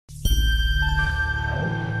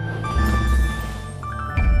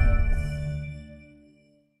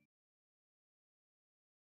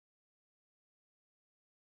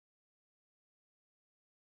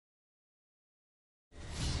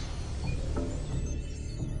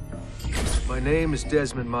My name is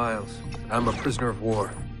Desmond Miles, and I'm a prisoner of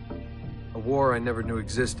war. A war I never knew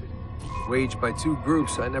existed, waged by two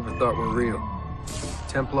groups I never thought were real.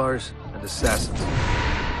 Templars and Assassins.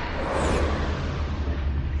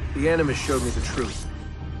 The Animus showed me the truth.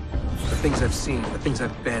 The things I've seen, the things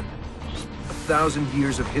I've been. 1,000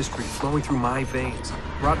 years of history flowing through my veins,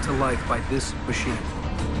 brought to life by this machine.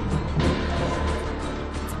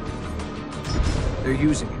 They're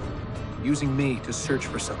using it. Using me to search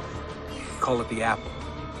for something. Call it the Apple.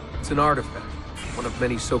 It's an artifact, one of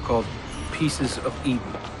many so-called pieces of Eden.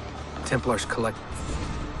 The Templars collect them.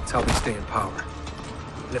 It's how they stay in power.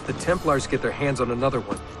 And if the Templars get their hands on another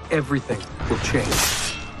one, everything will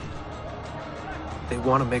change. They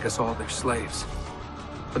want to make us all their slaves.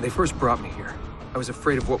 When they first brought me here, I was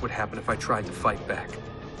afraid of what would happen if I tried to fight back.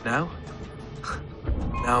 Now?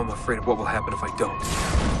 Now I'm afraid of what will happen if I don't.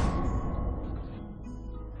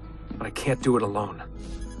 But I can't do it alone.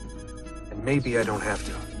 And maybe I don't have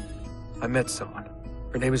to. I met someone.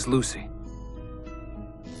 Her name is Lucy.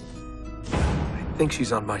 I think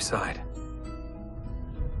she's on my side.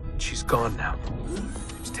 She's gone now.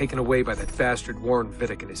 She's taken away by that bastard Warren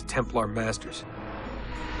Vidic and his Templar masters.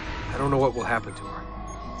 I don't know what will happen to her,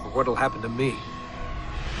 or what'll happen to me.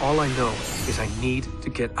 All I know is I need to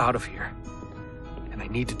get out of here. And I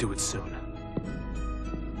need to do it soon.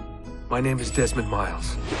 My name is Desmond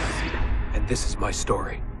Miles, and this is my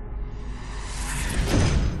story.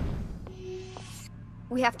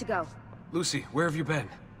 We have to go. Lucy, where have you been?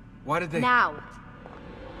 Why did they— Now!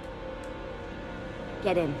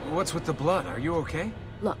 Get in. What's with the blood? Are you okay?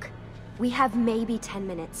 Look, we have maybe 10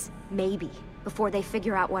 minutes, maybe, before they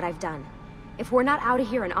figure out what I've done. If we're not out of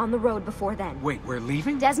here and on the road before then... Wait, we're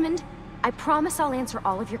leaving? Desmond, I promise I'll answer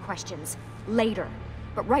all of your questions. Later.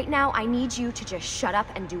 But right now, I need you to just shut up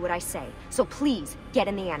and do what I say. So please, get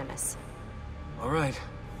in the Animus. All right.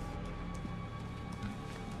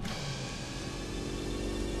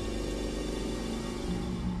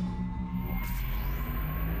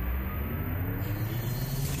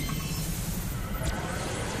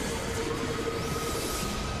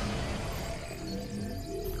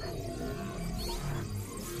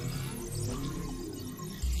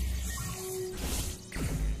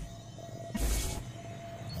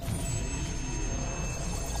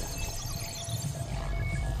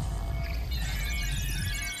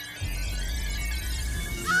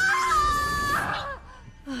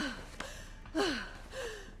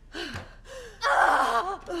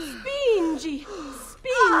 Spingi!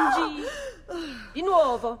 Di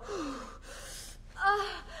nuovo!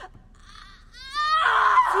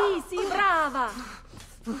 Sì, brava!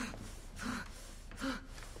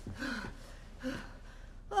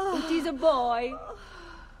 It is a boy.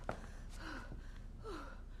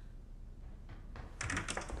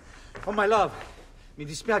 Oh, my love. Mi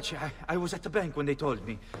dispiace. I was at the bank when they told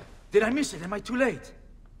me. Did I miss it? Am I too late?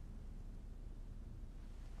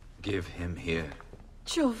 Give him here.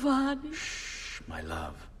 Giovanni. Shh, my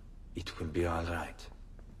love. It will be all right.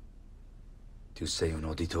 Tu sei un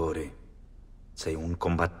uditore. Sei un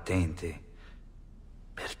combattente.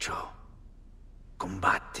 Perciò,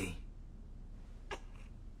 combatti.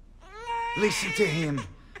 Listen to him.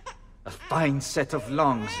 A fine set of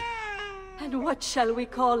lungs. And what shall we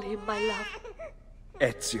call him, my love?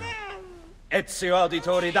 Ezio. Ezio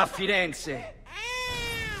Auditore da Firenze.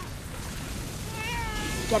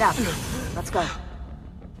 Get up. Let's go.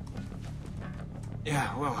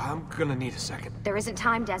 Yeah, well, I'm gonna need a second. There isn't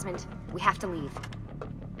time, Desmond. We have to leave.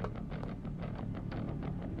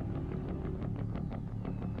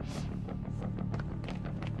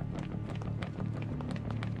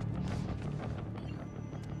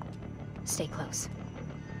 Stay close.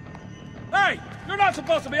 Hey! You're not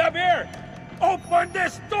supposed to be up here! Open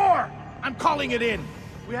this door! I'm calling it in.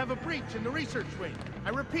 We have a breach in the research wing. I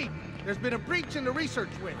repeat, there's been a breach in the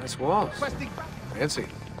research wing. Nice walls. Requesting... Fancy.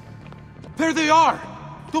 There they are!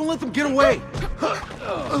 Don't let them get away!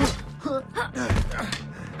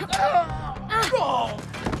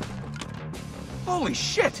 Holy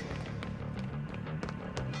shit!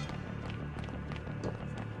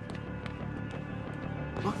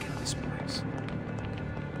 Look at this place.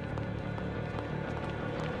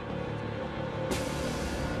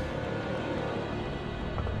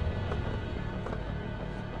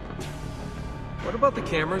 What about the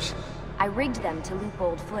cameras? I rigged them to loop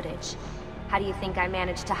old footage. How do you think I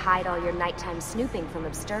managed to hide all your nighttime snooping from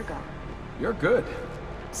Abstergo? You're good.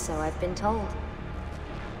 So I've been told.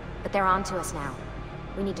 But they're on to us now.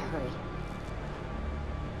 We need to hurry.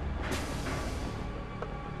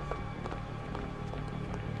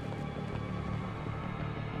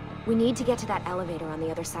 We need to get to that elevator on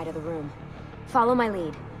the other side of the room. Follow my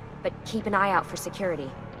lead. but keep an eye out for security.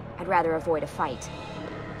 I'd rather avoid a fight.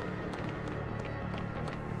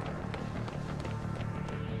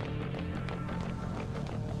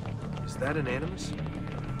 Is that an Animus?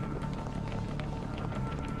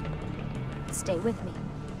 Stay with me.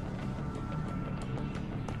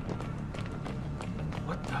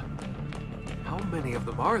 What the? How many of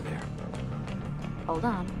them are there? Hold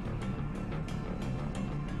on.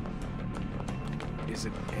 Is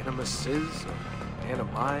it Animuses or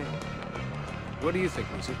Animi? What do you think,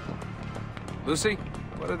 Lucy? Lucy,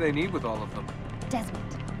 what do they need with all of them? Desmond.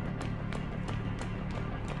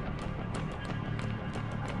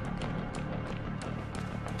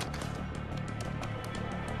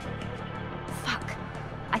 Fuck.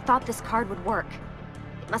 I thought this card would work.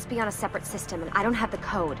 It must be on a separate system, and I don't have the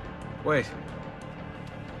code. Wait.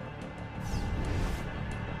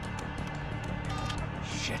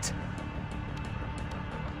 Shit.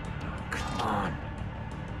 Come on.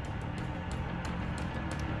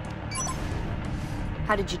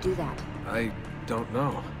 How did you do that? I don't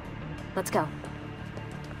know. Let's go.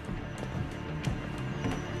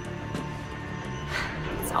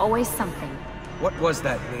 It's always something. What was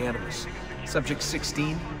that in the Animus? Subject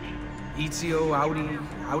 16? Ezio,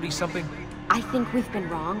 Audi something? I think we've been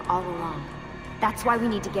wrong all along. That's why we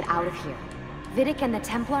need to get out of here. Vidic and the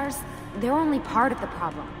Templars, they're only part of the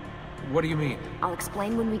problem. What do you mean? I'll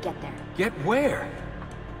explain when we get there. Get where?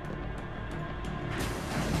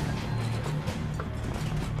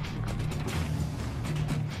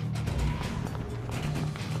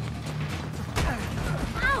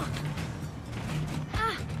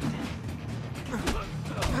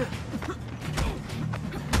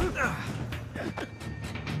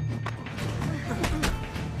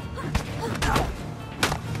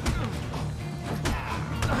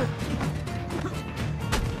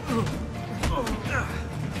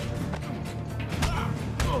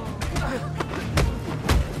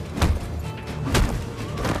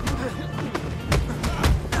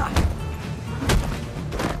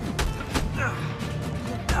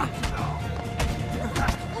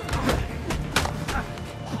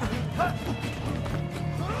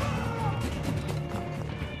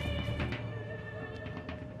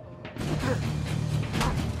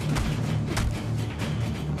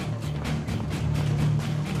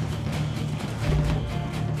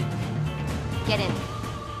 Get in.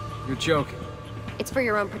 You're joking. It's for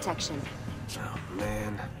your own protection. Oh,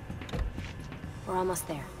 man. We're almost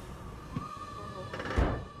there.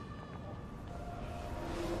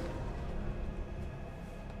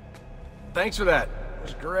 Thanks for that. It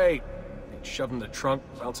was great. Shoved in the trunk,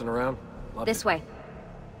 bouncing around. Loved This it. way.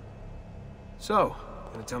 So,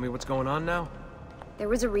 gonna tell me what's going on now? There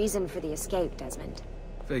was a reason for the escape, Desmond.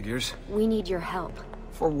 Figures. We need your help.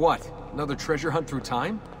 For what? Another treasure hunt through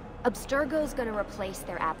time? Abstergo's gonna replace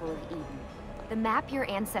their Apple of Eden. The map your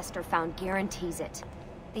ancestor found guarantees it.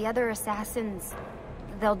 The other assassins,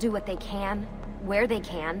 they'll do what they can, where they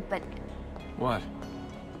can, but What?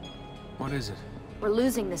 What is it? we're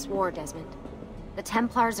losing this war, Desmond. The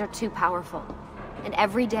Templars are too powerful, and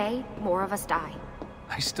every day, more of us die.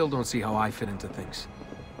 I still don't see how I fit into things.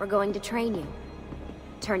 We're going to train you.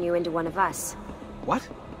 Turn you into one of us. What?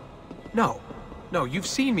 No. No, you've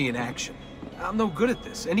seen me in action. I'm no good at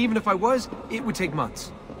this, and even if I was, it would take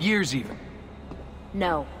months. Years even.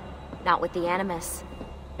 No. Not with the Animus.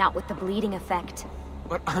 Not with the bleeding effect.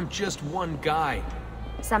 But I'm just one guy.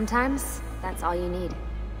 Sometimes, that's all you need.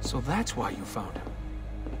 So that's why you found him.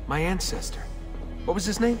 My ancestor. What was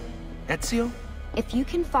his name? Ezio? If you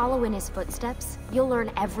can follow in his footsteps, you'll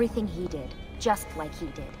learn everything he did, just like he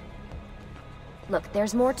did. Look,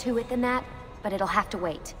 there's more to it than that, but it'll have to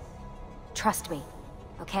wait. Trust me,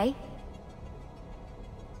 okay?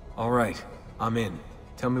 All right, I'm in.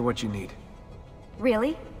 Tell me what you need.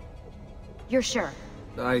 Really? You're sure?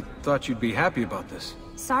 I thought you'd be happy about this.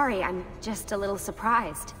 Sorry, I'm just a little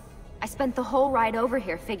surprised. I spent the whole ride over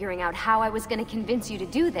here figuring out how I was gonna convince you to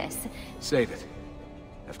do this. Save it.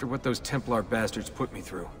 After what those Templar bastards put me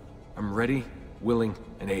through, I'm ready, willing,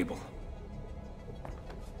 and able.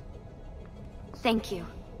 Thank you.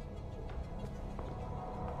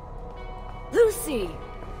 Lucy!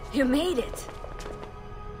 You made it!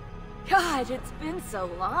 God, it's been so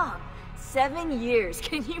long. 7 years,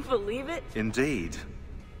 can you believe it? Indeed.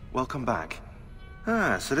 Welcome back.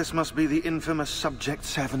 Ah, so this must be the infamous Subject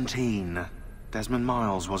 17. Desmond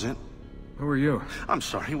Miles, was it? Who are you? I'm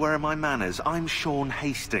sorry, where are my manners? I'm Sean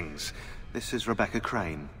Hastings. This is Rebecca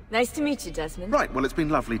Crane. Nice to meet you, Desmond. Right, well, it's been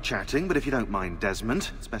lovely chatting, but if you don't mind, Desmond,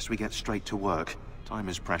 it's best we get straight to work. Time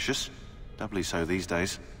is precious. Doubly so these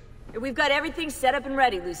days. We've got everything set up and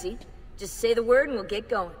ready, Lucy. Just say the word and we'll get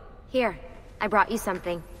going. Here, I brought you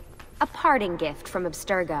something. A parting gift from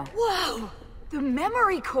Abstergo. Whoa! The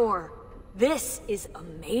memory core! This is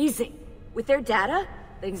amazing. With their data,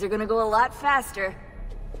 things are gonna go a lot faster.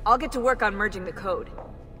 I'll get to work on merging the code.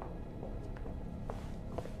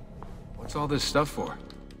 What's all this stuff for?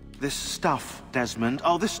 This stuff, Desmond.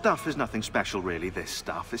 Oh, this stuff is nothing special, really, this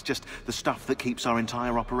stuff. It's just the stuff that keeps our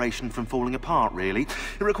entire operation from falling apart, really.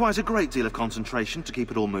 It requires a great deal of concentration to keep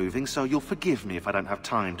it all moving, so you'll forgive me if I don't have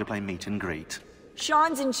time to play meet and greet.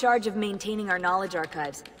 Sean's in charge of maintaining our knowledge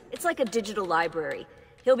archives. It's like a digital library.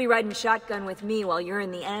 He'll be riding shotgun with me while you're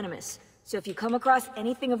in the Animus. So if you come across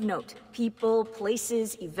anything of note, people,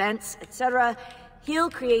 places, events, etc.,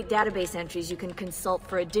 he'll create database entries you can consult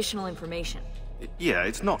for additional information. Yeah,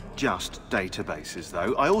 it's not just databases,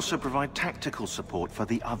 though. I also provide tactical support for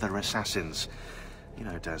the other assassins. You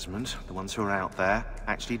know, Desmond, the ones who are out there,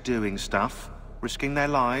 actually doing stuff, risking their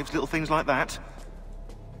lives, little things like that.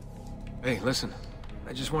 Hey, listen.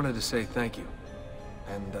 I just wanted to say thank you.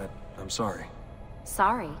 And that I'm sorry.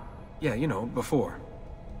 Sorry? Yeah, you know, before.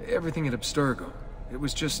 Everything at Abstergo. It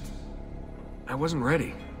was just... I wasn't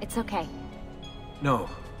ready. It's okay. No.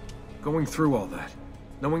 Going through all that.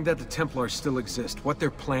 Knowing that the Templars still exist, what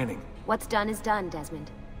they're planning. What's done is done,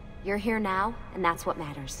 Desmond. You're here now, and that's what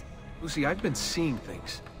matters. Lucy, I've been seeing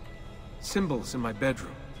things. Symbols in my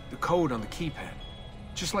bedroom. The code on the keypad.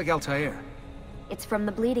 Just like Altair. It's from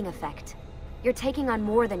the bleeding effect. You're taking on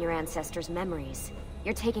more than your ancestors' memories.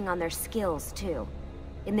 You're taking on their skills, too.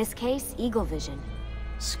 In this case, eagle vision.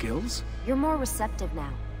 Skills? You're more receptive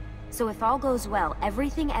now. So if all goes well,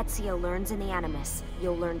 everything Ezio learns in the Animus,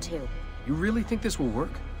 you'll learn too. You really think this will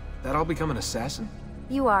work? That I'll become an assassin?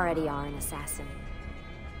 You already are an assassin.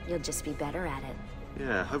 You'll just be better at it.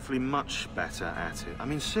 Yeah, hopefully much better at it. I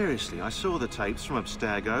mean, seriously, I saw the tapes from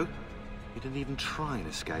Abstergo. You didn't even try and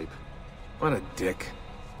escape. What a dick.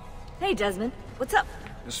 Hey, Desmond. What's up?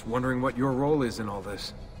 Just wondering what your role is in all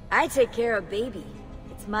this. I take care of Baby.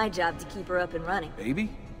 It's my job to keep her up and running. Baby?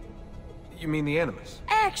 You mean the Animus?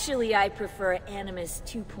 Actually, I prefer Animus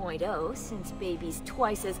 2.0, since Baby's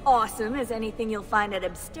twice as awesome as anything you'll find at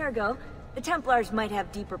Abstergo. The Templars might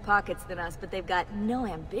have deeper pockets than us, but they've got no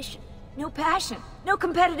ambition, no passion, no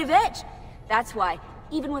competitive edge. That's why,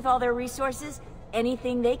 even with all their resources,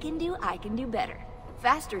 anything they can do, I can do better.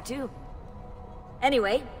 Faster, too.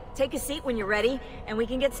 Anyway, take a seat when you're ready, and we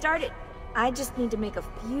can get started. I just need to make a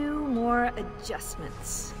few more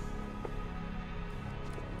adjustments.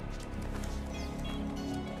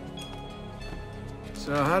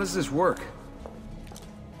 So how does this work?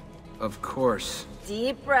 Of course.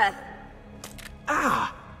 Deep breath.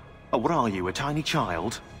 Ah! Oh, what are you, a tiny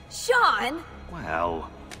child? Sean! Well...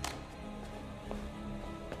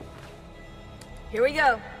 Here we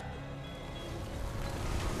go.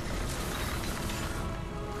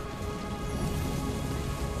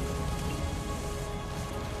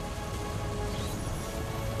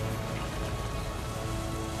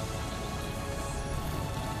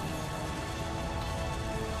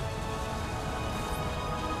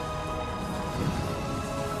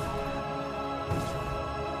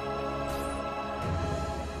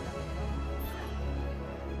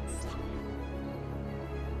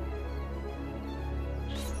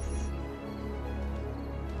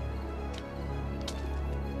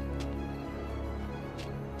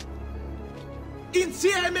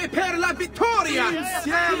 Insieme per la vittoria!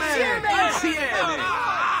 Insieme! Insieme!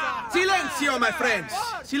 Silenzio, my friends!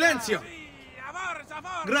 Silenzio!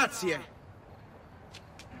 Grazie.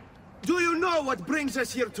 Do you know what brings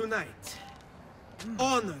us here tonight?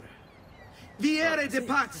 Honor. Viere de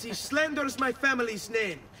Pazzi slanders my family's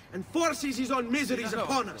name and forces his own miseries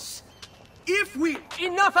upon us. If we...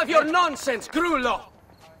 Enough of your nonsense, Grullo!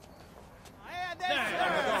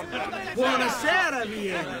 Buonasera,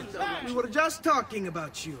 Viere. We were just talking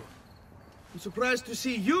about you. I'm surprised to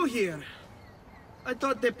see you here. I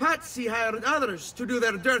thought the Pazzi hired others to do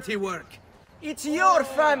their dirty work. It's your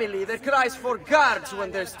family that cries for guards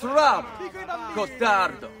when there's trouble,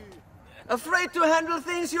 Cotardo. Afraid to handle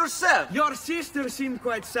things yourself? Your sister seemed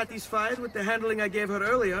quite satisfied with the handling I gave her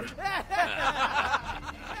earlier.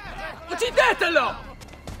 Uccidetelo!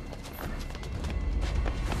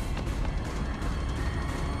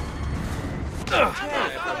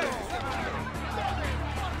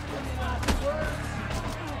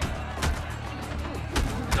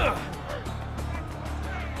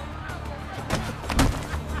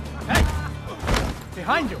 Hey!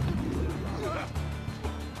 Behind you!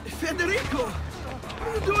 Federico! What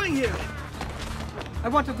are you doing here? I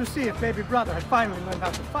wanted to see if baby brother had finally learned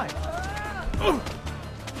how to fight.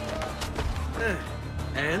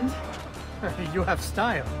 And? You have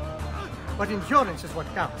style. But endurance is what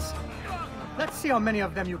counts. Let's see how many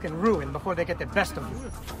of them you can ruin before they get the best of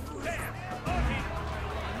you.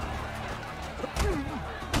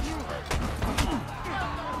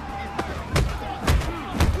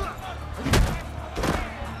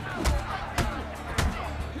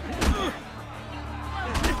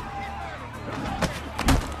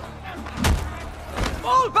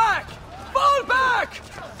 Fall back! Fall back!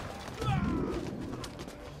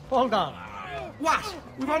 Hold on. What?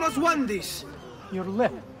 We've almost won this. Your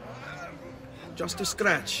lip. Just a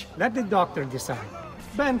scratch. Let the doctor decide.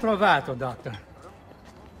 Ben trovato, doctor.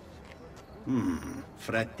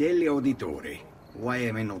 Fratelli Auditori, why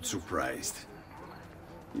am I not surprised?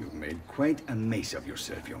 You've made quite a mess of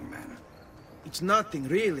yourself, young man. It's nothing,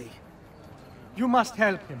 really. You must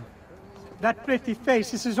help him. That pretty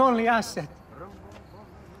face is his only asset.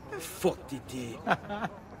 Fottiti.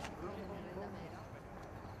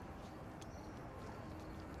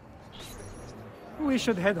 We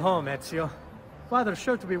should head home, Ezio. Father's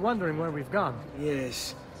sure to be wondering where we've gone.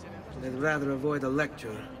 Yes. I'd rather avoid a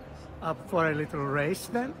lecture. Up for a little race,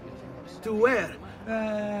 then? To where?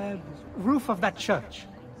 Roof of that church.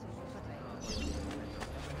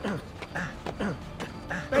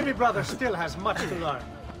 Baby brother still has much to learn.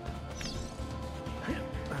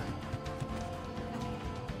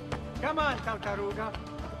 Come on, Tartaruga.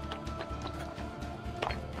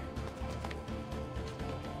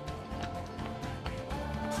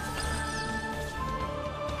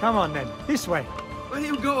 Come on, then. This way. Where are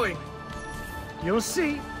you going? You'll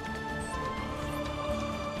see.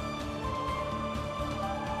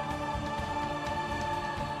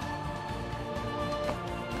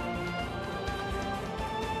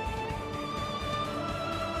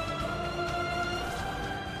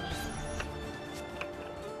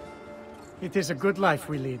 It is a good life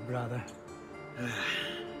we lead, brother. The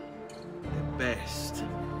best.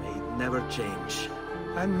 May it never change.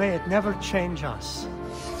 And may it never change us.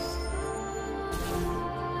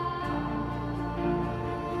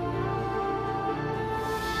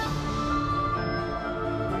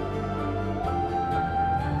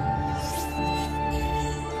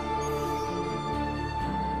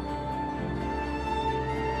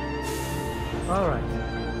 All right.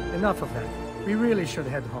 Enough of that. We really should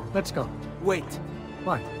head home. Let's go. Wait.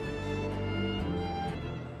 What?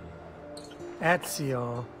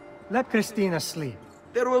 Ezio, let Cristina sleep.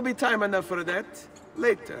 There will be time enough for that.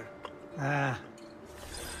 Later. Ah.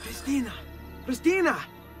 Cristina! Cristina!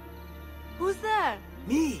 Who's there?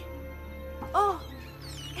 Me! Oh,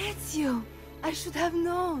 Ezio. I should have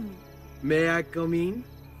known. May I come in?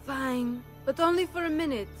 Fine, but only for a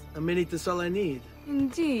minute. A minute is all I need.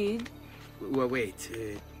 Indeed. Well, wait.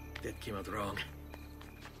 That came out wrong.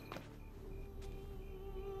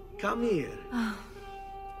 Come here.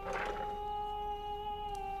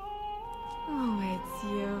 Oh,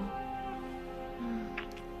 Ezio.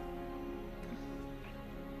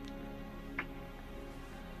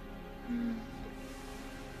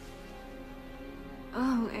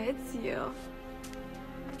 Oh, Ezio.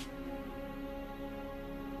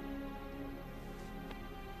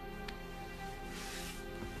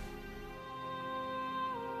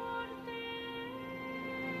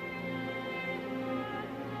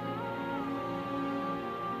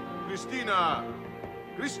 Cristina!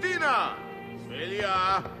 Cristina!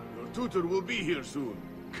 Svelia! Your tutor will be here soon.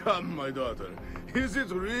 Come, my daughter. Is it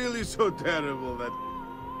really so terrible that...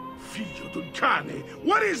 Figlio d'un cane!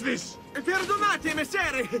 What is this? Perdonate,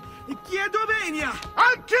 messere! Chiedo venia!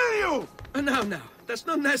 I'll kill you! No, that's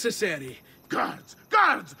not necessary. Guards!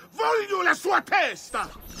 Guards! Voglio la sua testa!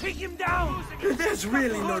 Take him down! There's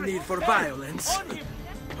really no need for violence.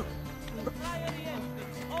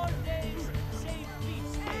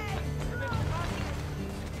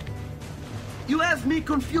 You have me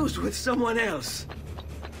confused with someone else.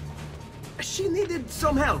 She needed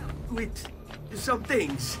some help with some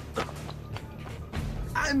things.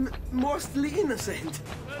 I'm mostly innocent.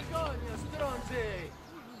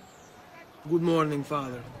 Good morning,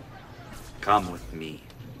 Father. Come with me.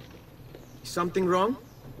 Something wrong?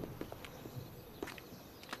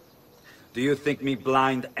 Do you think me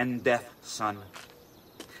blind and deaf, son?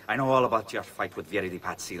 I know all about your fight with Vieri di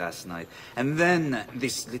Pazzi last night. And then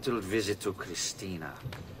this little visit to Cristina.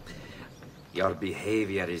 Your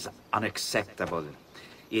behavior is unacceptable.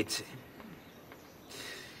 It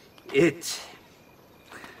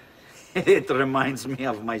reminds me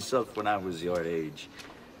of myself when I was your age.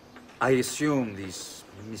 I assume these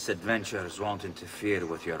misadventures won't interfere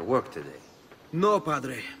with your work today. No,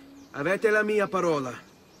 Padre. Avete la mia parola.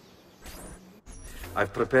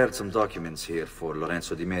 I've prepared some documents here for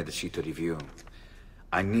Lorenzo di Medici to review.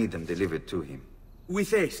 I need them delivered to him.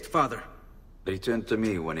 With haste, Father. Return to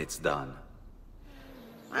me when it's done.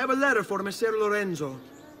 I have a letter for Messer Lorenzo.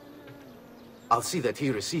 I'll see that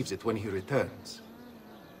he receives it when he returns.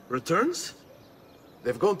 Returns?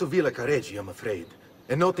 They've gone to Villa Careggi, I'm afraid,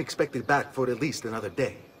 and not expected back for at least another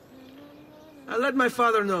day. I'll let my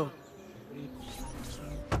father know.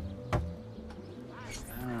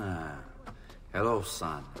 Ah, hello,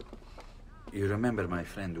 son. You remember my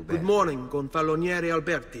friend Uber? Good morning, Gonfaloniere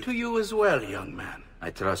Alberti. To you as well, young man.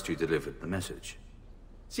 I trust you delivered the message.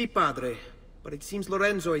 Si, padre. But it seems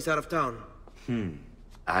Lorenzo is out of town.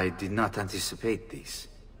 I did not anticipate this.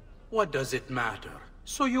 What does it matter?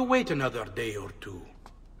 So you wait another day or two.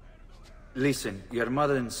 Listen, your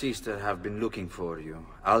mother and sister have been looking for you.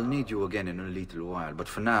 I'll need you again in a little while, but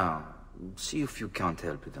for now, see if you can't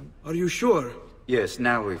help them. Are you sure? Yes,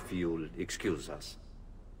 now if you'll excuse us.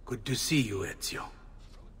 Good to see you, Ezio.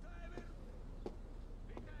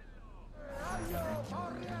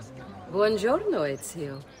 Buongiorno,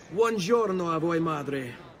 Ezio. Buongiorno a voi,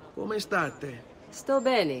 madre. Come state? Sto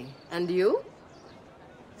bene. And you?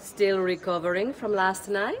 Still recovering from last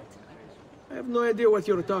night? I have no idea what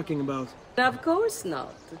you're talking about. Of course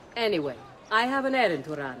not. Anyway, I have an errand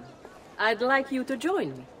to run. I'd like you to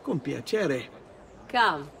join me. Con piacere.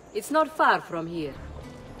 Come, it's not far from here.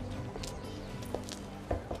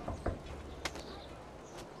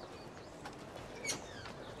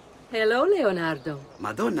 Hello, Leonardo.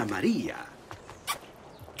 Madonna Maria.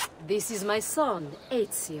 This is my son,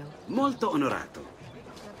 Ezio. Molto onorato.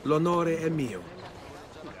 L'onore è mio.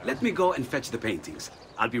 Let me go and fetch the paintings.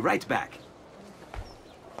 I'll be right back.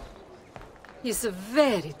 He's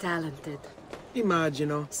very talented.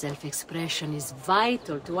 Immagino. Self-expression is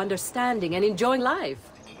vital to understanding and enjoying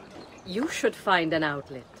life. You should find an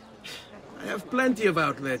outlet. I have plenty of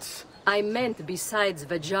outlets. I meant besides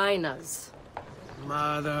vaginas.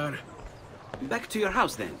 Mother. Back to your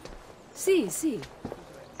house, then. Si, si.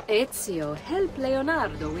 Ezio, help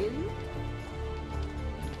Leonardo, will you?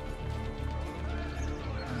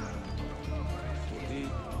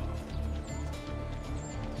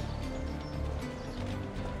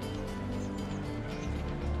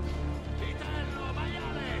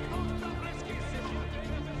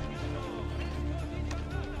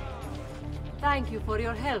 Thank you for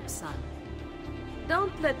your help, son.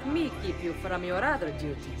 Don't let me keep you from your other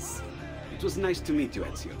duties. It was nice to meet you,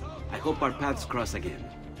 Ezio. I hope our paths cross again.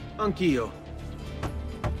 Anch'io.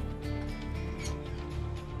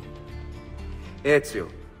 Ezio,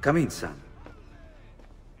 come in, son.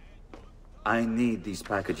 I need these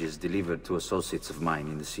packages delivered to associates of mine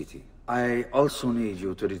in the city. I also need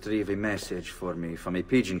you to retrieve a message for me from a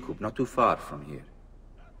pigeon coop not too far from here.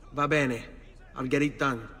 Va bene. I'll get it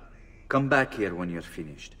done. Come back here when you're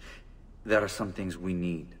finished. There are some things we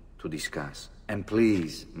need to discuss. And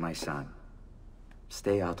please, my son,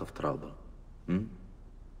 stay out of trouble.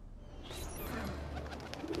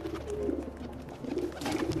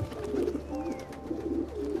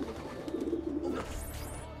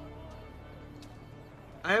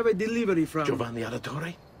 I have a delivery from... Giovanni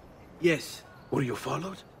Auditore? Yes. Were you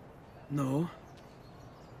followed? No.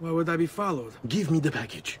 Why would I be followed? Give me the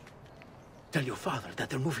package. Tell your father that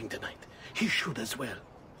they're moving tonight. He should as well.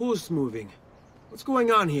 Who's moving? What's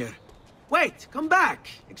going on here? Wait! Come back!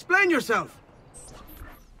 Explain yourself!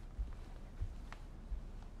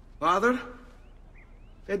 Father?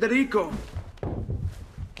 Federico!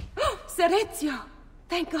 Ser Ezio!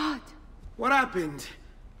 Thank God! What happened?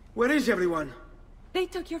 Where is everyone? They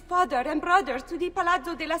took your father and brothers to the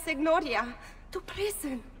Palazzo della Signoria, to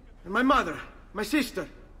prison. And my mother? My sister?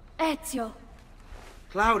 Ezio!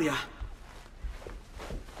 Claudia?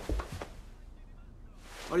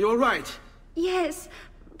 Are you all right? Yes,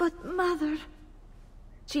 but Mother...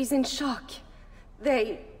 She's in shock.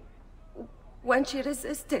 When she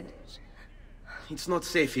resisted... It's not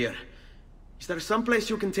safe here. Is there some place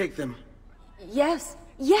you can take them? Yes,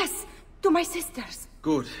 yes! To my sisters.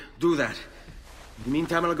 Good, do that. In the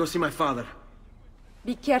meantime, I'll go see my father.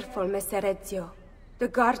 Be careful, Messer Ezio. The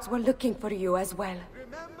guards were looking for you as well.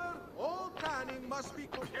 Remember, all canning must be...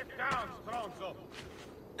 Get down, Stronzo!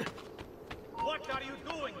 What are you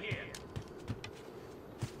doing here?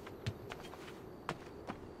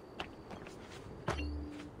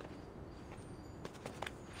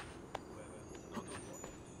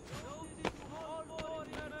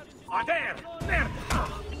 There! There!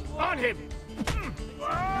 On him!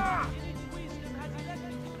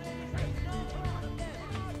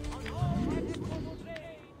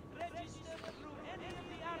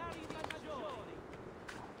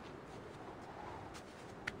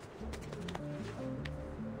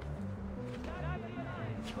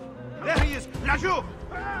 There he is! Laggiù!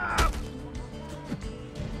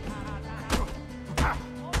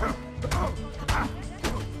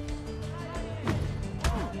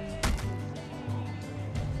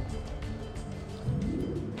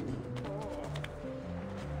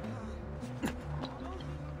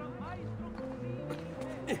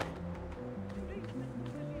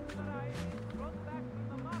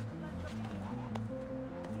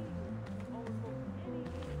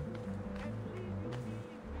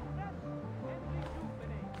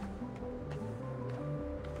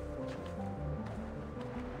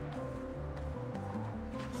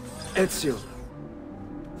 Ezio.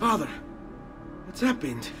 Father, what's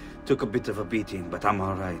happened? Took a bit of a beating, but I'm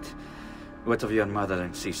all right. What of your mother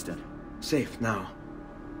and sister? Safe now.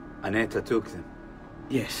 Annetta took them.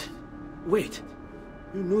 Yes. Wait.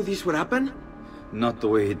 You knew this would happen? Not the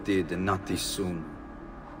way it did, and not this soon.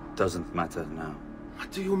 Doesn't matter now.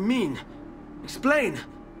 What do you mean? Explain!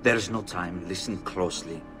 There's no time. Listen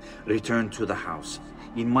closely. Return to the house.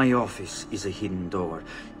 In my office is a hidden door.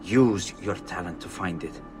 Use your talent to find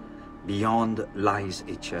it. Beyond lies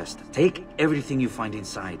a chest. Take everything you find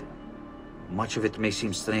inside. Much of it may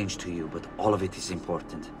seem strange to you, but all of it is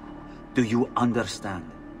important. Do you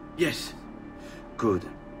understand? Yes. Good.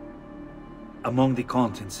 Among the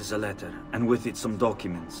contents is a letter, and with it some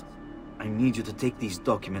documents. I need you to take these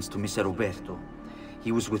documents to Mr. Roberto.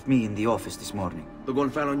 He was with me in the office this morning. The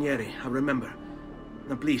Gonfalonieri, I remember.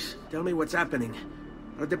 Now please, tell me what's happening.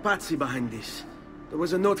 Are the Pazzi behind this? There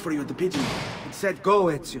was a note for you at the pigeon. It said, "Go,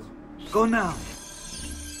 Ezio. Go now."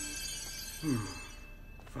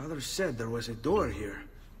 Father said there was a door here.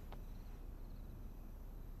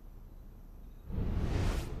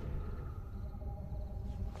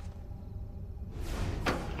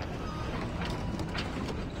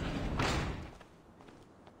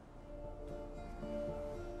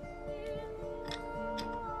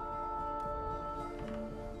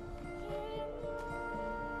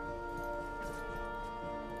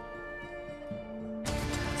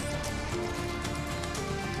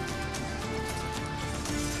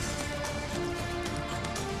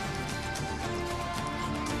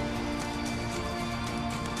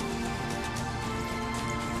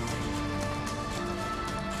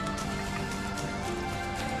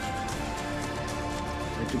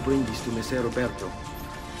 To bring this to Messer Roberto.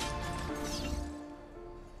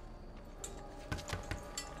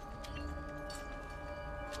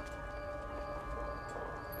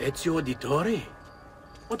 Ezio Auditore?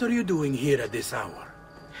 What are you doing here at this hour?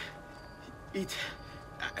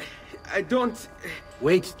 I don't...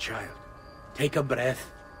 Wait, child. Take a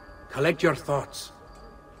breath. Collect your thoughts.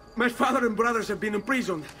 My father and brothers have been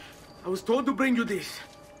imprisoned. I was told to bring you this.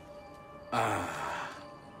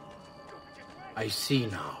 I see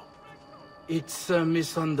now. It's a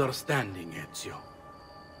misunderstanding, Ezio.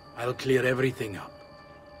 I'll clear everything up.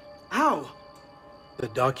 How? The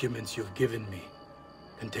documents you've given me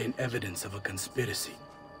contain evidence of a conspiracy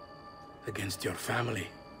against your family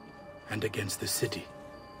and against the city.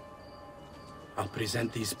 I'll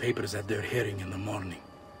present these papers at their hearing in the morning,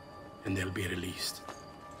 and they'll be released.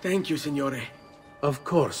 Thank you, Signore. Of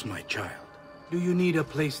course, my child. Do you need a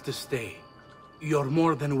place to stay? You're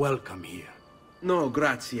more than welcome here. No,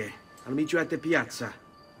 grazie. I'll meet you at the piazza.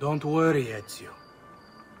 Don't worry, Ezio.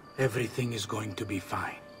 Everything is going to be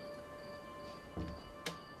fine. To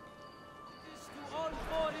all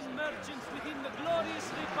foreign merchants within the glorious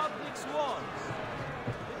Republic's walls,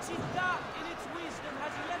 the città, in its wisdom,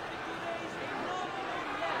 has elected to raise a nominal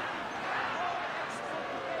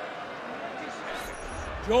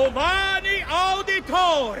levy. Giovanni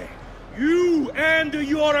Auditore! You and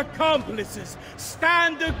your accomplices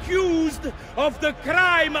stand accused of the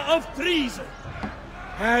crime of treason.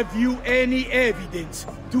 Have you any evidence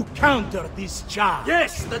to counter this charge?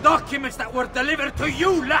 Yes, the documents that were delivered to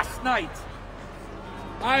you last night.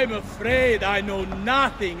 I'm afraid I know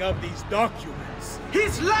nothing of these documents.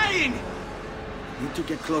 He's lying! Need to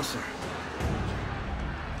get closer.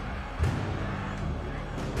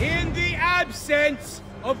 In the absence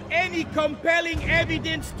of any compelling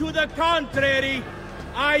evidence to the contrary,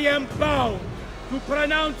 I am bound to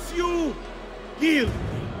pronounce you guilty.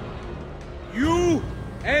 You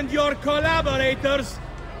and your collaborators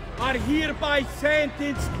are hereby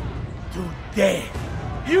sentenced to death.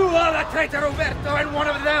 You are the traitor, Roberto, and one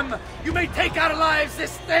of them. You may take our lives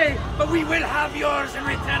this day, but we will have yours in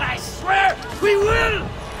return, I swear! We will!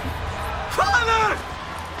 Father!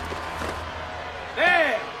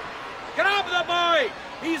 There! Grab the boy!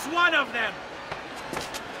 He's one of them!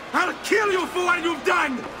 I'll kill you for what you've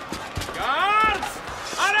done! Guards!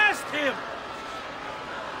 Arrest him!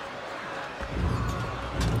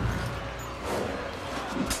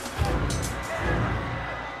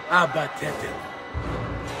 Abattetelo.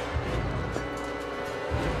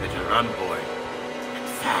 Better run, boy. And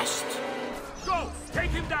fast. Go!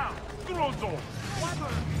 Take him down! Grotto!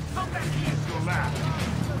 Come back here! Your last.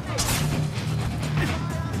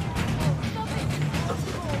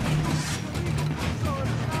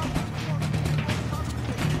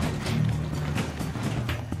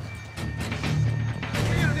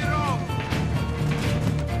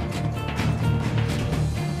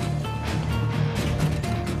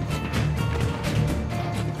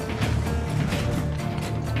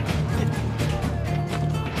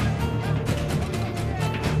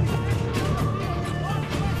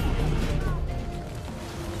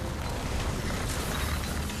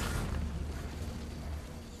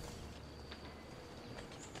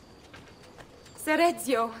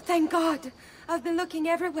 Ezio, thank God. I've been looking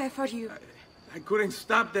everywhere for you. I couldn't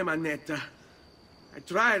stop them, Annetta. I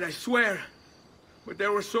tried, I swear. But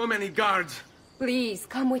there were so many guards. Please,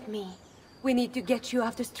 come with me. We need to get you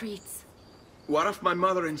off the streets. What of my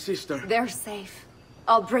mother and sister? They're safe.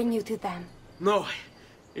 I'll bring you to them. No.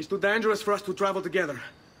 It's too dangerous for us to travel together.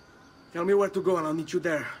 Tell me where to go and I'll meet you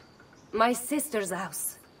there. My sister's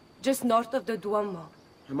house. Just north of the Duomo.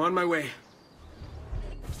 I'm on my way.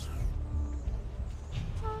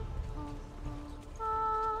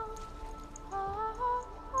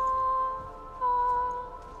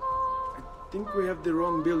 I think we have the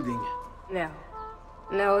wrong building. No.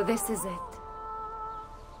 No, this is it.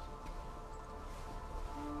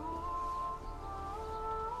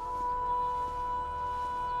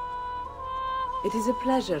 It is a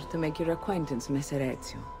pleasure to make your acquaintance, Messer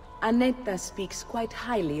Ezio. Annetta speaks quite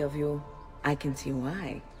highly of you. I can see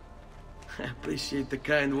why. I appreciate the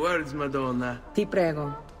kind words, Madonna. Ti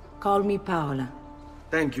prego. Call me Paola.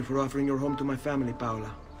 Thank you for offering your home to my family,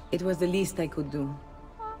 Paola. It was the least I could do.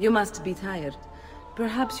 You must be tired.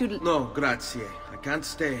 Perhaps you'd... No, grazie. I can't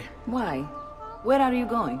stay. Why? Where are you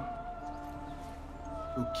going?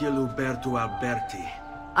 To kill Uberto Alberti.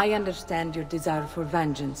 I understand your desire for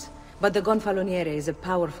vengeance, but the Gonfaloniere is a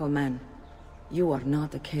powerful man. You are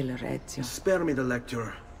not a killer, Ezio. Spare me the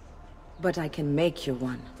lecture. But I can make you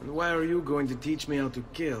one. And why are you going to teach me how to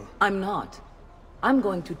kill? I'm not. I'm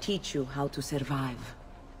going to teach you how to survive.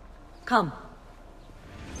 Come.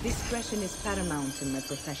 Discretion is paramount in my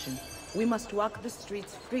profession. We must walk the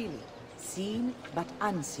streets freely, seen but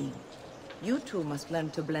unseen. You too must learn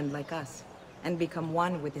to blend like us, and become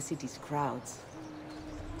one with the city's crowds.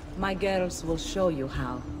 My girls will show you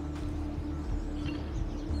how.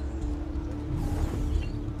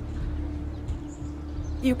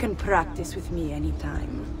 You can practice with me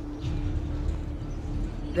anytime.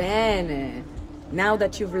 Bene. Now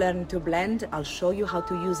that you've learned to blend, I'll show you how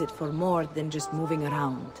to use it for more than just moving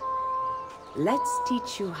around. Let's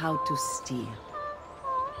teach you how to steal.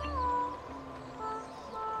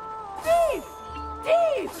 Thief!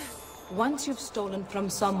 Thief! Once you've stolen from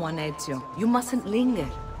someone, Ezio, you mustn't linger.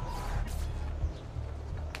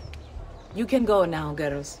 You can go now,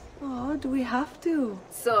 girls. Oh, do we have to?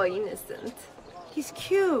 So innocent. He's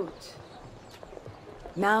cute.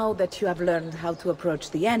 Now that you have learned how to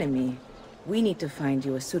approach the enemy, we need to find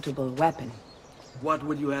you a suitable weapon. What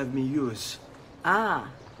would you have me use? Ah,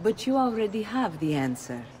 but you already have the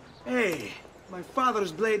answer. Hey, my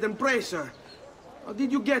father's blade and bracer. How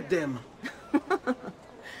did you get them?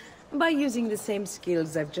 By using the same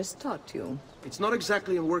skills I've just taught you. It's not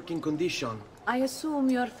exactly in working condition. I assume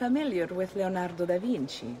you're familiar with Leonardo da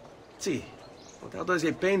Vinci. See, but how does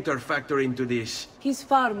a painter factor into this? He's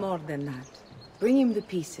far more than that. Bring him the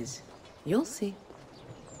pieces. You'll see.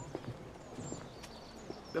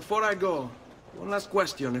 Before I go, one last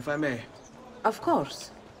question, if I may. Of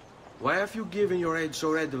course. Why have you given your aid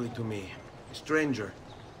so readily to me, a stranger?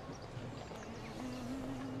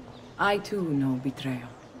 I too know betrayal.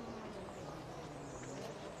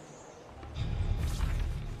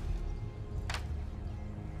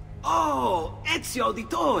 Oh, Ezio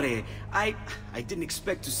Auditore! I didn't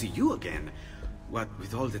expect to see you again. What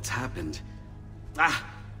with all that's happened. Ah,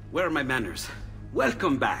 where are my manners?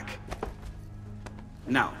 Welcome back.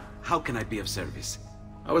 Now, how can I be of service?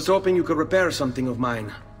 I was hoping you could repair something of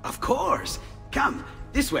mine. Of course! Come,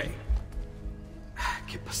 this way!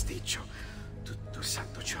 Che pasticcio. Tutto il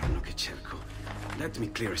santo giorno che cerco. Let me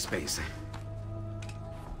clear a space.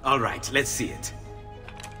 All right, let's see it.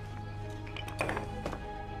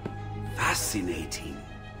 Fascinating.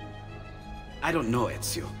 I don't know,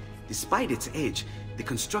 Ezio. Despite its age, the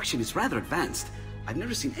construction is rather advanced. I've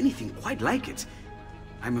never seen anything quite like it.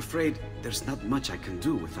 I'm afraid there's not much I can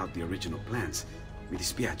do without the original plans. Mi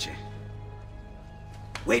dispiace.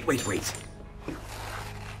 Wait.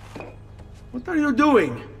 What are you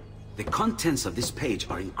doing? The contents of this page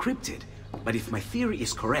are encrypted, but if my theory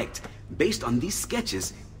is correct, based on these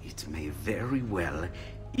sketches, it may very well...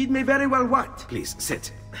 It may very well what? Please,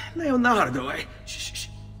 sit. Leonardo, Shh.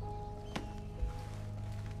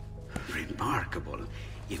 Remarkable.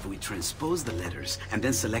 If we transpose the letters and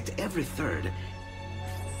then select every third...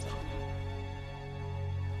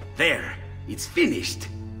 There! It's finished!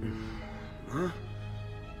 Huh?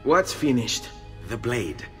 What's finished? The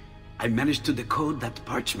blade. I managed to decode that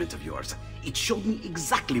parchment of yours. It showed me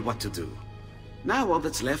exactly what to do. Now all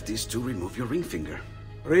that's left is to remove your ring finger.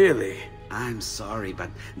 Really? I'm sorry, but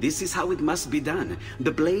this is how it must be done.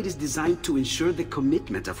 The blade is designed to ensure the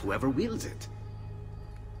commitment of whoever wields it.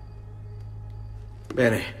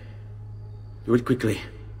 Bene. Do it quickly.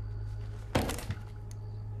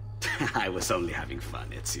 I was only having fun,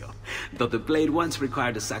 Ezio. Though the blade once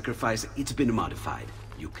required a sacrifice, it's been modified.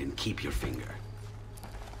 You can keep your finger.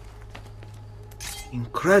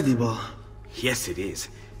 Incredible. Yes, it is.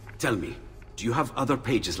 Tell me, do you have other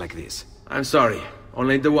pages like this? I'm sorry,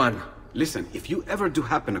 only the one. Listen, if you ever do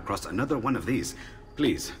happen across another one of these,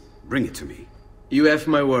 please, bring it to me. You have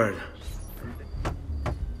my word.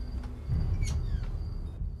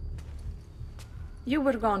 You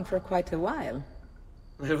were gone for quite a while.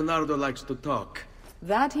 Leonardo likes to talk.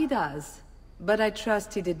 That he does, but I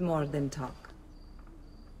trust he did more than talk.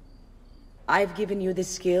 I've given you the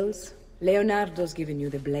skills, Leonardo's given you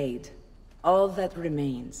the blade. All that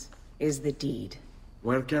remains is the deed.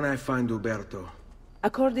 Where can I find Uberto?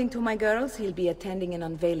 According to my girls, he'll be attending an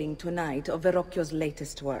unveiling tonight of Verrocchio's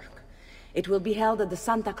latest work. It will be held at the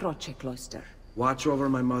Santa Croce cloister. Watch over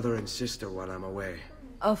my mother and sister while I'm away.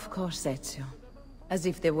 Of course, Ezio. As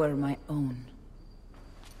if they were my own.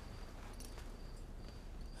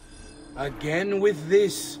 Again with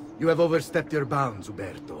this? You have overstepped your bounds,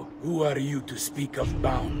 Uberto. Who are you to speak of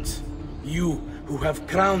bounds? You, who have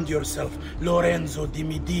crowned yourself Lorenzo di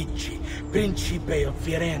Medici, Principe of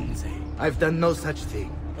Firenze. I've done no such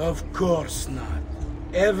thing. Of course not.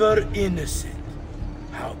 Ever innocent.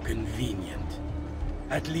 How convenient.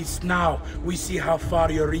 At least now, we see how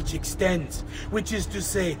far your reach extends, which is to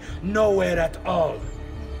say, nowhere at all.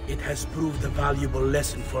 It has proved a valuable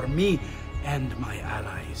lesson for me and my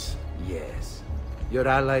allies. Yes. Your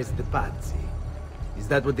allies, the Pazzi. Is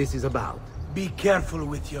that what this is about? Be careful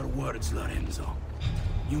with your words, Lorenzo.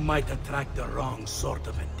 You might attract the wrong sort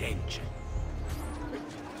of attention.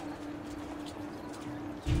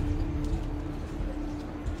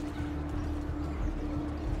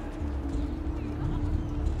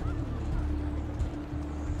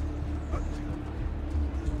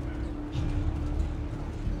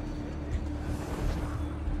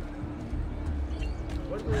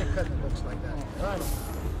 What do they cut looks like that? Right.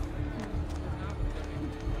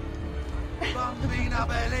 Bambina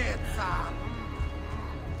bellezza!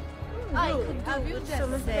 I could have you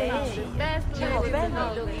just say best time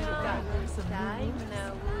now, would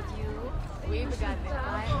you? We've got the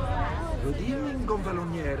time. Good evening,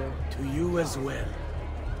 Gonfaloniere. To you as well.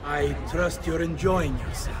 I trust you're enjoying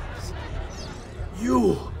yourselves.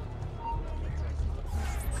 You!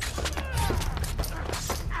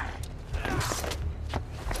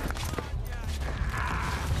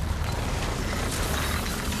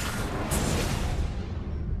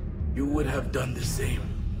 You would have done the same.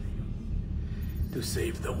 To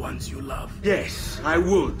save the ones you love. Yes, I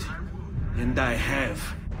would. And I have.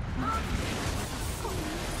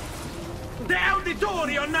 The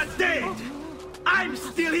Auditori are not dead! I'm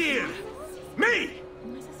still here! Me!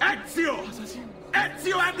 Ezio!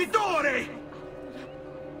 Ezio Auditore!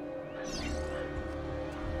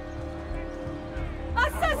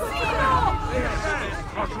 Assassino!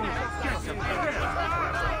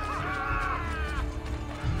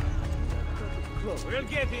 We'll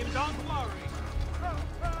get him, don't worry.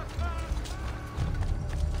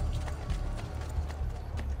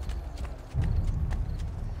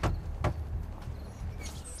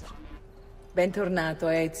 Bentornato,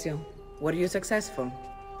 Ezio. Were you successful?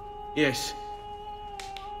 Yes.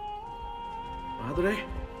 Madre?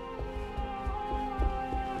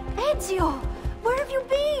 Ezio! Where have you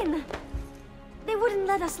been? They wouldn't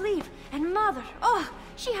let us leave. And Mother, oh,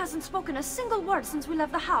 she hasn't spoken a single word since we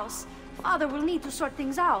left the house. Father will need to sort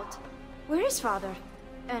things out. Where is Father?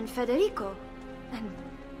 And Federico? And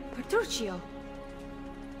Petruccio?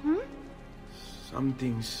 Hmm?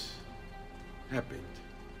 Something's happened.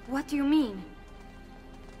 What do you mean?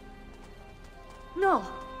 No,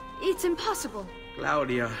 it's impossible.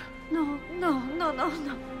 Claudia. No.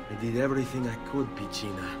 I did everything I could,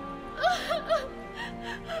 Piccina.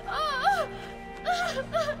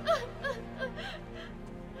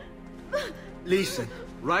 Listen,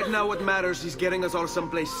 right now what matters is getting us all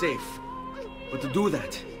someplace safe. But to do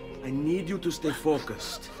that, I need you to stay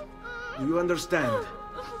focused. Do you understand?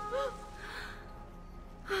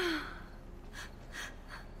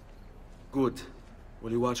 Good.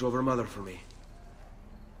 Will you watch over Mother for me?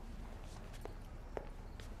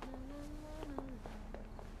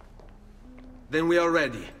 Then we are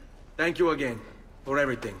ready. Thank you again for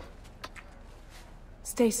everything.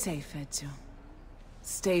 Stay safe, Ezio.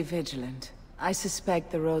 Stay vigilant. I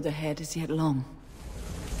suspect the road ahead is yet long.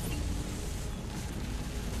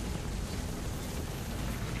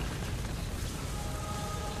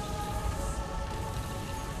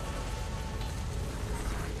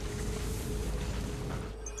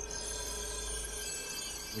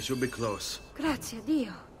 We should be close. Grazie a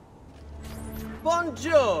Dio.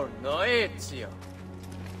 Buongiorno, Ezio.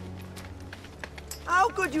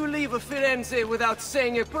 could you leave Firenze without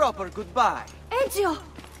saying a proper goodbye? Ezio!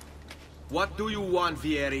 What do you want,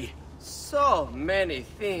 Vieri? So many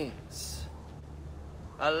things.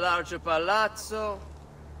 A larger palazzo,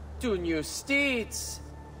 2 new steeds,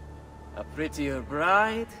 a prettier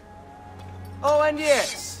bride. Oh, and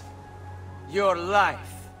yes, your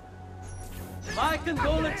life. My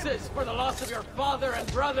condolences for the loss of your father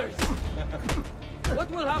and brothers. What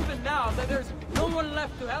will happen now that there's no one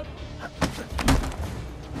left to help?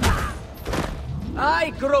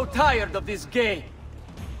 I grow tired of this game.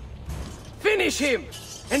 Finish him,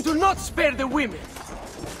 and do not spare the women.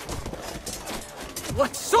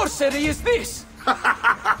 What sorcery is this?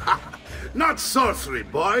 Not sorcery,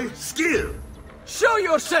 boy. Skill. Show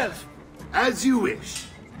yourself. As you wish.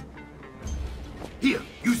 Here,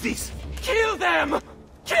 use this. Kill them!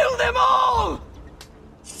 Kill them all!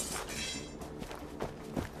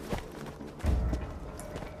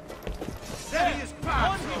 There he is,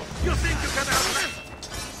 Pazzo. You think you can outlast?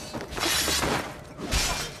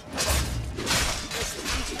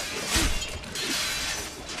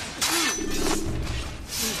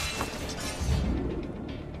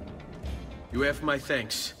 You have my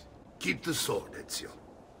thanks. Keep the sword, Ezio.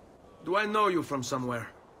 Do I know you from somewhere?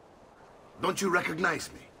 Don't you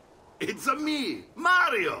recognize me? It's me,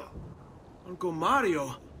 Mario! Uncle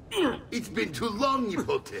Mario? It's been too long,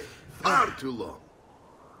 Nipote. Far too long.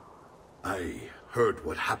 I heard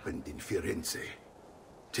what happened in Firenze.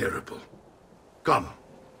 Terrible. Come,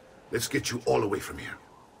 let's get you all away from here.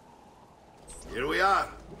 Here we are.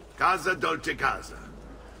 Casa Dolce Casa.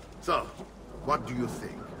 So, what do you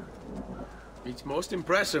think? It's most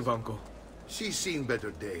impressive, Uncle. She's seen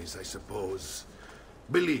better days, I suppose.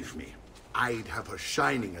 Believe me, I'd have her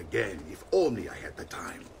shining again if only I had the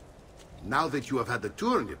time. Now that you have had the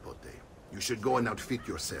tour, Nipote, you should go and outfit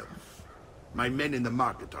yourself. My men in the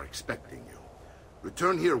market are expecting you.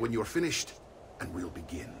 Return here when you're finished, and we'll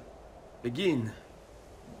begin. Begin?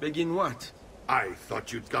 Begin what? I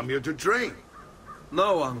thought you'd come here to train.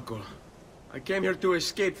 No, Uncle. I came here to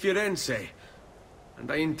escape Firenze.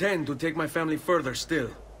 And I intend to take my family further still.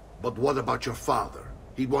 But what about your father?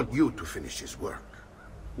 He'd want you to finish his work.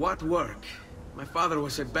 What work? My father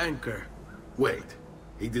was a banker. Wait,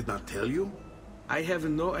 he did not tell you? I have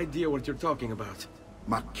no idea what you're talking about.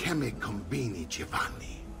 Ma che me combini,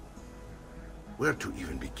 Giovanni? Where to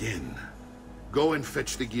even begin? Go and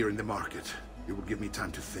fetch the gear in the market. It will give me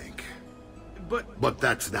time to think. But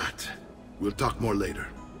that's that. We'll talk more later.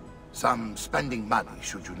 Some spending money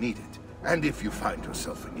should you need it. And if you find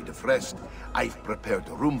yourself in need of rest, I've prepared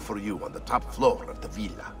a room for you on the top floor of the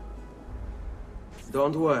villa.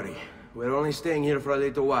 Don't worry. We're only staying here for a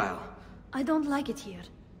little while. I don't like it here.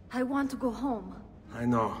 I want to go home. I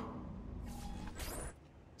know.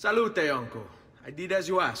 Salute, Uncle. I did as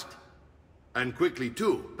you asked. And quickly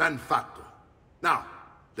too, ben fatto. Now,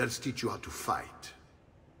 let's teach you how to fight.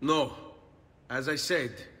 No. As I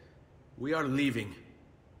said, we are leaving.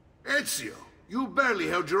 Ezio, you barely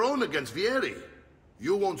held your own against Vieri.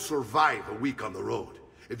 You won't survive a week on the road.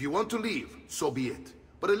 If you want to leave, so be it.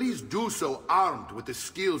 But at least do so armed with the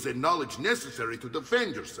skills and knowledge necessary to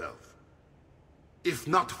defend yourself. If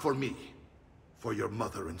not for me, for your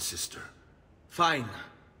mother and sister. Fine.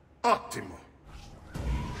 Ottimo.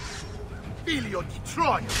 Figlio di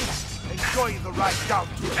Troia! Enjoy the ride down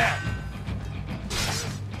to hell!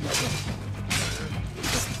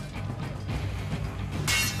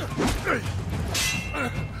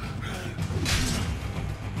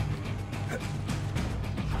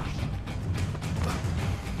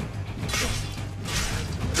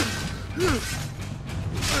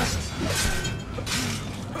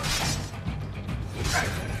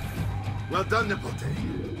 Well done, Nipote.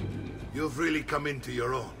 You've really come into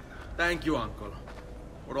your own. Thank you, Uncle,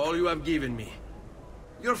 for all you have given me.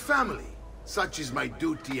 Your family. Such is my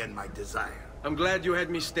duty and my desire. I'm glad you had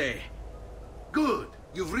me stay. Good.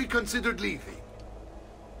 You've reconsidered leaving.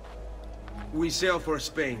 We sail for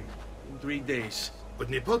Spain in 3 days. But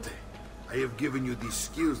Nipote, I have given you these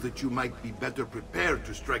skills that you might be better prepared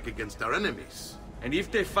to strike against our enemies. And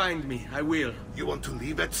if they find me, I will. You want to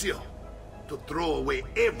leave, Ezio? To throw away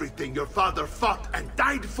everything your father fought and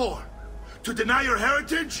died for? To deny your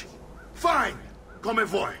heritage? Fine. Come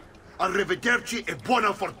vuoi. Arrivederci e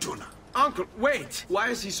buona fortuna. Uncle, wait! Why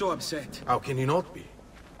is he so upset? How can he not be?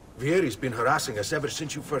 Vieri's been harassing us ever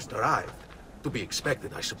since you first arrived. To be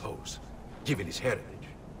expected, I suppose, given his heritage.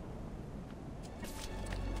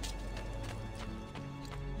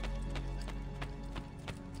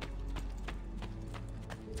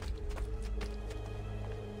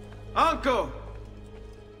 Uncle!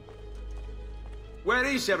 Where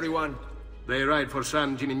is everyone? They ride for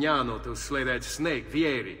San Gimignano to slay that snake,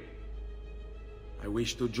 Vieri. I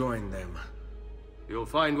wish to join them. You'll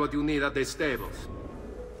find what you need at the stables.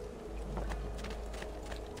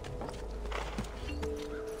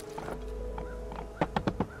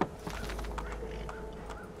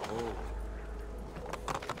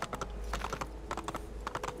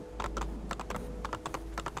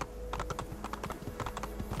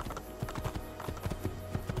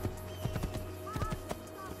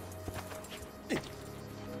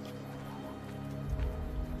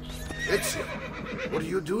 Ezio, what are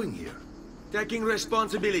you doing here? Taking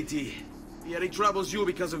responsibility. Vieri troubles you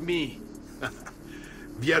because of me.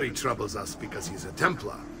 Vieri troubles us because he's a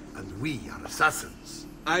Templar, and we are assassins.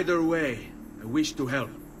 Either way, I wish to help.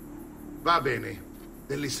 Va bene.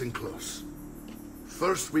 Then listen close.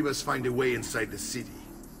 First, we must find a way inside the city,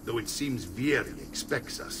 though it seems Vieri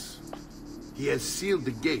expects us. He has sealed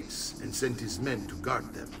the gates and sent his men to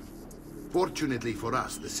guard them. Fortunately for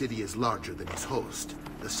us, the city is larger than its host.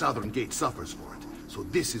 The southern gate suffers for it, so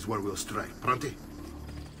this is where we'll strike. Pronti?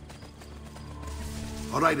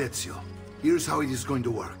 All right, Ezio. Here's how it is going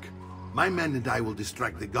to work. My men and I will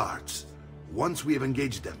distract the guards. Once we have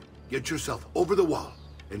engaged them, get yourself over the wall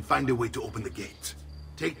and find a way to open the gate.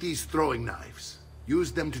 Take these throwing knives.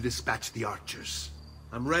 Use them to dispatch the archers.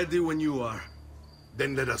 I'm ready when you are.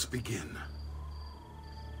 Then let us begin.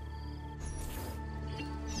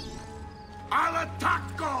 Al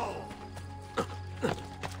attacco!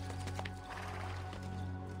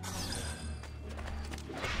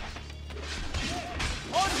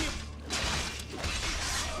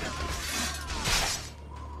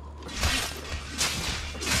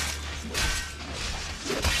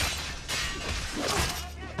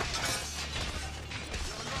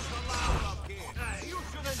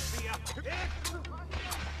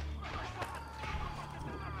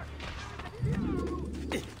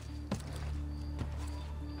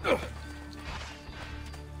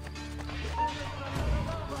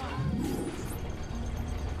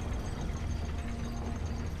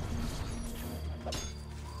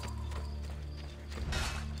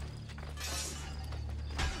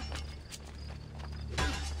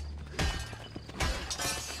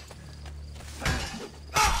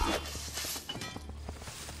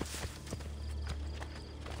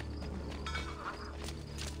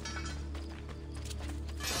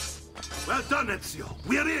 Well done, Ezio.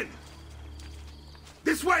 We're in!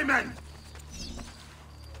 This way, men!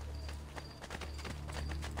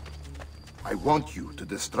 I want you to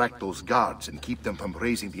distract those guards and keep them from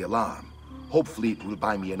raising the alarm. Hopefully it will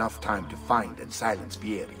buy me enough time to find and silence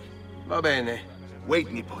Vieri. Va bene. Wait,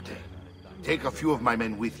 Nipote. Take a few of my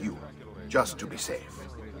men with you, just to be safe.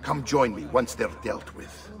 Come join me once they're dealt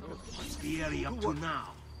with. What's Vieri up to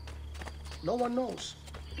now? No one knows,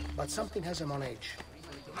 but something has him on edge.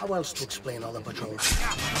 How else to explain all the patrols?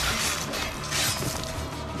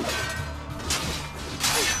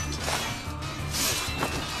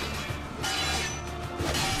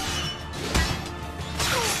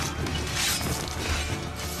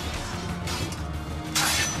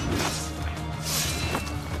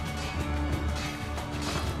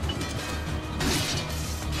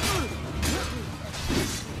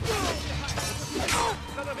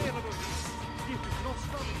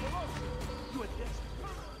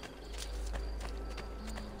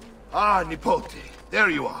 Ah, Nipote, there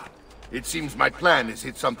you are. It seems my plan has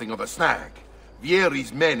hit something of a snag.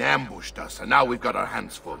 Vieri's men ambushed us, and now we've got our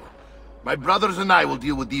hands full. My brothers and I will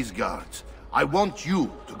deal with these guards. I want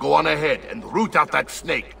you to go on ahead and root out that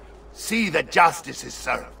snake. See that justice is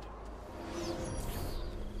served.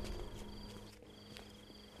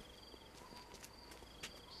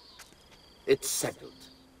 It's settled.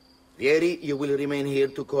 Vieri, you will remain here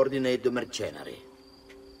to coordinate the mercenary.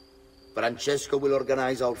 Francesco will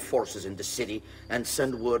organize our forces in the city and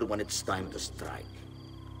send word when it's time to strike.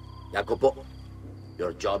 Jacopo,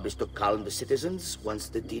 your job is to calm the citizens once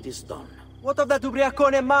the deed is done. What of that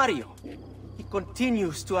ubriacone Mario? He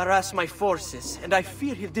continues to harass my forces, and I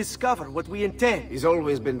fear he'll discover what we intend. He's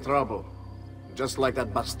always been trouble. Just like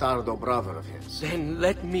that bastardo brother of his. Then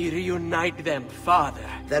let me reunite them, father.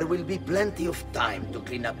 There will be plenty of time to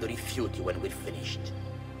clean up the rifiuti when we're finished.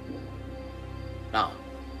 Now,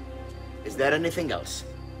 is there anything else?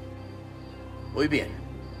 Muy bien.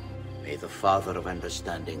 May the Father of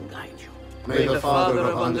Understanding guide you. May the Father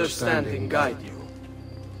of Understanding guide you.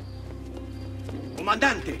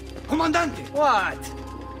 Comandante! Comandante!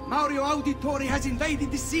 What? Mario Auditore has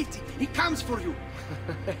invaded the city. He comes for you.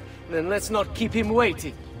 Then let's not keep him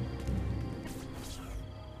waiting.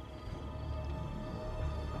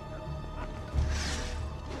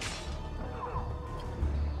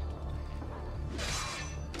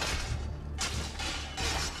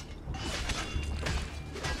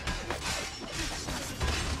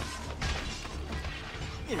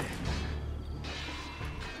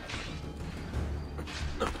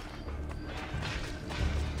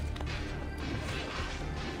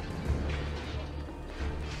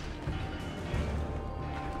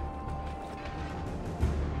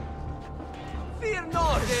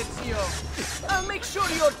 Ezio! I'll make sure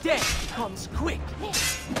your death comes quick!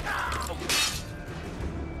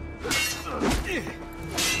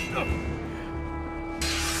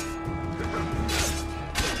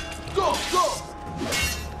 Go, go!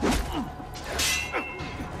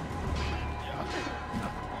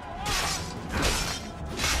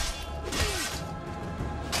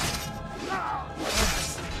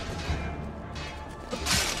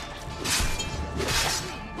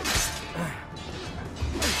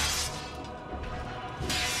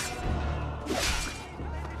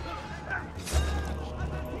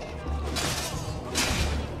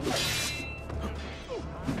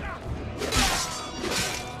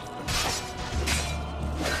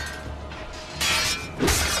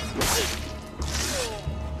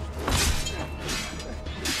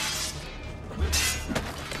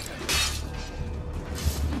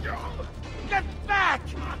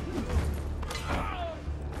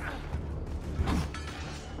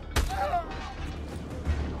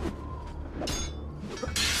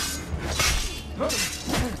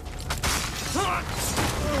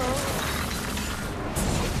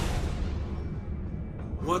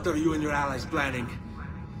 What are you and your allies planning?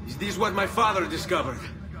 Is this what my father discovered?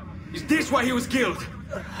 Is this why he was killed?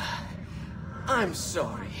 I'm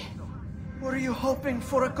sorry. Were you hoping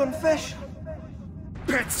for a confession?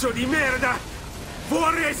 Pezzo di merda!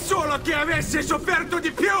 Vorrei solo che avessi sofferto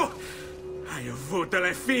di più! Hai avuto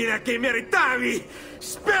la fine che meritavi!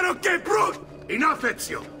 Spero che Enough,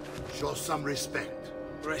 Ezio! Show some respect.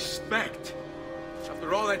 Respect?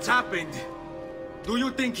 After all that's happened, do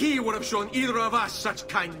you think he would have shown either of us such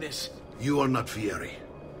kindness? You are not Fieri.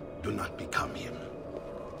 Do not become him.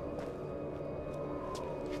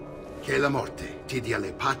 Che la morte ti dia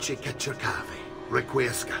le pace che cercavi.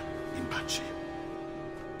 Requiesca in pace.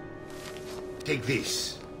 Take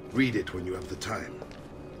this. Read it when you have the time.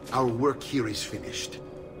 Our work here is finished.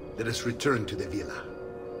 Let us return to the villa.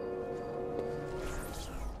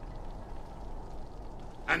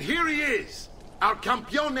 And here he is! Our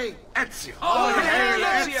campione, Ezio. Oh, hey,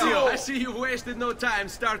 Ezio! I see you've wasted no time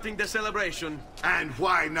starting the celebration. And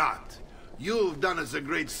why not? You've done us a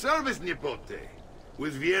great service, Nipote.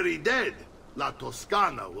 With Vieri dead, La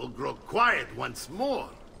Toscana will grow quiet once more.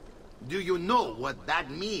 Do you know what that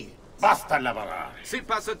means? Basta lavorare. Si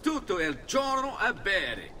passa tutto il giorno a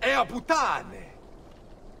bere. E a puttane!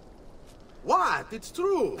 What? It's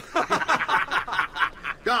true.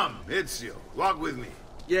 Come, Ezio, walk with me.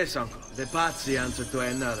 Yes, uncle. The Pazzi answer to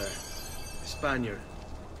another. Spaniard.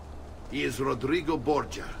 He is Rodrigo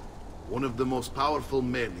Borgia, one of the most powerful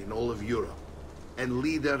men in all of Europe, and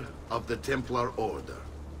leader of the Templar Order.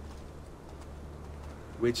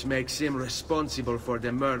 Which makes him responsible for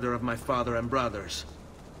the murder of my father and brothers.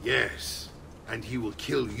 Yes, and he will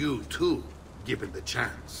kill you too, given the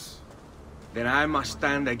chance. Then I must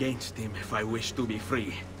stand against him if I wish to be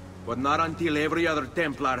free. But not until every other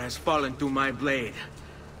Templar has fallen to my blade.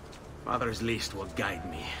 Father's list will guide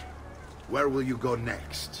me. Where will you go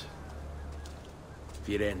next?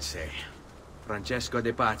 Firenze. Francesco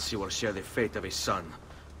de Pazzi will share the fate of his son.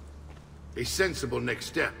 A sensible next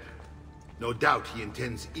step. No doubt he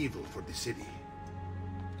intends evil for the city.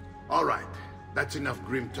 All right, that's enough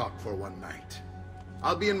grim talk for one night.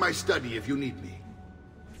 I'll be in my study if you need me.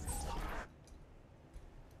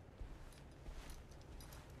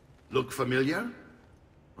 Look familiar?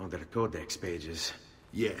 On their codex pages.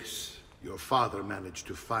 Yes. Your father managed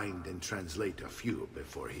to find and translate a few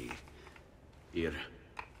before he... Here.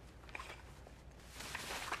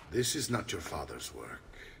 This is not your father's work.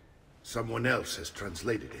 Someone else has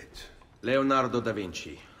translated it. Leonardo da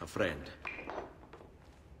Vinci, a friend.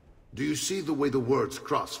 Do you see the way the words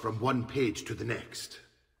cross from one page to the next?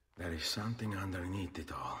 There is something underneath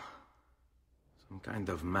it all. Some kind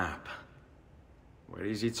of map. Where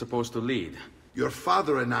is it supposed to lead? Your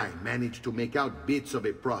father and I managed to make out bits of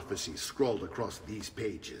a prophecy scrawled across these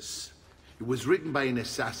pages. It was written by an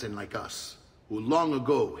assassin like us, who long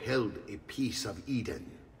ago held a piece of Eden.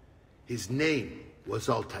 His name was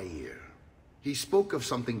Altair. He spoke of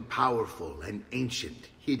something powerful and ancient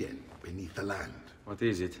hidden beneath the land. What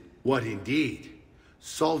is it? What indeed?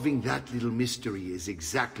 Solving that little mystery is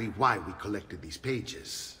exactly why we collected these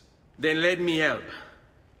pages. Then let me help.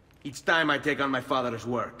 Each time I take on my father's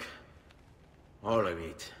work. All of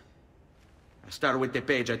it. I start with the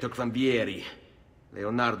page I took from Vieri.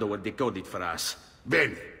 Leonardo will decode it for us.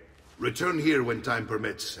 Bene. Return here when time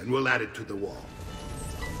permits, and we'll add it to the wall.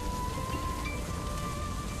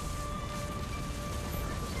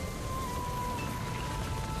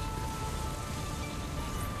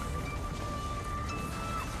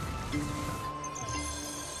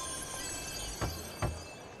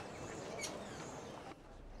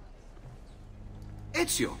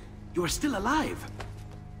 Ezio, you are still alive.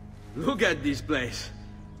 Look at this place.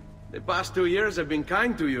 The past 2 years have been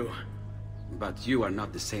kind to you. But you are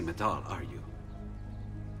not the same at all, are you?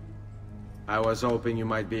 I was hoping you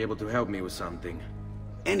might be able to help me with something.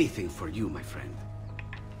 Anything for you, my friend.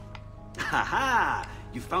 Haha!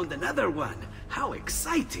 You found another one! How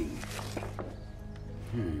exciting!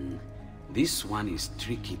 This one is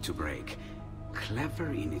tricky to break. Clever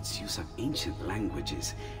in its use of ancient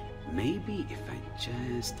languages. Maybe if I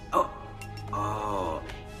just... Oh!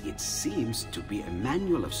 It seems to be a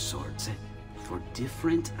manual of sorts for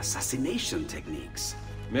different assassination techniques.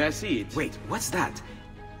 May I see it? Wait, what's that?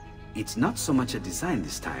 It's not so much a design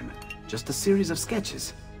this time, just a series of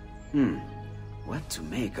sketches. What to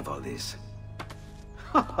make of all this?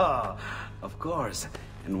 Of course,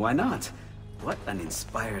 and why not? What an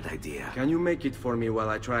inspired idea. Can you make it for me while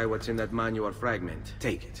I try what's in that manual fragment?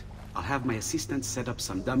 Take it. I'll have my assistant set up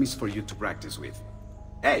some dummies for you to practice with.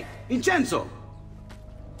 Hey, Vincenzo!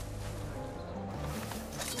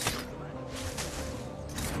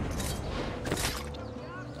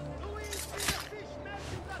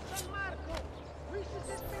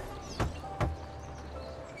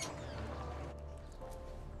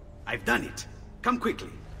 I've done it. Come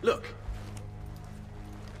quickly. Look.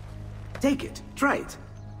 Take it. Try it.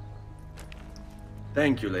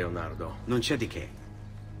 Thank you, Leonardo. Non c'è di che.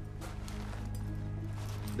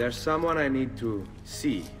 There's someone I need to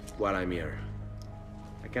see while I'm here.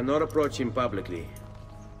 I cannot approach him publicly.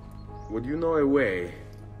 Would you know a way?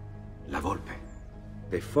 La Volpe.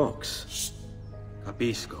 The fox. Shh.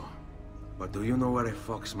 Capisco. But do you know where a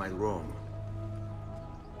fox might roam?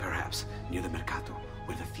 Perhaps near the Mercato,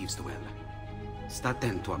 where the thieves dwell. Sta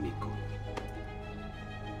attento, amico.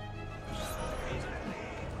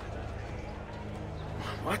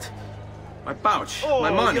 What? My pouch. Oh,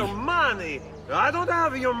 my money. Your money! I don't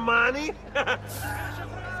have your money!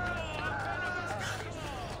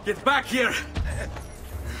 Get back here!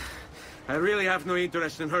 I really have no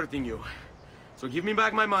interest in hurting you. So give me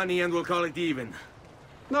back my money and we'll call it even.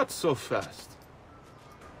 Not so fast.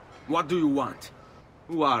 What do you want?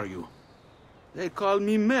 Who are you? They call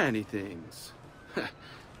me many things.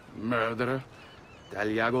 Murderer,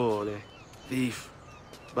 tagliagole, thief.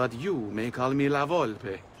 But you may call me La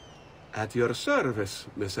Volpe. At your service,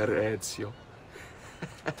 Messer Ezio.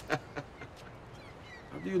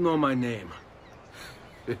 How do you know my name?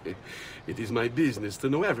 It is my business to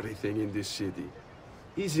know everything in this city.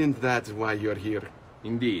 Isn't that why you're here?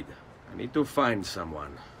 Indeed. I need to find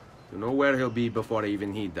someone. To know where he'll be before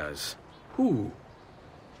even he does. Who?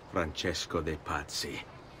 Francesco de Pazzi.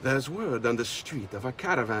 There's word on the street of a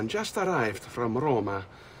caravan just arrived from Roma.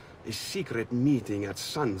 A secret meeting at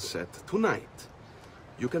sunset tonight.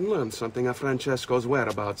 You can learn something of Francesco's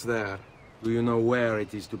whereabouts there. Do you know where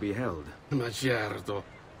it is to be held? Ma certo.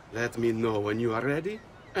 Let me know when you are ready,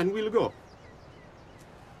 and we'll go.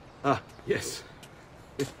 Ah, yes.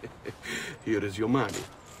 Here is your money.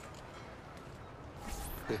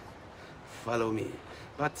 Follow me.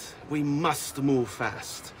 But we must move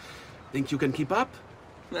fast. Think you can keep up?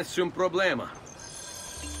 Nessun problema.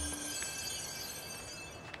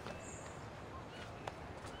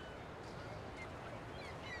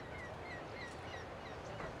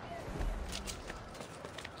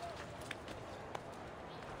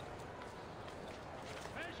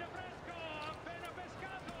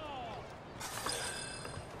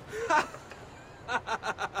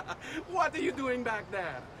 What are you doing back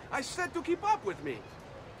there? I said to keep up with me.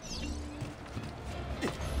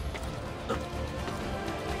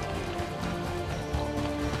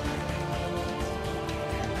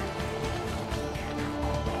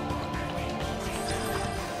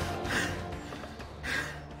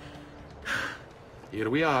 Here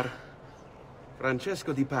we are.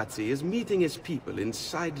 Francesco di Pazzi is meeting his people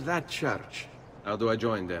inside that church. How do I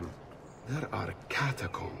join them? There are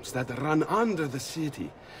catacombs that run under the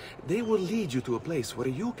city. They will lead you to a place where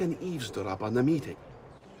you can eavesdrop on the meeting.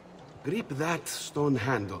 Grip that stone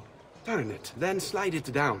handle. Turn it, then slide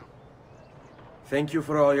it down. Thank you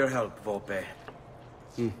for all your help, Volpe.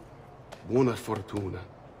 Buona fortuna.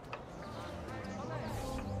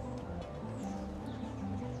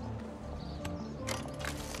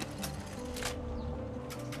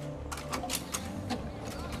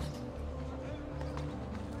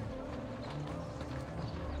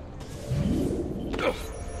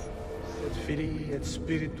 Et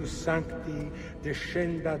Spiritus Sancti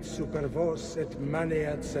descendat super vos et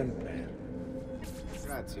maneat semper.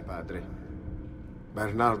 Grazie, padre.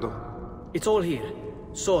 Bernardo? It's all here.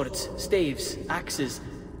 Swords, staves, axes,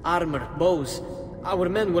 armor, bows. Our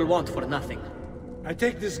men will want for nothing. I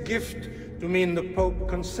take this gift to mean the Pope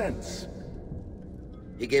consents.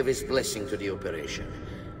 He gave his blessing to the operation.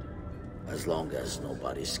 As long as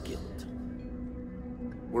nobody's killed.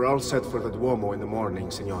 We're all set for the Duomo in the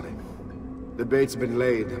morning, Signore. The bait's been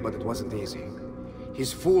laid, but it wasn't easy.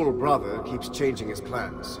 His fool brother keeps changing his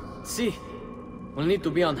plans. See, we'll need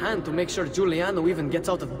to be on hand to make sure Giuliano even gets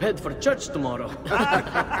out of bed for church tomorrow.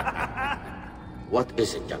 What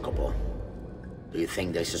is it, Jacopo? Do you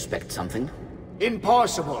think they suspect something?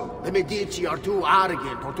 Impossible! The Medici are too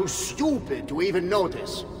arrogant or too stupid to even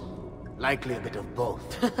notice. Likely a bit of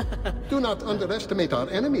both. Do not underestimate our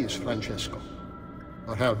enemies, Francesco.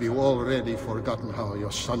 Or have you already forgotten how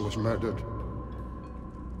your son was murdered?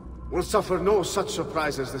 We'll suffer no such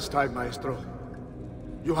surprises this time, Maestro.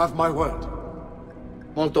 You have my word.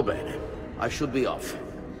 Molto bene. I should be off.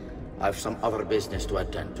 I've some other business to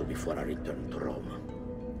attend to before I return to Rome.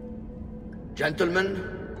 Gentlemen,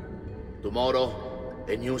 tomorrow,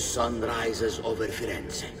 a new sun rises over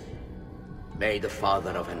Firenze. May the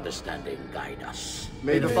Father of Understanding guide us.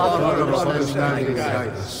 May the Father of Understanding guide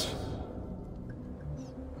us.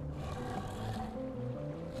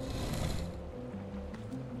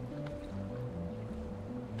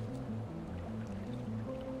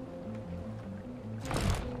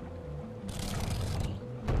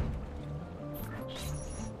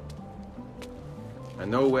 I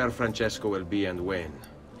know where Francesco will be and when,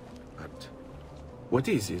 but... What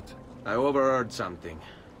is it? I overheard something.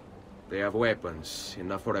 They have weapons,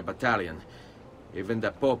 enough for a battalion. Even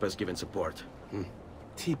the Pope has given support.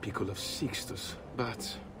 Typical of Sixtus,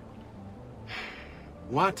 but...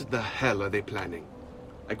 What the hell are they planning?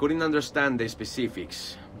 I couldn't understand the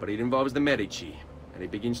specifics, but it involves the Medici, and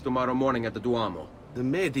it begins tomorrow morning at the Duomo. The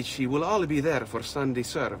Medici will all be there for Sunday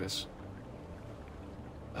service.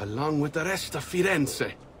 Along with the rest of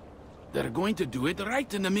Firenze. They're going to do it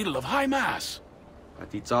right in the middle of High Mass.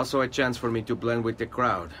 But it's also a chance for me to blend with the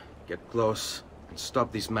crowd, get close, and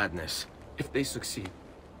stop this madness. If they succeed,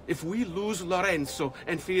 if we lose Lorenzo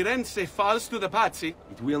and Firenze falls to the Pazzi...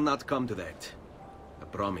 It will not come to that. I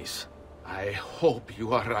promise. I hope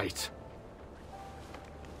you are right.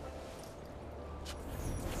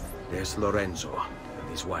 There's Lorenzo and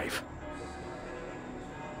his wife.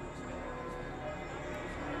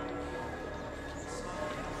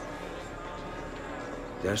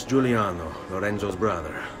 There's Giuliano, Lorenzo's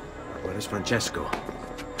brother. But where is Francesco?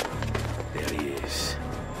 There he is.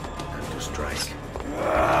 Time to strike.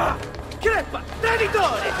 Crepa!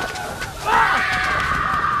 Traditore!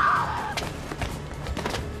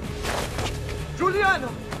 Giuliano!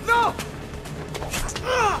 No!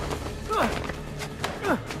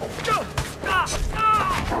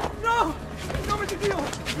 No! In nome di Dio!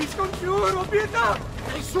 Vi scongiuro, pietà!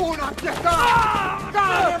 Nessuna pietà!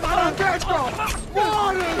 Cane maledetto!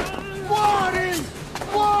 Muori! Muori!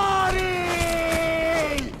 Muori!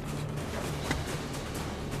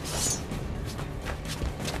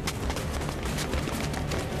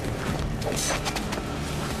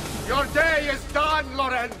 Your day is done,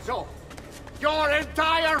 Lorenzo! Your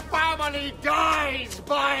entire family dies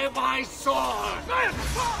by my sword!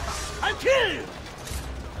 I'll kill you!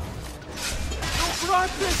 You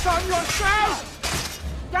brought this on yourself!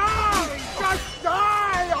 Die! Just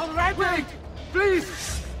die already! Wait!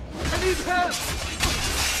 Please! I need help!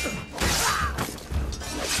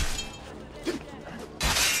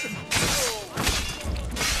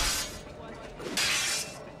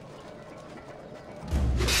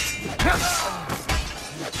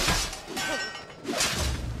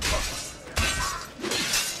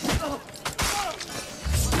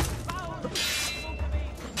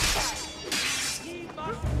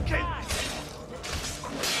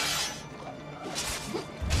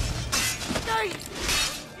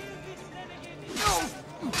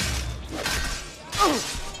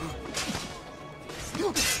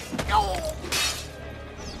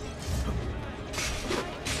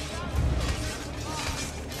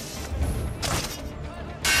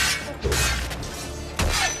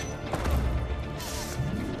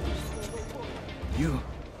 You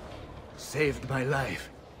saved my life.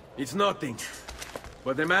 It's nothing.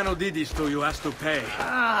 But the man who did this to you has to pay.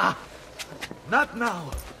 Not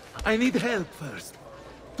now. I need help first.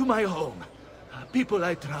 To my home. People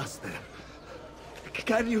I trust there.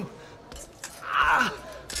 Can you...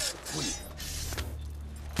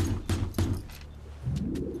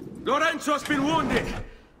 Lorenzo has been wounded!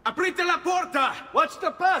 Aprite la porta! What's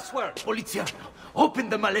the password? Poliziano, open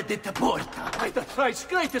the maledetta porta. By the thrice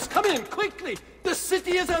greatest, come in, quickly! The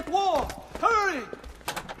city is at war! Hurry!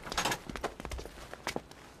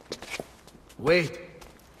 Wait.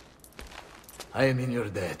 I am in your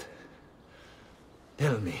debt.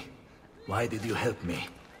 Tell me, why did you help me?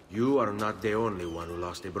 You are not the only one who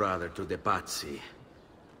lost a brother to the Pazzi.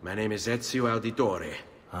 My name is Ezio Auditore.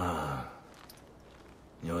 Ah.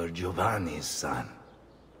 You're Giovanni's son.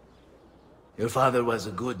 Your father was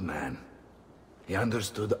a good man. He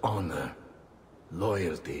understood honor,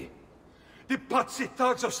 loyalty. The Pazzi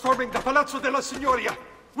thugs are storming the Palazzo della Signoria!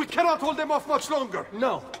 We cannot hold them off much longer!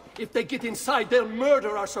 No. If they get inside, they'll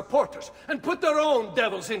murder our supporters and put their own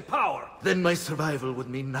devils in power. Then my survival would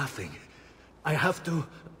mean nothing. I have to...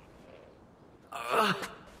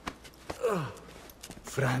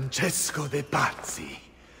 Francesco de Pazzi.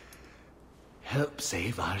 Help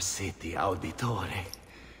save our city, Auditore.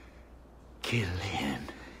 Kill him.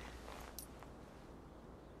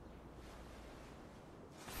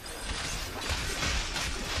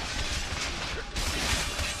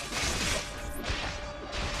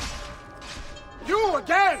 You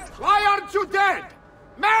again! Why aren't you dead?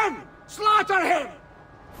 Men! Slaughter him!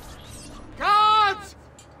 Gods!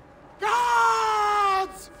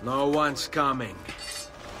 Gods! No one's coming.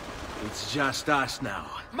 It's just us now.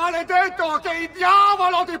 Maledetto che il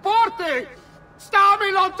diavolo ti porti!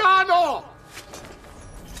 Stammi lontano!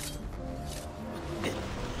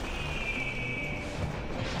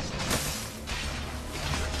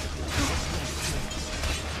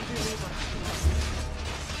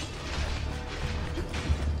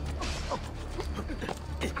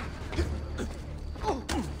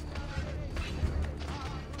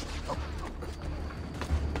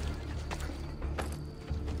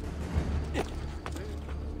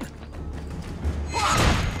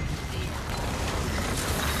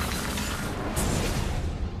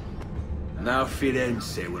 Now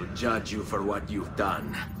Firenze will judge you for what you've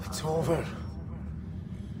done. It's over.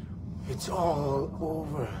 It's all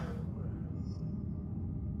over.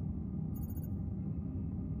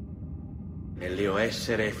 Meglio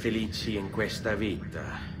essere felici in questa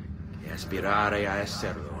vita che aspirare a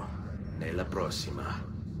esserlo nella prossima.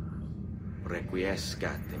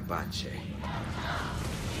 Requiescat in pace.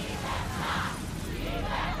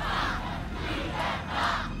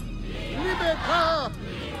 Libertà!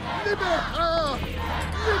 Libertà!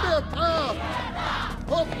 Libertà!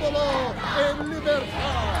 Popolo e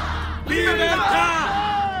libertà!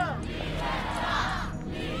 Libertà!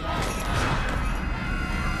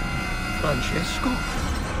 Francesco?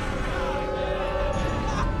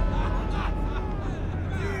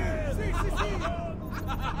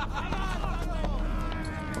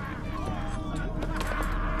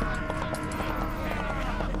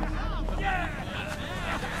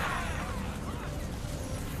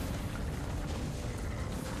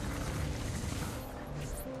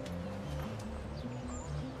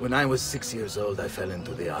 When I was 6 years old, I fell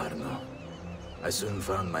into the Arno. I soon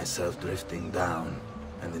found myself drifting down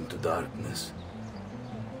and into darkness.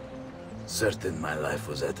 Certain my life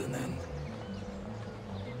was at an end.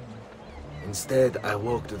 Instead, I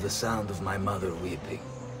woke to the sound of my mother weeping.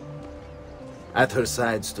 At her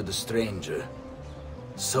side stood a stranger,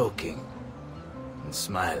 soaking and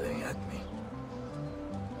smiling at me.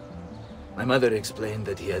 My mother explained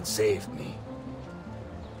that he had saved me.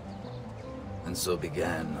 And so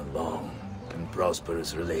began a long and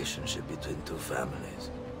prosperous relationship between two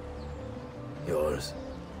families. Yours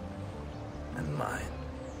and mine.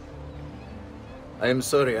 I am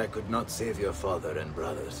sorry I could not save your father and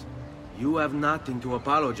brothers. You have nothing to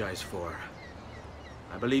apologize for.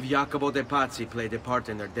 I believe Jacopo de Pazzi played a part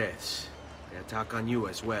in their deaths. They attack on you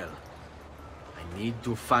as well. I need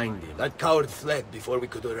to find him. That coward fled before we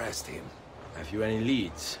could arrest him. Have you any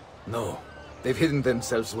leads? No. They've hidden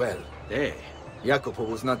themselves well. They? Jacopo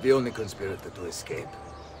was not the only conspirator to escape.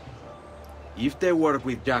 If they work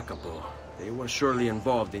with Jacopo, they were surely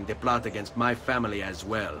involved in the plot against my family as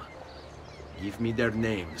well. Give me their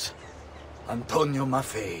names. Antonio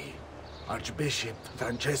Maffei, Archbishop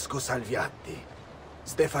Francesco Salviati,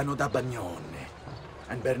 Stefano da Bagnone,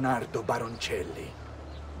 and Bernardo Baroncelli.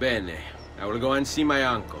 Bene. I will go and see my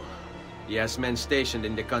uncle. He has men stationed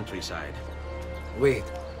in the countryside. Wait.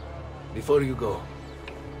 Before you go.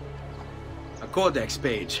 A codex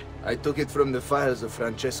page. I took it from the files of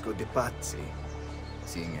Francesco de Pazzi,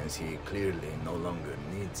 seeing as he clearly no longer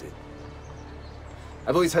needs it.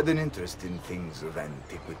 I've always had an interest in things of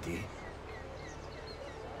antiquity,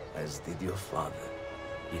 as did your father.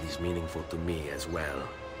 It is meaningful to me as well.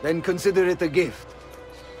 Then consider it a gift.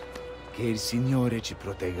 Che il Signore ci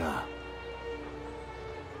protegga.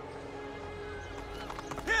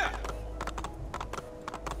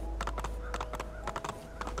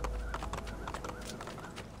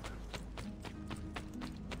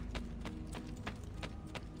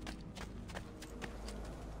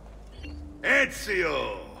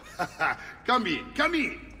 Ezio! Come in, come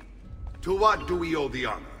in. To what do we owe the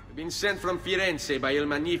honor? I've been sent from Firenze by Il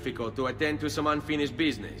Magnifico to attend to some unfinished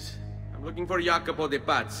business. I'm looking for Jacopo de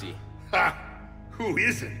Pazzi. Ha! Who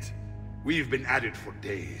isn't? We've been at it for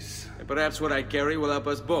days. And perhaps what I carry will help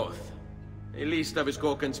us both. A list of his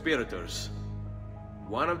co-conspirators.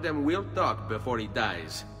 One of them will talk before he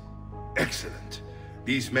dies. Excellent.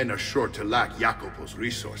 These men are sure to lack Jacopo's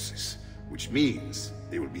resources, which means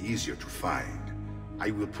they will be easier to find.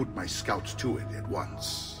 I will put my scouts to it at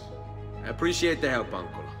once. I appreciate the help,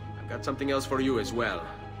 Uncle. I've got something else for you as well.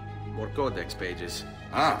 More codex pages.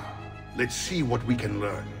 Ah, let's see what we can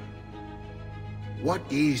learn. What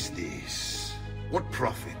is this? What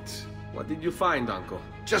profit? What did you find, Uncle?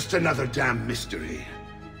 Just another damn mystery.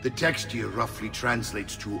 The text here roughly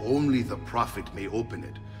translates to only the prophet may open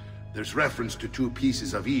it. There's reference to 2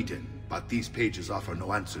 pieces of Eden, but these pages offer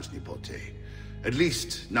no answers, Nipote. At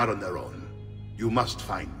least, not on their own. You must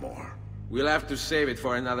find more. We'll have to save it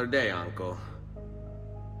for another day, Uncle.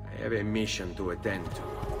 I have a mission to attend to.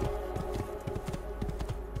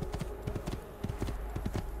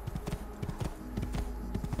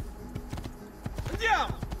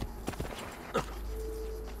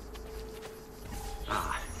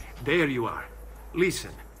 There you are.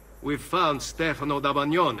 Listen, we've found Stefano da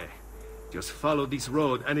Bagnone. Just follow this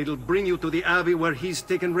road and it'll bring you to the abbey where he's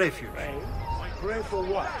taken refuge. Pray for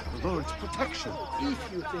what? The Lord's protection.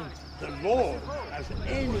 If you think the Lord has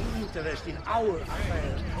any interest in our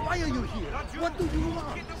affairs, why are you here? What do you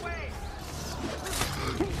want?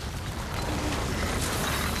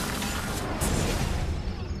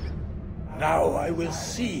 Now I will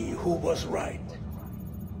see who was right.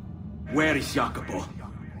 Where is Jacopo?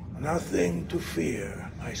 Nothing to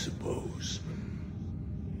fear, I suppose.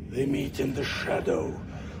 They meet in the shadow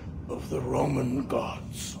of the Roman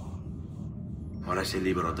gods. Ora sei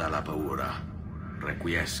libero dalla paura.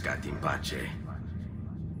 Requiescat in pace.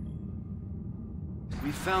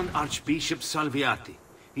 We found Archbishop Salviati.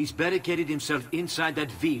 He's barricaded himself inside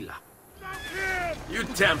that villa. You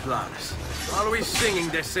Templars, always singing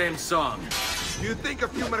the same song. You think a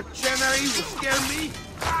few mercenaries will scare me?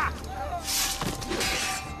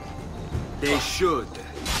 They should.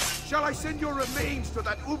 Shall I send your remains to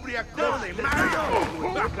that Ubriacone,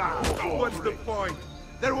 Mario? What's the point?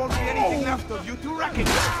 There won't be anything left of you to recognize.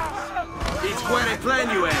 It's quite a plan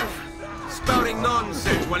you have. Spouting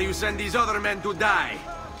nonsense while you send these other men to die.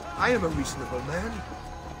 I am a reasonable man.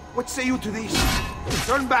 What say you to this?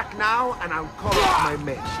 Turn back now, and I'll call off my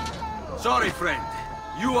men. Sorry, friend.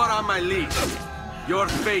 You are on my list. Your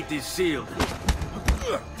fate is sealed.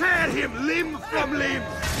 Tear him limb from limb!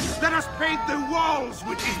 Let us paint the walls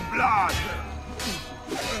with his blood!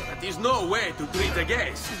 That is no way to treat a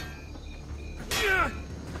guest.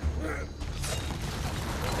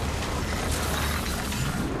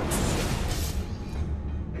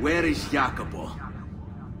 Where is Jacopo?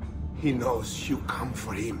 He knows you come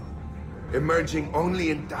for him, emerging only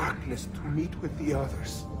in darkness to meet with the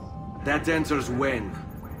others. That answers when.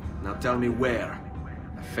 Now tell me where.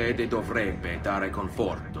 La fede dovrebbe dare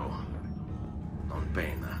conforto, non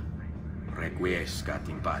pena. Requiescat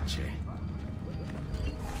in pace.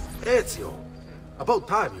 Ezio, about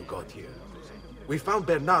time you got here. We found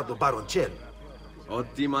Bernardo Baroncelli.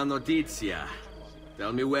 Ottima notizia.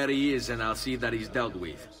 Tell me where he is and I'll see that he's dealt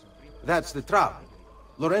with. That's the trouble.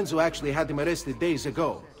 Lorenzo actually had him arrested days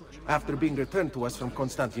ago, after being returned to us from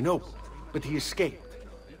Constantinople. But he escaped.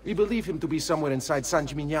 We believe him to be somewhere inside San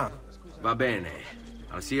Gimignano. Va bene.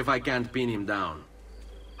 I'll see if I can't pin him down.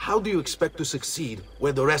 How do you expect to succeed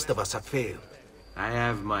where the rest of us have failed? I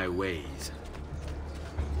have my ways.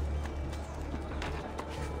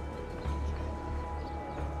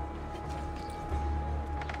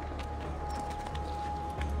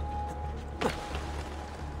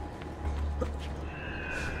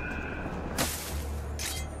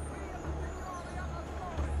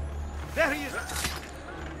 There he is!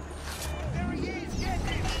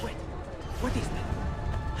 Wait, what is that?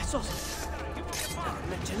 I saw something.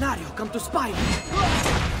 Mercenario, come to spy me!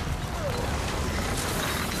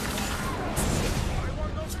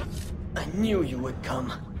 I knew you would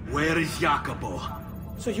come. Where is Jacopo?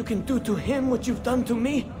 So you can do to him what you've done to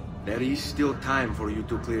me? There is still time for you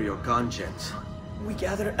to clear your conscience. We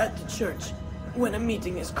gather at the church when a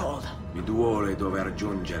meeting is called. Mi duole dover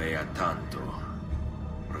giungere a tanto.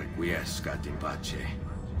 Requiescat in pace.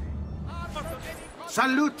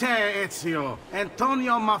 Salute, Ezio!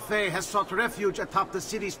 Antonio Maffei has sought refuge atop the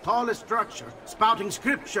city's tallest structure, spouting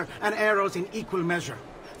scripture and arrows in equal measure.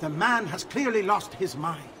 The man has clearly lost his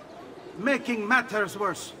mind. Making matters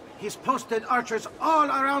worse, he's posted archers all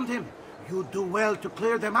around him. You do well to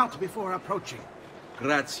clear them out before approaching.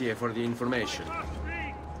 Grazie for the information.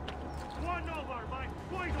 One over, my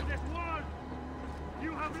point of this world.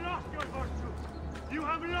 You have lost your virtue. You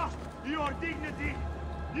have lost your dignity.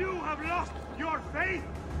 You have lost your faith.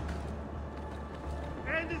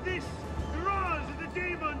 And this draws the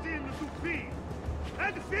demons in to feed.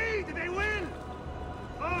 And feed they will.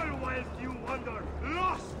 All whilst you wander,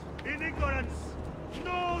 lost in ignorance.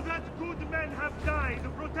 Know that good men have died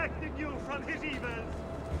protecting you from his evils.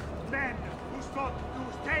 Men who sought to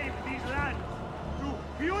save these lands, to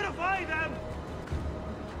purify them.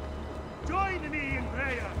 Join me in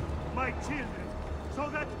prayer, my children, so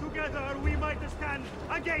that together we might stand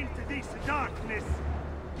against this darkness.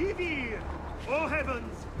 Give ear, O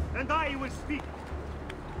heavens, and I will speak.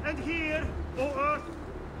 And hear, O earth,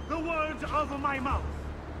 the words of my mouth.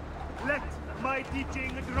 Let my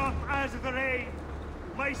teaching drop as the rain,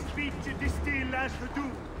 my speech distill as the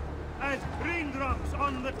dew, as raindrops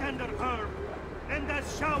on the tender herb, and as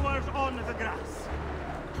showers on the grass.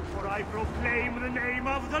 For I proclaim the name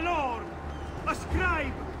of the Lord.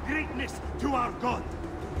 Ascribe greatness to our God.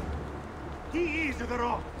 He is the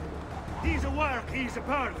rock. His work is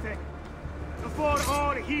perfect. For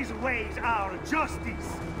all his ways are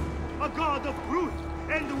justice. A God of truth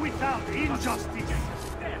and without injustice.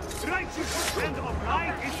 Righteous and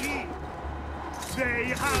upright is he.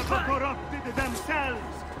 They have corrupted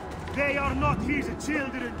themselves. They are not his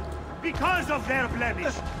children because of their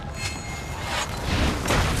blemish.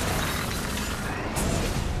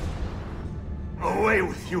 Away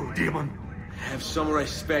with you, demon. Have some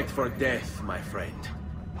respect for death, my friend.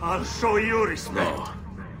 I'll show you respect. No,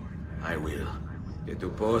 I will. Che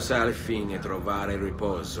tu possa al fine trovare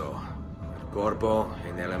riposo, nel corpo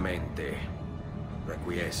e nella mente.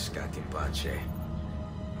 Requiescat in pace.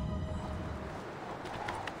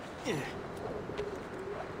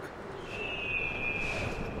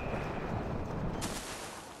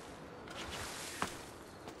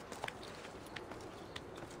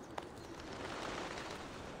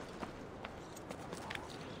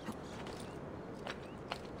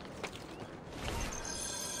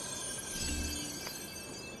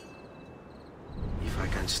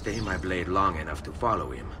 Stay my blade long enough to follow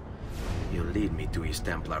him. He'll lead me to his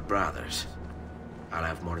Templar brothers. I'll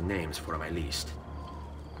have more names for my list.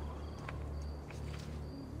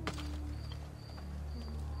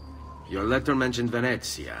 Your letter mentioned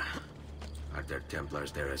Venezia. Are there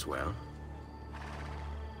Templars there as well?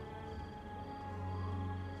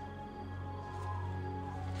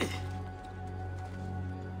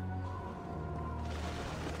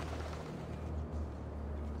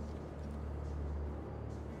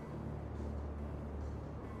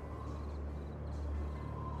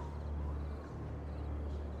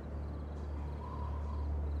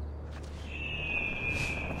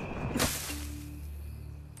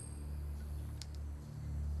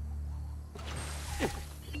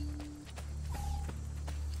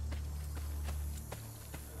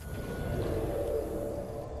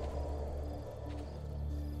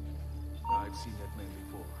 I've seen that man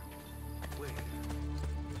before. Where?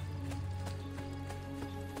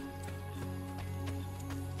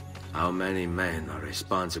 How many men are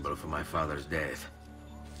responsible for my father's death?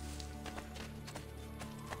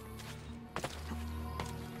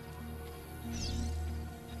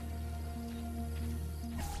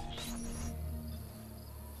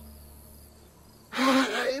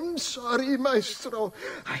 I'm sorry, Maestro.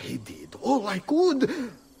 I did all I could,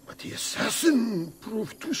 but the assassin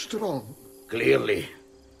proved too strong. Clearly.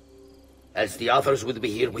 Else the others would be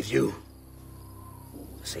here with you.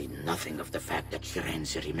 To say nothing of the fact that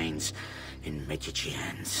Firenze remains in Medici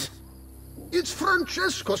hands. It's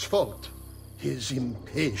Francesco's fault. His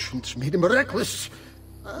impatience made him reckless.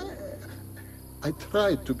 I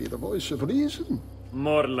tried to be the voice of reason.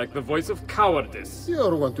 More like the voice of cowardice.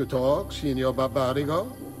 You're one to talk, Signor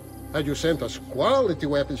Barbarigo. Had you sent us quality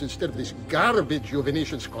weapons instead of this garbage you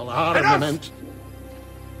Venetians call armament...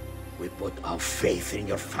 We put our faith in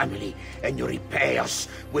your family, and you repay us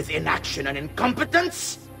with inaction and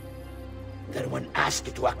incompetence? Then when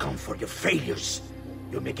asked to account for your failures,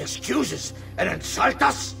 you make excuses and insult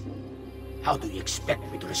us? How do you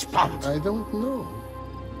expect me to respond? I don't know.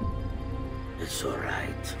 It's all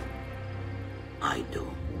right. I do.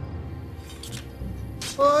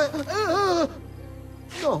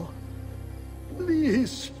 No.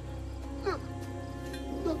 Please.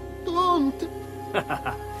 No, don't.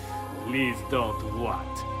 Please don't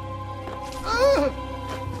what?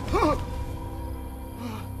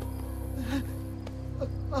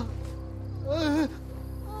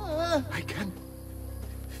 I can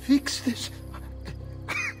fix this.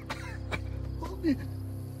 Only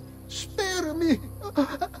spare me.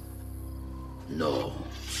 No.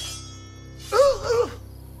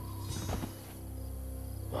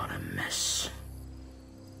 1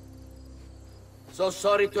 So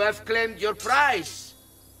sorry to have claimed your prize,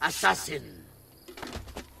 assassin.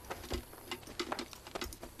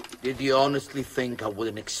 Did you honestly think I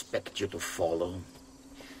wouldn't expect you to follow?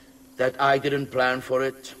 That I didn't plan for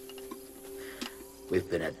it? We've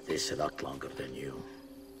been at this a lot longer than you.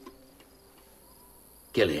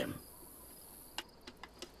 Kill him.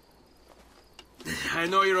 I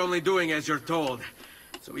know you're only doing as you're told.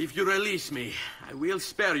 So if you release me, I will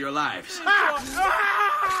spare your lives. You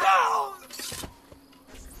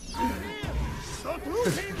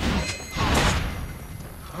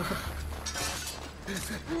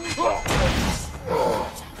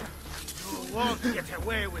won't get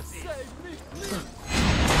away with this.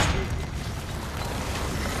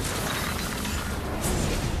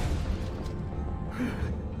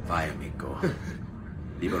 Vai, amico.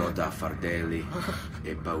 Libero da fardelli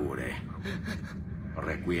e paure.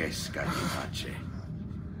 Requiesca in pace.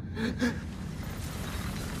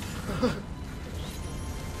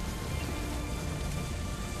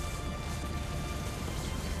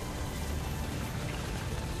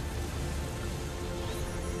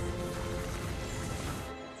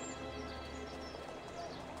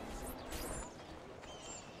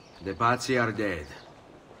 The Pazzi are dead.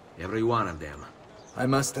 Every one of them. I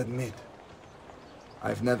must admit,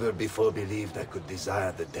 I've never before believed I could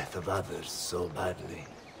desire the death of others so badly.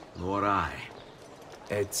 Nor I.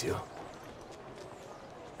 Ezio,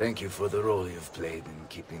 thank you for the role you've played in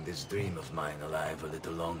keeping this dream of mine alive a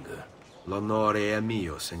little longer. L'onore è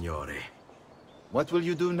mio, signore. What will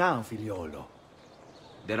you do now, figliolo?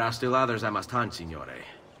 There are still others I must hunt, signore.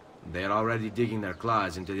 They're already digging their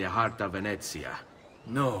claws into the heart of Venezia.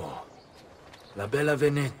 No. La bella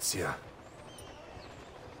Venezia.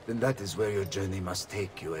 Then that is where your journey must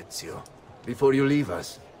take you, Ezio. Before you leave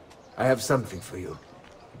us, I have something for you.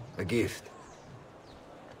 A gift.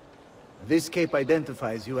 This cape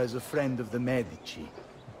identifies you as a friend of the Medici.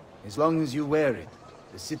 As long as you wear it,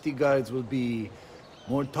 the city guards will be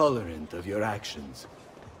more tolerant of your actions.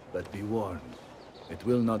 But be warned, it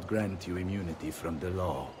will not grant you immunity from the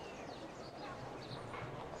law.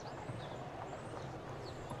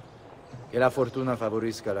 Che la fortuna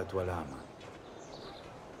favorisca la tua lama.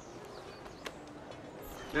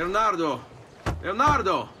 Leonardo!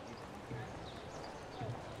 Leonardo!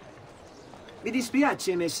 Mi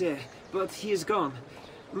dispiace, messer, but he is gone.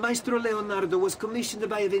 Maestro Leonardo was commissioned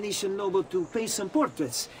by a Venetian noble to paint some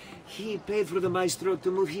portraits. He paid for the maestro to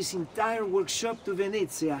move his entire workshop to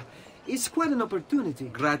Venezia. It's quite an opportunity.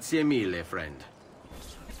 Grazie mille, friend.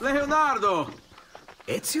 Leonardo!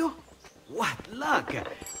 Ezio? What luck!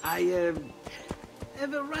 I have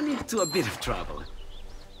run into a bit of trouble.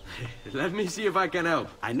 Let me see if I can help.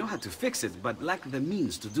 I know how to fix it, but lack the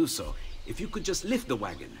means to do so. If you could just lift the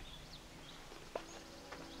wagon.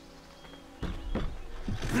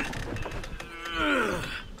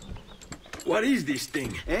 What is this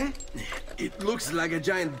thing? Eh? It looks like a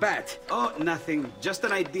giant bat. Oh, nothing. Just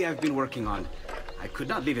an idea I've been working on. I could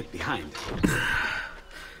not leave it behind.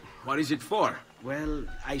 What is it for? Well,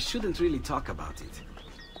 I shouldn't really talk about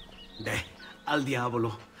it. Al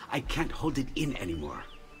diavolo. I can't hold it in anymore.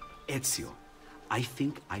 Ezio, I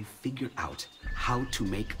think I figured out how to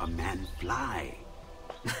make a man fly.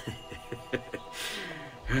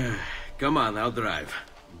 Come on, I'll drive.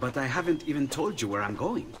 But I haven't even told you where I'm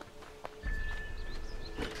going.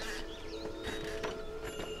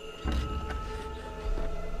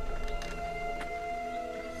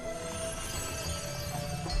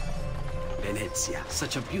 Venezia,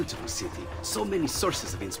 such a beautiful city. So many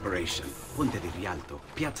sources of inspiration. Ponte di Rialto,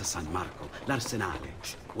 Piazza San Marco, l'Arsenale.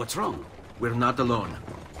 What's wrong? We're not alone.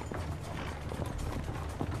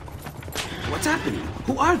 What's happening?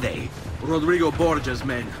 Who are they? Rodrigo Borgia's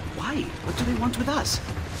men. Why? What do they want with us?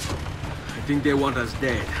 I think they want us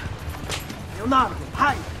dead. Leonardo,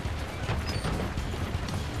 hide!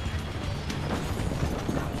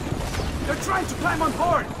 They're trying to climb on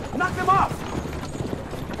board! Knock them off!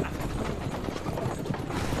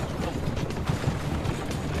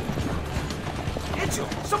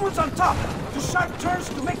 Ezio, someone's on top! Do sharp turns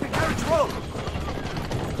to make the carriage roll!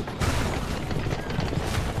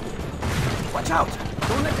 Watch out!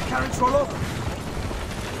 Don't let the carriage roll over!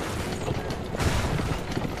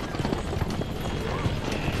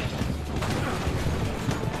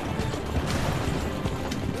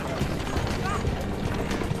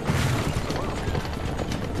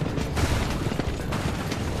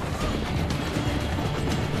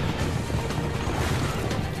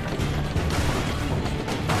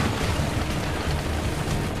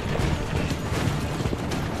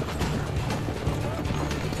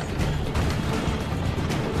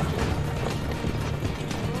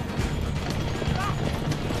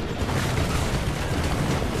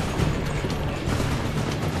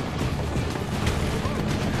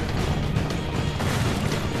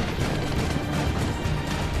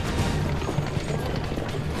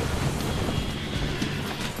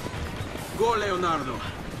 Go, Leonardo.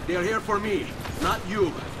 They're here for me, not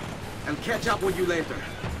you. I'll catch up with you later.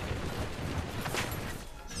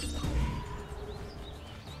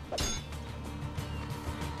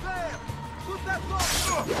 There! Put that block!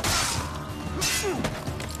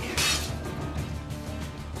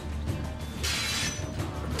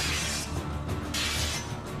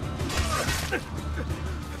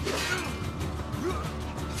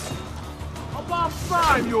 About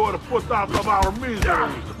time you ought to put out of our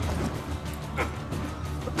misery!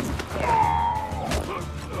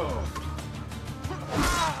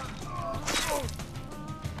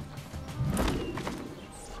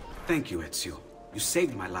 Thank you, Ezio. You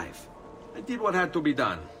saved my life. I did what had to be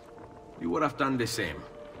done. You would have done the same.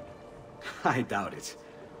 I doubt it.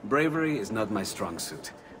 Bravery is not my strong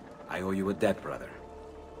suit. I owe you a debt, brother.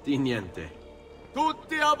 Di niente.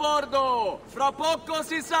 Tutti a bordo! Fra poco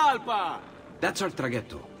si salpa! That's our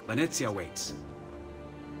traghetto. Venezia waits.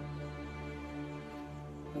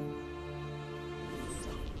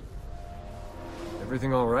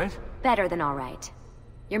 Everything all right? Better than all right.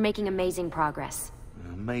 You're making amazing progress.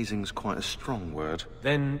 Amazing's quite a strong word.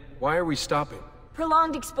 Then why are we stopping?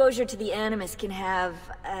 Prolonged exposure to the Animus can have,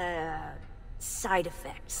 side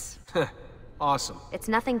effects. Awesome. It's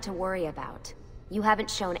nothing to worry about. You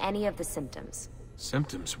haven't shown any of the symptoms.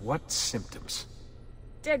 Symptoms? What symptoms?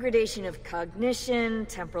 Degradation of cognition,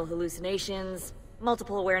 temporal hallucinations,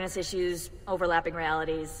 multiple awareness issues, overlapping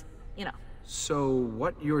realities, you know. So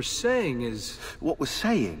what you're saying is... What we're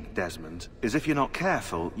saying, Desmond, is if you're not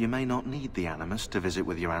careful, you may not need the Animus to visit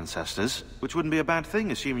with your ancestors, which wouldn't be a bad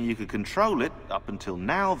thing, assuming you could control it. Up until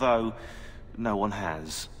now, though, no one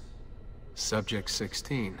has. Subject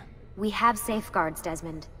 16. We have safeguards,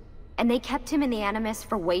 Desmond. And they kept him in the Animus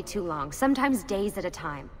for way too long, sometimes days at a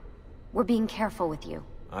time. We're being careful with you.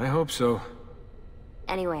 I hope so.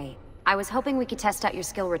 Anyway, I was hoping we could test out your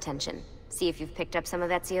skill retention. See if you've picked up some of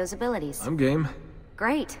Ezio's abilities. I'm game.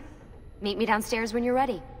 Great. Meet me downstairs when you're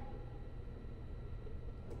ready.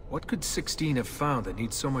 What could 16 have found that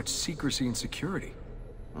needs so much secrecy and security?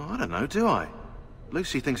 Oh, I don't know, do I?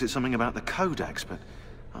 Lucy thinks it's something about the Codex, but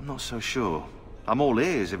I'm not so sure. I'm all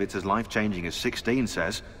ears if it's as life-changing as 16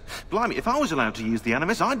 says. Blimey, if I was allowed to use the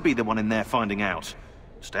Animus, I'd be the one in there finding out.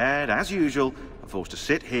 Instead, as usual, I'm forced to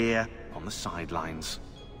sit here on the sidelines.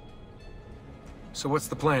 So what's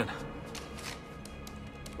the plan?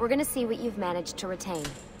 We're gonna see what you've managed to retain.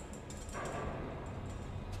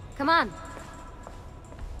 Come on.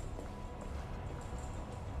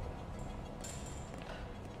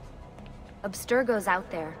 Abstergo's out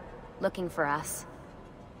there, looking for us.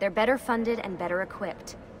 They're better funded and better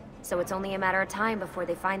equipped, so it's only a matter of time before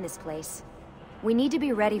they find this place. We need to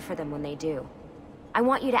be ready for them when they do. I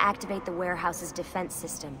want you to activate the warehouse's defense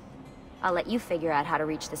system. I'll let you figure out how to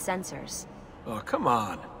reach the sensors. Oh, come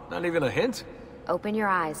on. Not even a hint? Open your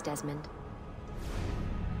eyes, Desmond.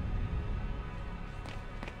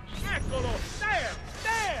 Eccolo! There!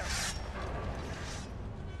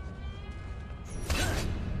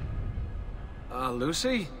 There!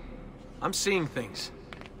 Lucy? I'm seeing things.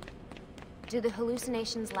 Do the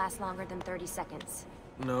hallucinations last longer than 30 seconds?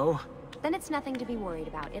 No. Then it's nothing to be worried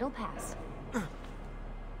about. It'll pass.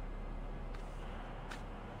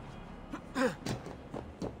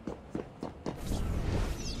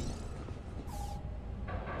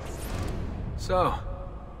 So, how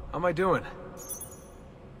am I doing?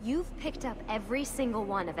 You've picked up every single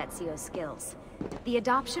one of Ezio's skills. The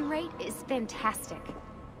adoption rate is fantastic.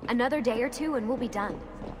 Another day or two and we'll be done.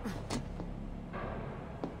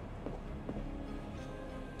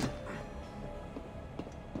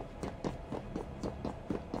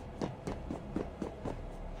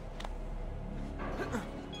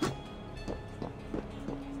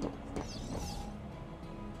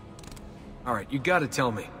 All right, you gotta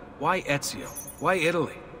tell me. Why Ezio? Why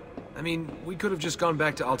Italy? I mean, we could have just gone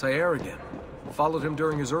back to Altair again. Followed him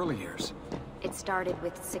during his early years. It started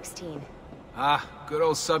with 16. Ah, good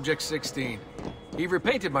old Subject 16. He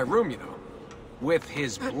repainted my room, you know. With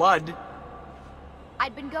his blood.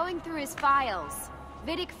 I'd been going through his files.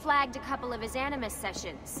 Vidic flagged a couple of his Animus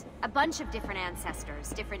sessions. A bunch of different ancestors,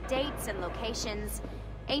 different dates and locations.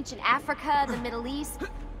 Ancient Africa, the Middle East.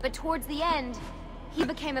 But towards the end, he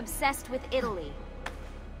became obsessed with Italy.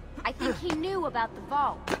 I think he knew about the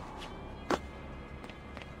vault.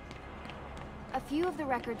 A few of the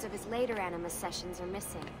records of his later Animus sessions are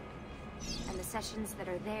missing. And the sessions that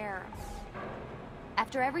are there...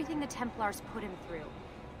 After everything the Templars put him through,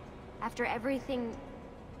 after everything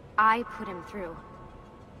I put him through,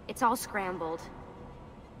 it's all scrambled.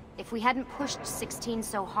 If we hadn't pushed 16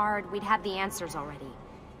 so hard, we'd have the answers already.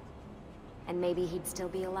 And maybe he'd still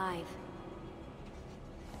be alive.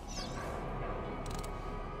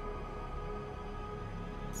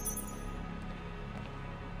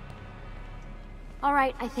 All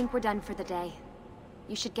right, I think we're done for the day.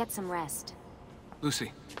 You should get some rest.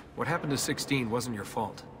 Lucy, what happened to 16 wasn't your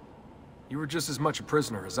fault. You were just as much a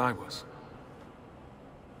prisoner as I was.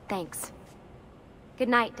 Thanks. Good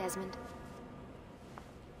night, Desmond.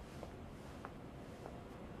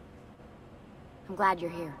 I'm glad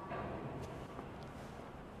you're here.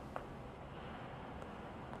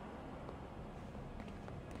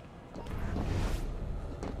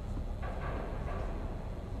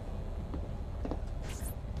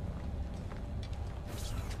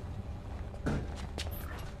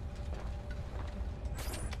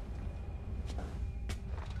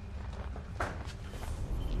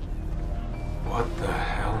 What the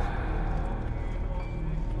hell?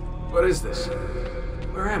 What is this?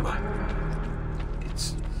 Where am I?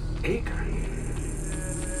 It's Acre.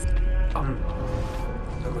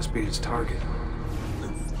 That must be its target.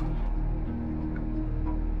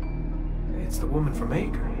 It's the woman from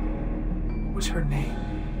Acre. What was her name?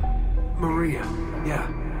 Maria. Yeah.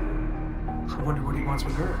 I wonder what he wants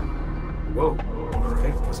with her. Whoa.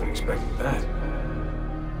 Alright, wasn't expecting that.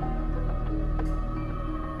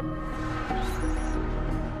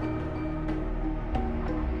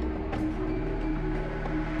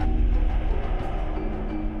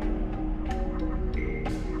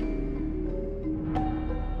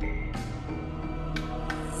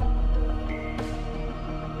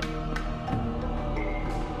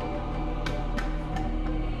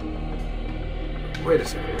 Wait a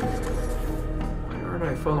second. Why aren't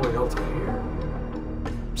I following Altair?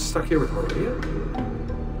 I'm stuck here with Maria?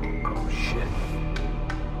 Oh shit.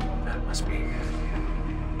 That must be it.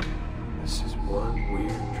 This is one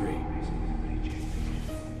weird dream.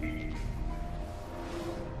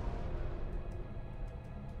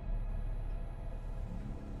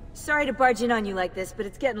 Sorry to barge in on you like this, but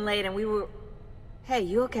it's getting late and we were... Hey,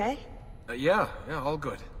 you okay? Yeah, all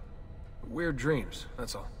good. Weird dreams,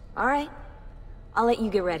 that's all. All right. I'll let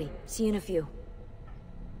you get ready. See you in a few.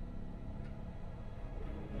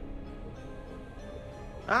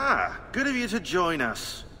 Ah, good of you to join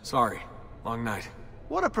us. Sorry, long night.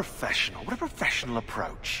 What a professional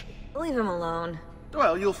approach. Leave him alone.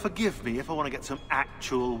 Well, you'll forgive me if I want to get some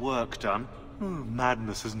actual work done.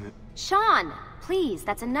 Madness, isn't it? Sean, please,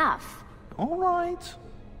 that's enough. All right.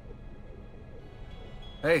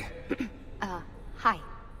 Hey. Hi.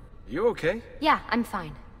 You okay? Yeah, I'm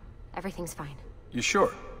fine. Everything's fine. You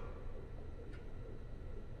sure?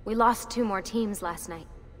 We lost 2 more teams last night.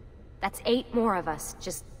 That's 8 more of us,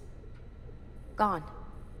 just... gone.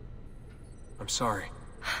 I'm sorry.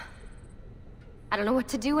 I don't know what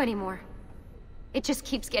to do anymore. It just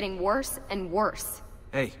keeps getting worse and worse.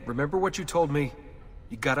 Hey, remember what you told me?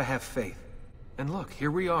 You gotta have faith. And look,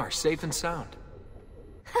 here we are, safe and sound.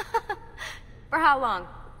 For how long?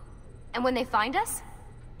 And when they find us,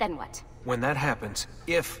 then what? When that happens,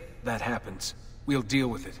 if that happens, we'll deal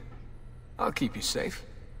with it. I'll keep you safe.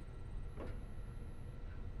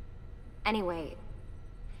 Anyway,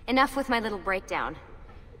 enough with my little breakdown.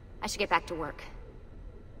 I should get back to work.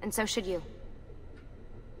 And so should you.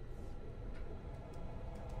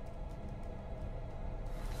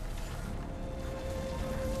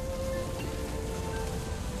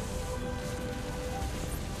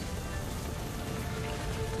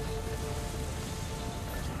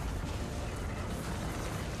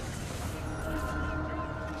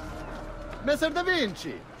 Messer Da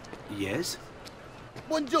Vinci! Yes?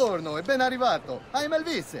 Buongiorno e ben arrivato. I am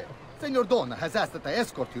Elvise. Senor Donna has asked that I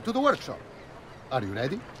escort you to the workshop. Are you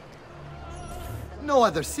ready? No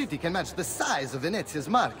other city can match the size of Venezia's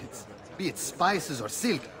markets. Be it spices or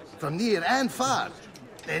silk, from near and far.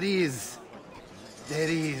 There is...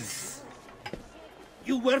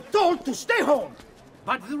 You were told to stay home!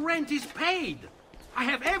 But the rent is paid! I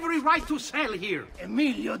have every right to sell here!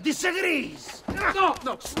 Emilio disagrees! No,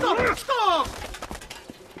 stop!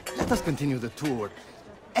 Let us continue the tour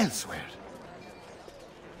elsewhere.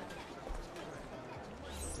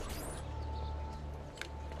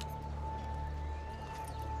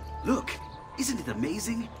 Look, isn't it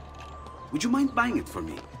amazing? Would you mind buying it for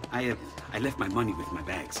me? I left my money with my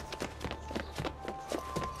bags.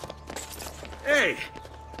 Hey!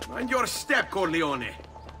 Mind your step, Corleone!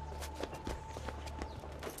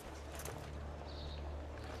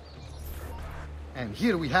 And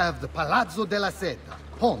here we have the Palazzo della Seta,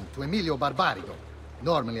 home to Emilio Barbarigo.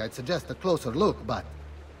 Normally I'd suggest a closer look, but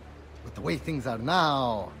with the way things are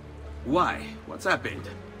now... Why? What's happened?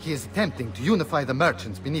 He is attempting to unify the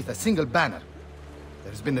merchants beneath a single banner.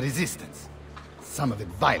 There's been resistance, some of it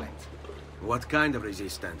violent. What kind of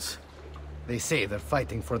resistance? They say they're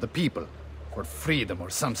fighting for the people, for freedom or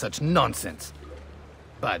some such nonsense.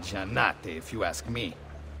 Baggianate, if you ask me.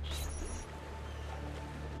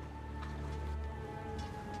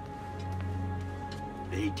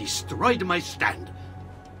 They destroyed my stand.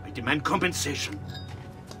 I demand compensation.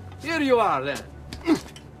 Here you are, then.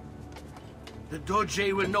 The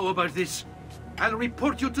Doge will know about this. I'll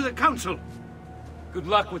report you to the council. Good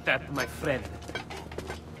luck with that, my friend.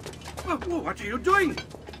 What are you doing?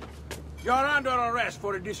 You're under arrest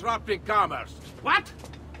for disrupting commerce. What?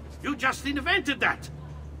 You just invented that.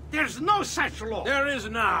 There's no such law. There is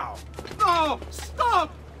now. No!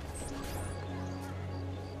 Stop!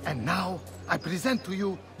 And now, I present to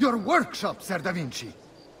you your workshop, Sir Da Vinci.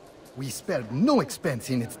 We spared no expense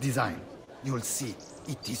in its design. You'll see,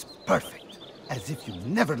 it is perfect, as if you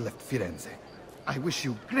never left Firenze. I wish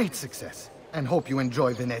you great success, and hope you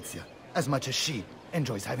enjoy Venezia, as much as she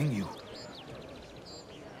enjoys having you.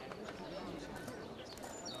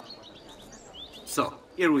 So,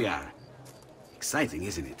 here we are. Exciting,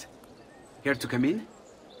 isn't it? Care to come in?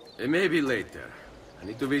 Maybe later. I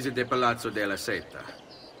need to visit the Palazzo della Seta.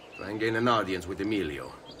 Try and gain an audience with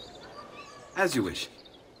Emilio. As you wish.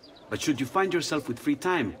 But should you find yourself with free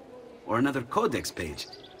time, or another codex page,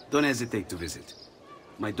 don't hesitate to visit.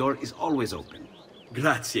 My door is always open.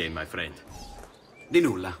 Grazie, my friend. Di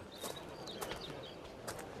nulla.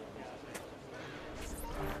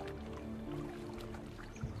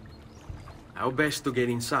 How best to get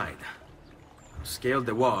inside? Scale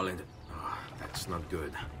the wall and... Oh, that's not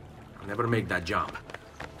good. I'll never make that jump.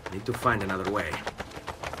 I need to find another way.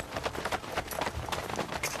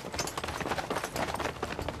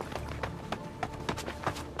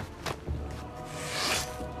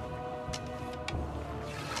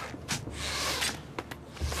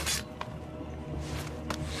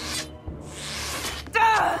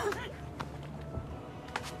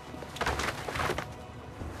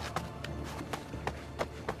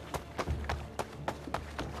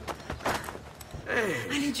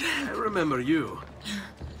 I remember you.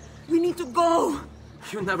 We need to go.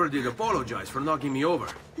 You never did apologize for knocking me over.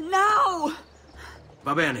 Now!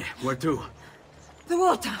 Va bene, where to? The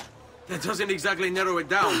water. That doesn't exactly narrow it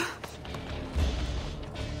down.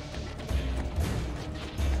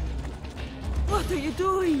 What are you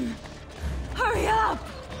doing? Hurry up!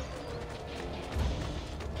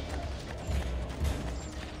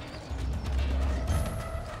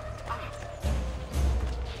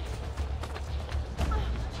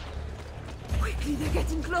 Quickly, they're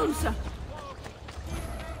getting closer.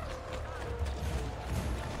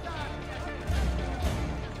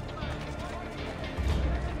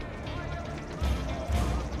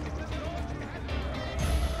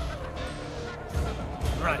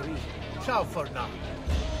 Right. Ciao for now.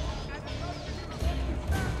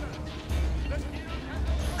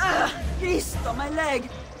 Ah! Cristo, my leg!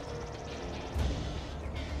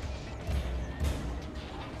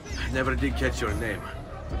 I never did catch your name.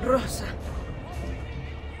 Rosa.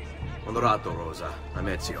 Onorato, Rosa. I'm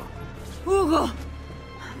Ezio. Ugo!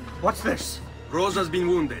 What's this? Rosa's been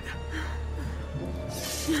wounded.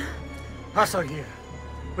 Pass her here.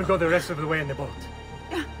 We'll go the rest of the way in the boat.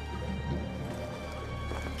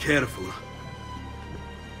 Careful.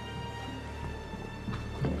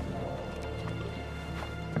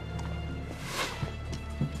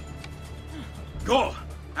 Go!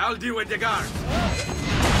 I'll deal with the guard.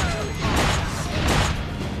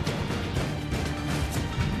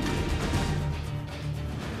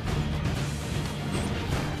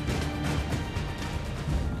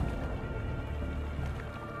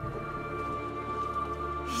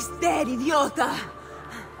 He's dead, idiota!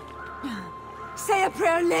 Say a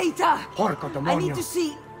prayer later! Porco demonio!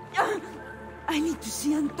 I need to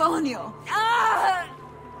see Antonio! Ah!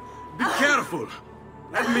 Be careful!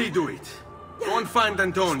 Let me do it. Go and find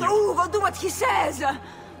Antonio. Ugo, do what he says!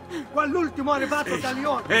 Quell'ultimo arrivato da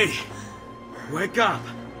Leone! Hey! Wake up!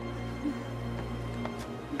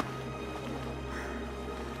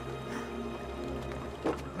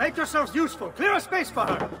 Make yourselves useful! Clear a space for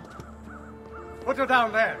her! Put her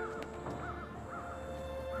down there!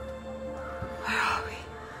 Where are we?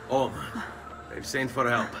 Home. They've sent for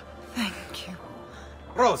help. Thank you.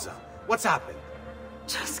 Rosa, what's happened?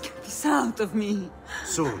 Just get this out of me.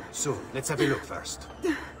 Soon. Let's have a look first.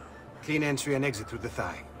 Clean entry and exit through the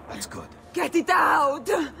thigh. That's good. Get it out!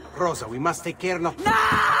 Rosa, we must take care not...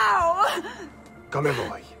 Now! Come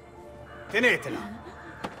vuoi. Tenetela.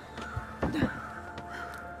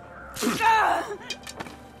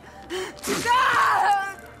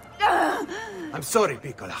 I'm sorry,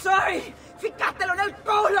 piccola. Sorry! Ficcatelo nel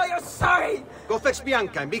culo, you're sorry! Go fetch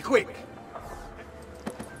Bianca and be quick.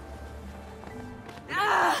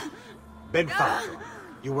 Ben fatto.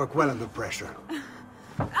 You work well under pressure.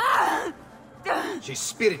 She's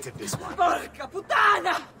spirited, this one. Porca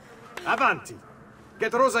puttana! Avanti.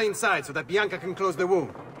 Get Rosa inside so that Bianca can close the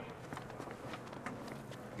wound.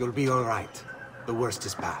 You'll be all right. The worst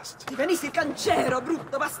is past. Ti venissi il cancero,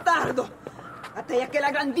 brutto bastardo! A te e che la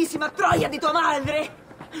grandissima troia di tua madre!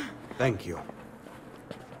 Thank you.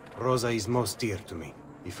 Rosa is most dear to me.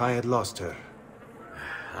 If I had lost her...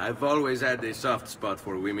 I've always had a soft spot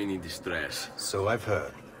for women in distress. So I've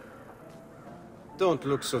heard. Don't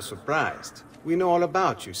look so surprised. We know all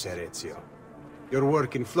about you, Ser Ezio. Your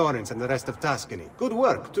work in Florence and the rest of Tuscany. Good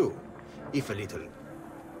work, too. If a little...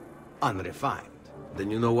 unrefined. Then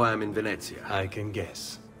you know why I'm in Venezia. I can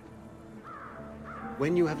guess.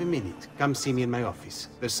 When you have a minute, come see me in my office.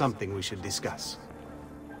 There's something we should discuss.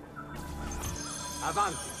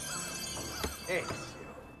 Avanti. Ezio.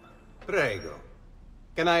 Prego.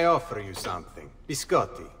 Can I offer you something?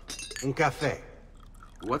 Biscotti. Un caffè.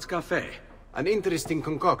 What's caffè? An interesting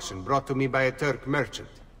concoction brought to me by a Turk merchant.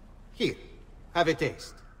 Here, have a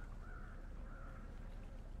taste.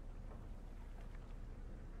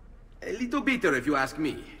 A little bitter if you ask me.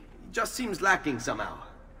 It just seems lacking somehow.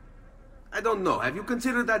 I don't know, have you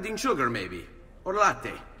considered adding sugar maybe? Or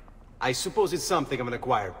latte? I suppose it's something of an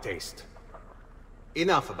acquired taste.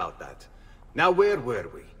 Enough about that. Now where were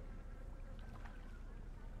we?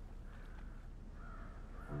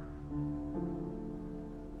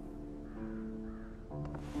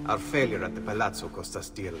 Our failure at the Palazzo cost us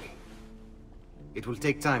dearly. It will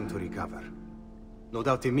take time to recover. No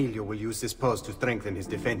doubt Emilio will use this pause to strengthen his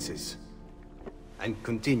defenses. And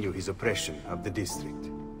continue his oppression of the district.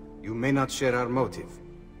 You may not share our motive,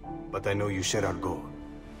 but I know you share our goal.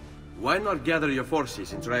 Why not gather your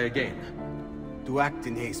forces and try again? To act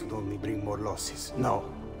in haste would only bring more losses. No.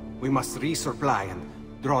 We must resupply and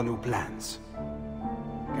draw new plans.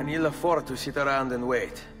 Can you afford to sit around and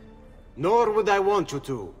wait? Nor would I want you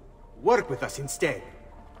to. Work with us instead.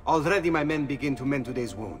 Already my men begin to mend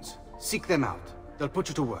today's wounds. Seek them out. They'll put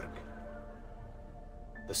you to work.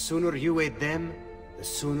 The sooner you aid them, the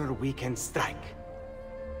sooner we can strike.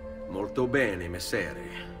 Molto bene,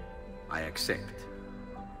 messere. I accept.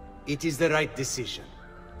 It is the right decision.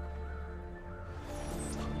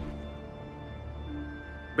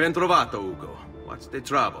 Ben trovato, Ugo. What's the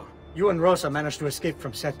trouble? You and Rosa managed to escape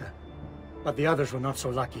from Seta, but the others were not so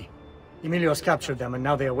lucky. Emilio's captured them and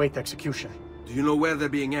now they await execution. Do you know where they're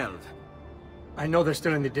being held? I know they're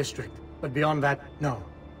still in the district, but beyond that, no.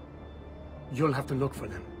 You'll have to look for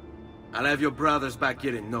them. I'll have your brothers back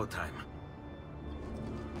here in no time.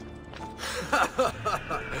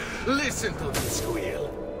 Listen to this squeal.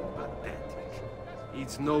 Pathetic.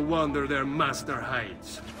 It's no wonder their master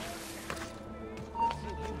hides.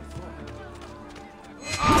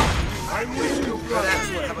 I'm with you,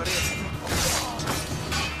 brother.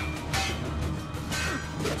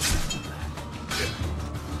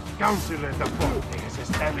 Councilor da Ponte is a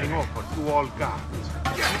standing offer to all guards.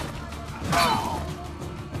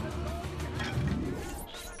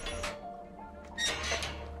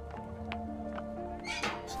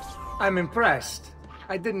 I'm impressed.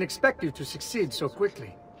 I didn't expect you to succeed so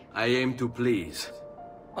quickly. I aim to please.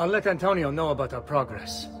 I'll let Antonio know about our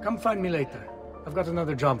progress. Come find me later. I've got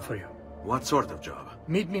another job for you. What sort of job?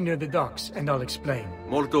 Meet me near the docks, and I'll explain.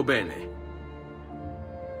 Molto bene.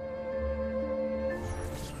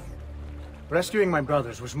 Rescuing my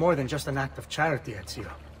brothers was more than just an act of charity,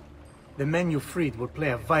 Ezio. The men you freed will play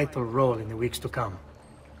a vital role in the weeks to come.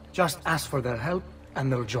 Just ask for their help,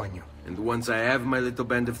 and they'll join you. And once I have my little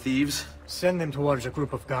band of thieves? Send them towards a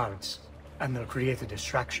group of guards, and they'll create a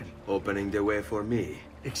distraction. Opening the way for me.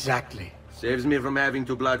 Exactly. Saves me from having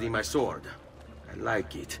to bloody my sword. I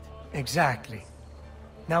like it. Exactly.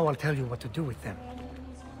 Now I'll tell you what to do with them.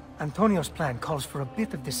 Antonio's plan calls for a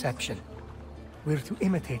bit of deception. We're to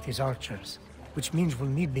imitate his archers, which means we'll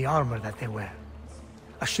need the armor that they wear.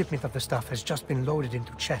 A shipment of the stuff has just been loaded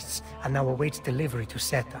into chests and now awaits delivery to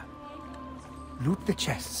Seta. Loot the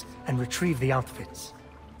chests and retrieve the outfits.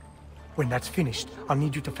 When that's finished, I'll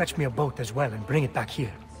need you to fetch me a boat as well and bring it back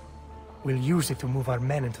here. We'll use it to move our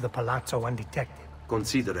men into the Palazzo undetected.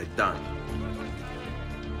 Consider it done.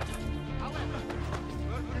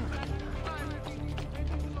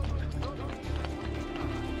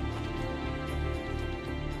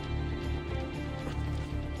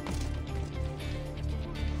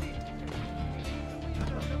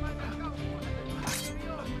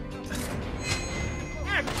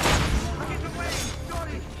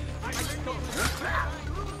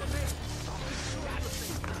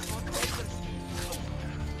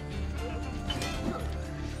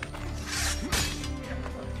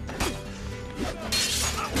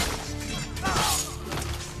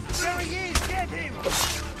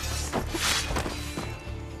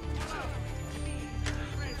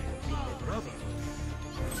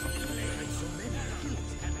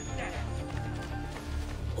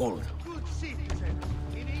 Hold. Good citizen.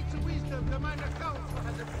 In its wisdom, the minor council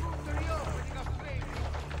has approved the reopening of trade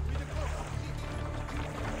with the coastal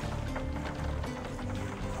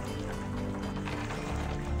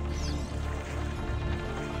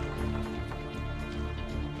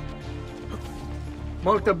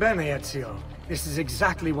Molto bene, Ezio. This is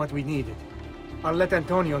exactly what we needed. I'll let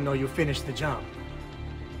Antonio know you finished the job.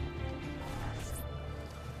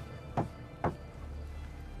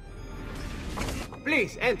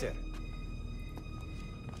 Please, enter.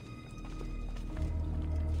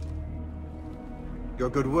 Your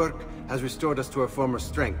good work has restored us to our former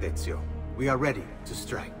strength, Ezio. We are ready to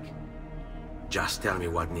strike. Just tell me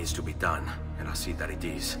what needs to be done, and I'll see that it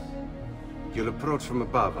is. You'll approach from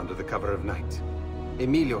above under the cover of night.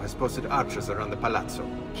 Emilio has posted archers around the palazzo.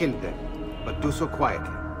 Kill them, but do so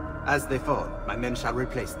quietly. As they fall, my men shall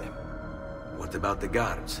replace them. What about the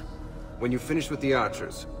guards? When you finish with the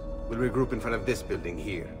archers, we'll regroup in front of this building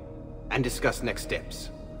here, and discuss next steps.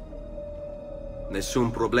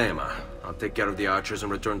 Nessun problema. I'll take care of the archers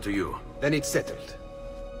and return to you. Then it's settled.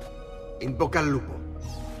 In bocca al lupo.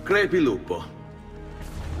 Crepi lupo.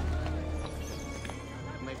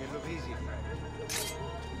 Make it look easy, friend.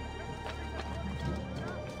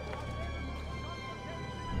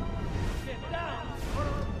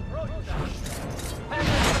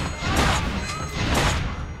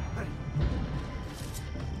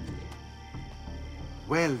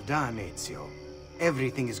 Well done, Ezio.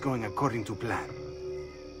 Everything is going according to plan.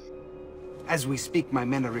 As we speak, my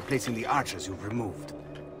men are replacing the archers you've removed.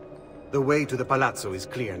 The way to the palazzo is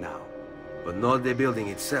clear now. But not the building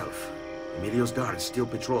itself. Emilio's guards still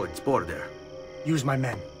patrol its border. Use my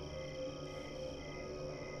men.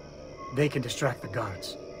 They can distract the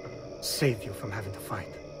guards. Save you from having to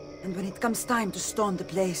fight. And when it comes time to storm the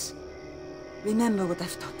place, remember what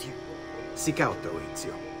I've taught you. Seek out, though,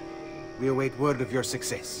 Ezio. We await word of your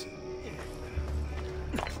success.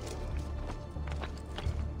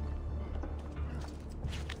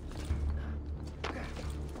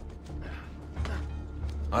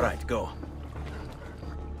 All right, go.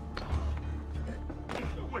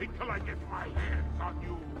 Wait till I get my hands on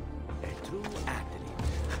you. A true athlete.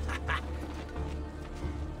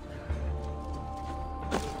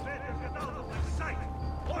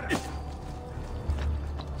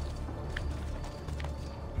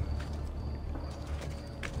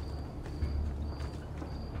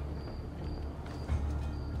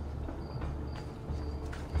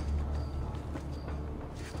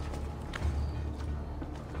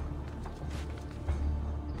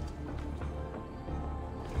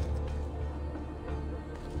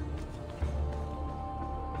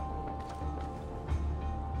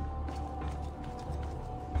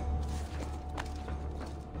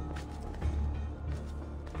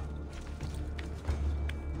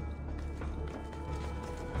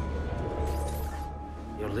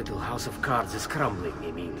 Your little house of cards is crumbling,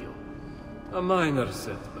 Emilio. A minor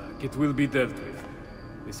setback. It will be dealt with.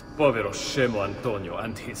 This povero scemo Antonio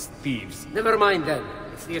and his thieves. Never mind then.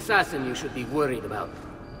 It's the assassin you should be worried about.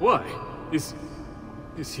 Why? Is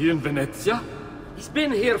he in Venezia? He's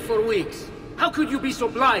been here for weeks. How could you be so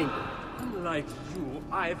blind? Unlike you,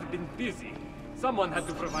 I've been busy. Someone had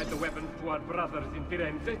to provide the weapon to our brothers in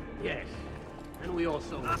Firenze. Yes. And we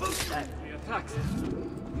also... The attacks.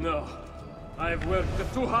 No. I've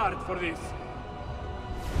worked too hard for this.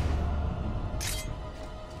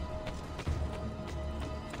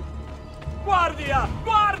 Guardia!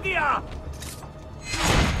 Guardia!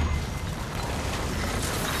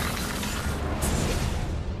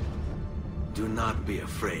 Do not be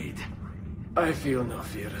afraid. I feel no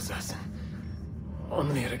fear, assassin.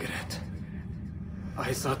 Only regret.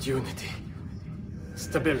 I sought unity,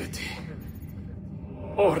 stability,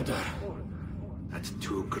 order. At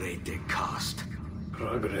too great a cost.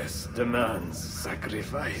 Progress demands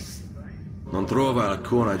sacrifice. Non trova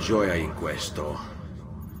alcuna gioia in questo,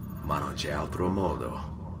 ma non c'è altro modo.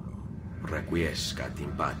 Requiescat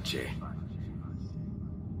in pace.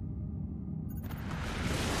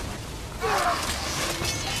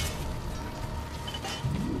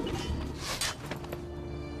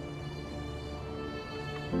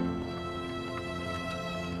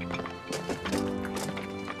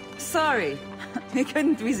 Sorry, I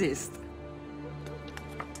couldn't resist.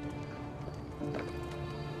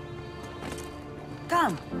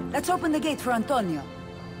 Come, let's open the gate for Antonio.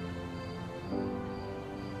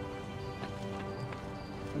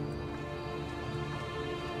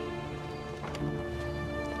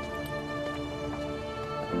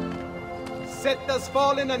 Set has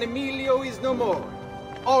fallen and Emilio is no more.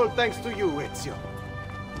 All thanks to you, Ezio.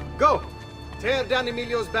 Go! Tear down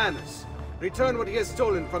Emilio's banners. Return what he has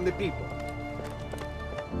stolen from the people.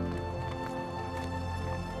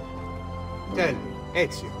 Tell me,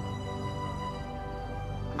 Ezio.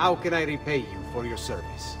 How can I repay you for your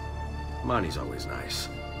service? Money's always nice.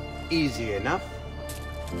 Easy enough.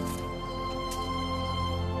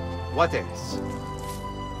 What else?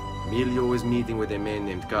 Emilio was meeting with a man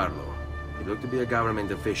named Carlo. He looked to be a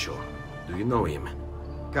government official. Do you know him?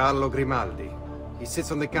 Carlo Grimaldi. He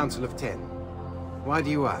sits on the Council of 10. Why do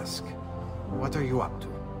you ask? What are you up to?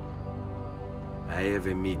 I have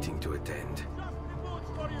a meeting to attend.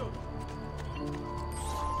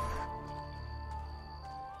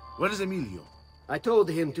 Where is Emilio? I told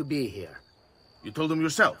him to be here. You told him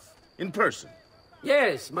yourself? In person?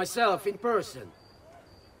 Yes, myself, in person.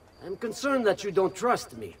 I'm concerned that you don't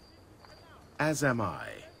trust me. As am I.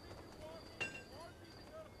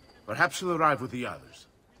 Perhaps she'll arrive with the others.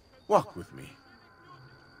 Walk with me.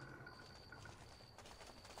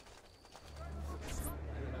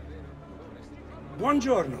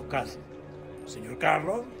 Buongiorno, cousin. Signor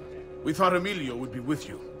Carlo? We thought Emilio would be with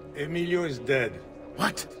you. Emilio is dead.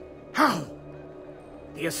 What? How?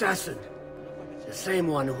 The assassin. The same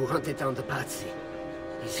one who hunted down the Pazzi.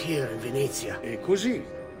 He's here in Venezia. E così?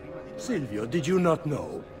 Silvio, did you not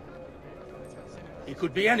know? He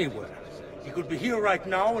could be anywhere. He could be here right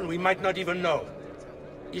now and we might not even know.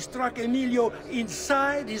 He struck Emilio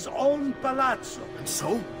inside his own palazzo. And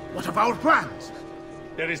so? What of our plans?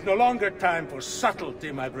 There is no longer time for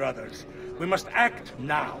subtlety, my brothers. We must act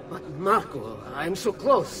now. But Marco, I'm so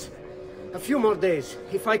close. A few more days,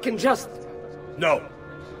 if I can just... No.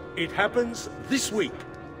 It happens this week.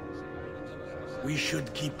 We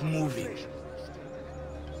should keep moving.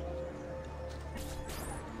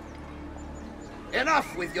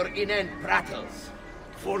 Enough with your inane prattles.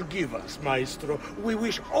 Forgive us, Maestro. We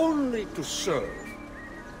wish only to serve.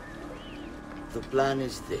 The plan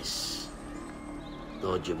is this.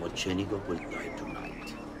 Doge Mocenigo will die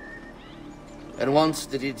tonight. And once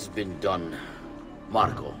the deed's been done,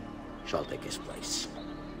 Marco shall take his place.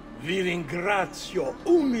 Vi ringrazio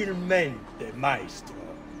umilmente, Maestro.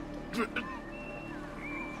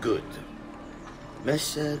 Good.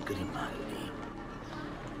 Messer Grimaldi,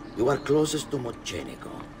 you are closest to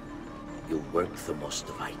Mocenigo. You work the most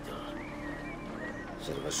vital.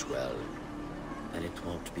 Serve us well, and it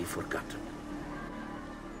won't be forgotten.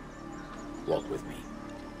 Walk with me.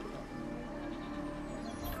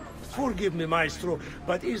 Forgive me, Maestro,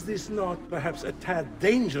 but is this not perhaps a tad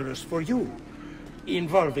dangerous for you?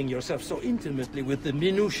 Involving yourself so intimately with the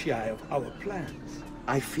minutiae of our plans.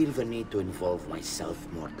 I feel the need to involve myself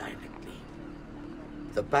more directly.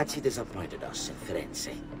 The Pazzi disappointed us in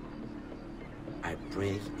Firenze. I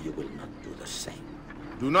pray you will not do the same.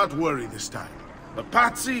 Do not worry this time. The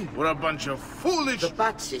Pazzi were a bunch of foolish... The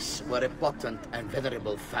Pazzis were a potent and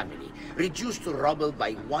venerable family, reduced to rubble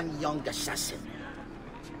by one young assassin.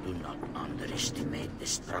 Do not underestimate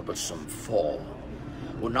this troublesome foe,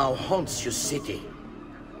 who now haunts your city.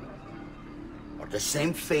 Or the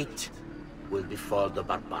same fate will befall the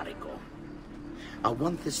Barbarigo. I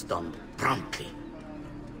want this done promptly.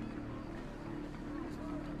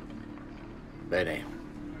 Bene,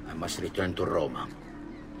 I must return to Roma.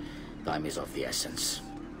 Time is of the essence.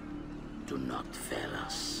 Do not fail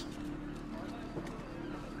us.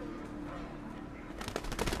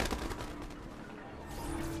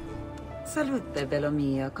 Salute, bello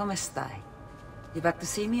mio. Come stai? You back to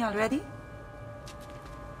see me already?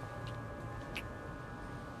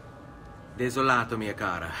 Desolato, mia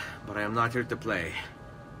cara, but I am not here to play.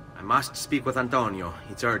 I must speak with Antonio.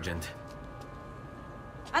 It's urgent.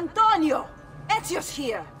 Antonio! Ezio's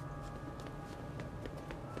here!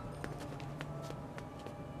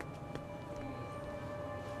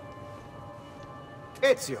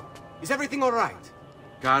 Ezio, is everything all right?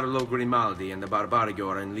 Carlo Grimaldi and the Barbarigo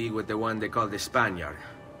are in league with the one they call the Spaniard.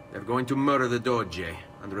 They're going to murder the Doge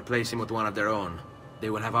and replace him with one of their own. They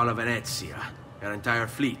will have all of Venezia, their entire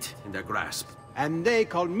fleet, in their grasp. And they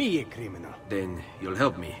call me a criminal. Then you'll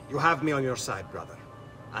help me. You have me on your side, brother.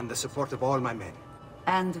 And the support of all my men.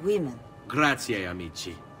 And women. Grazie,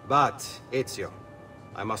 amici. But, Ezio,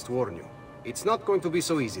 I must warn you. It's not going to be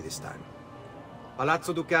so easy this time.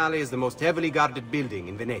 Palazzo Ducale is the most heavily guarded building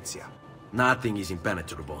in Venezia. Nothing is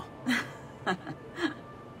impenetrable.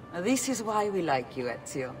 This is why we like you,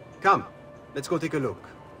 Ezio. Come, let's go take a look.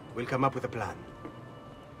 We'll come up with a plan.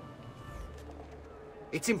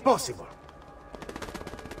 It's impossible.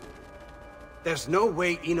 There's no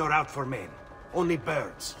way in or out for men. Only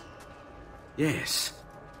birds. Yes.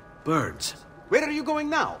 Birds. Where are you going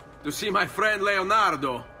now? To see my friend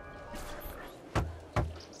Leonardo.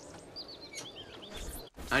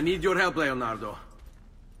 I need your help, Leonardo.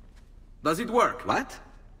 Does it work? What?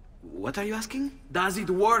 What are you asking? Does it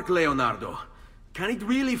work, Leonardo? Can it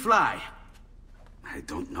really fly? I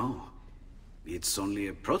don't know. It's only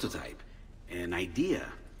a prototype, an idea.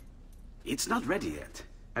 It's not ready yet.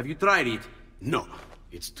 Have you tried it? No,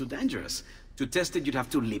 it's too dangerous. To test it, you'd have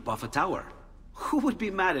to leap off a tower. Who would be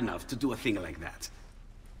mad enough to do a thing like that?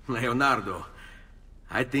 Leonardo,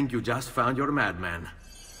 I think you just found your madman.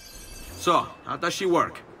 So, how does she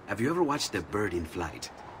work? Have you ever watched a bird in flight?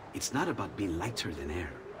 It's not about being lighter than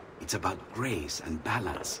air. It's about grace and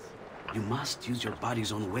balance. You must use your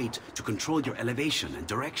body's own weight to control your elevation and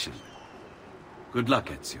direction. Good luck,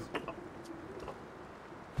 Ezio.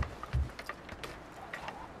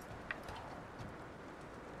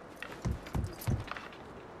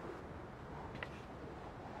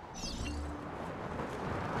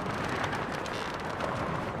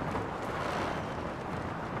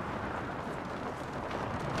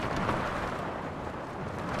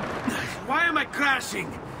 Why am I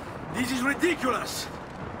crashing? This is ridiculous.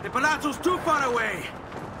 The palazzo's too far away.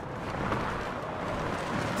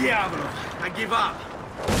 Diavolo, I give up.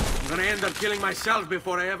 I'm gonna end up killing myself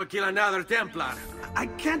before I ever kill another Templar. I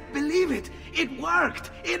can't believe it! It worked!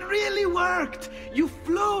 It really worked! You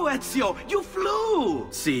flew, Ezio! You flew!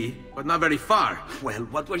 See, but not very far. Well,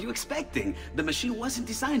 what were you expecting? The machine wasn't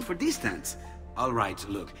designed for distance. All right,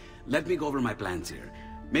 look, let me go over my plans here.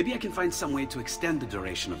 Maybe I can find some way to extend the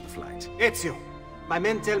duration of the flight. Ezio, my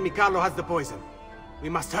men tell me Carlo has the poison. We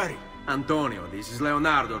must hurry. Antonio, this is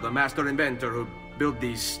Leonardo, the master inventor who built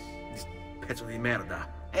these pezzo di merda.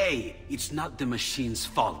 Hey, it's not the machine's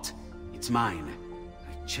fault. It's mine.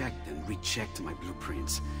 I checked and rechecked my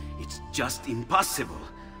blueprints. It's just impossible.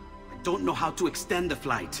 I don't know how to extend the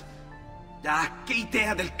flight. Ah, che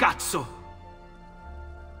idea del cazzo!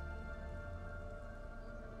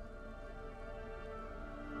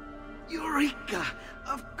 Eureka!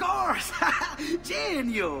 Of course!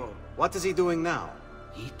 Genio! What is he doing now?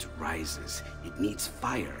 Heat rises. It needs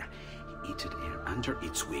fire. Heated air under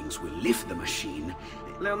its wings will lift the machine.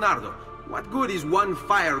 Leonardo, what good is one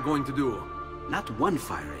fire going to do? Not one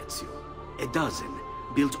fire, Ezio. A dozen,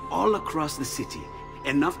 built all across the city.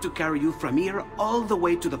 Enough to carry you from here all the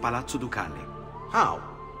way to the Palazzo Ducale. How?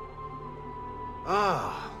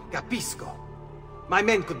 Ah, capisco. My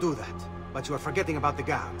men could do that, but you are forgetting about the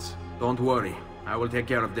guards. Don't worry, I will take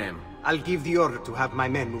care of them. I'll give the order to have my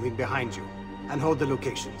men moving behind you, and hold the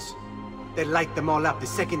locations. They'll light them all up the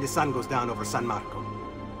second the sun goes down over San Marco.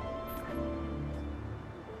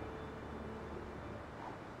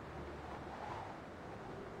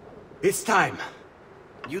 It's time.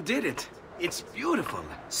 You did it. It's beautiful.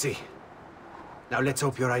 See. Now let's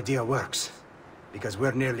hope your idea works, because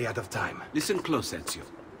we're nearly out of time. Listen close, Ezio.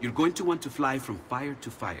 You're going to want to fly from fire to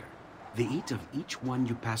fire. The heat of each one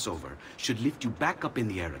you pass over should lift you back up in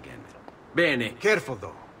the air again. Bene. Careful,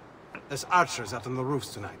 though. There's archers out on the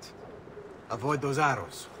roofs tonight. Avoid those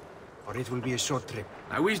arrows, or it will be a short trip.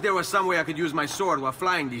 I wish there was some way I could use my sword while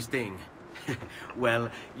flying this thing. Well,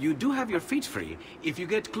 you do have your feet free. If you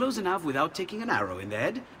get close enough without taking an arrow in the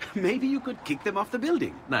head, maybe you could kick them off the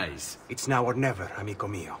building. Nice. It's now or never, amico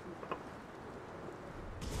mio.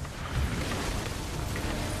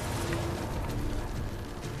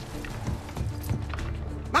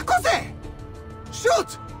 Ma cos'è?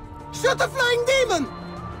 Shoot! Shoot a flying demon!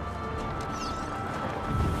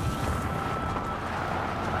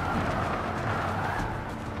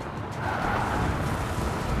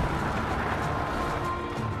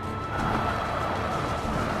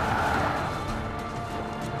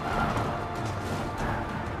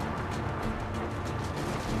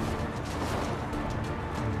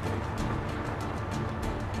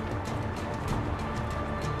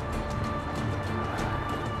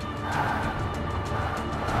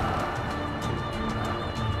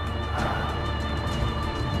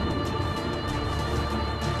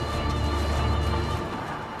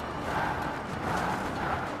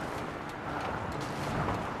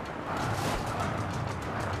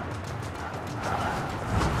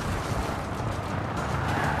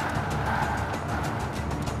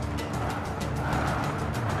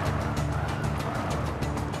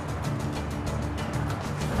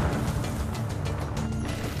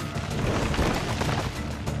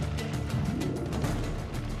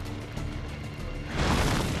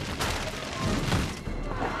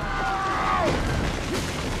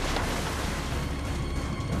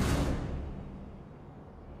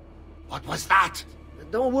 What was that?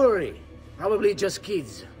 Don't worry. Probably just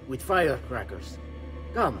kids with firecrackers.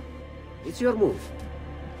 Come, it's your move.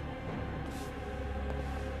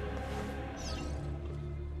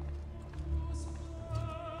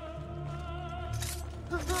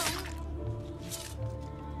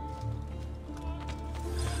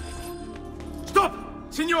 Stop!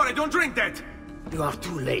 Signore, don't drink that! You are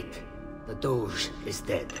too late. The Doge is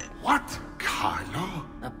dead. What, Carlo?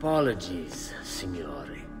 Apologies,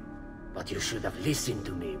 Signore. But you should have listened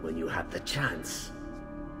to me when you had the chance.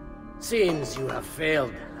 Since you have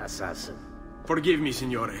failed, assassin. Forgive me,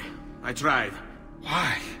 Signore. I tried.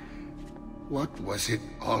 Why? What was it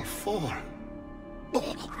all for?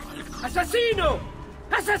 Assassino!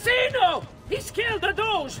 Assassino! He's killed the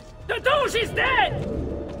Doge! The Doge is dead!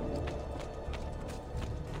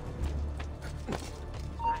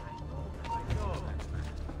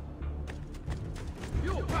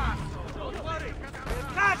 You bastard! Don't worry!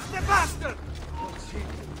 Catch the bastard!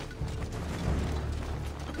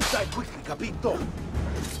 Die quickly, capito?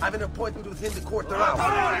 I have an appointment within the quarter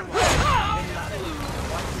hour.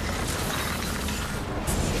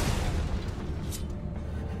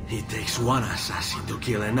 It takes one assassin to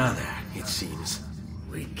kill another, it seems.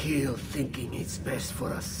 We kill thinking it's best for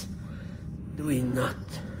us. Do we not,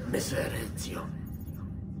 Messer Ezio?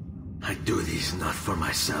 I do this not for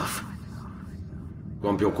myself.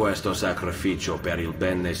 Compio questo sacrificio per il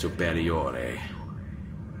bene superiore.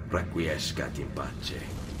 Requiescat in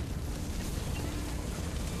pace.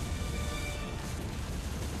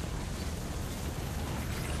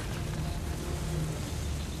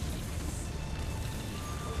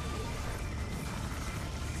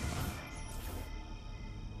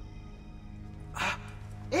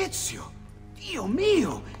 Ezio! Dio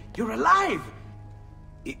mio! You're alive!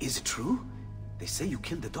 Is it true? They say you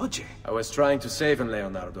killed the Doge. I was trying to save him,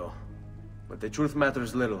 Leonardo. But the truth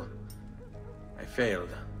matters little. I failed.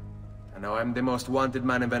 And now I'm the most wanted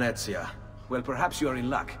man in Venezia. Well, perhaps you are in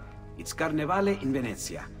luck. It's Carnevale in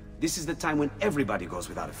Venezia. This is the time when everybody goes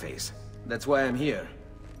without a face. That's why I'm here.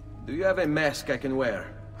 Do you have a mask I can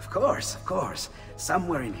wear? Of course.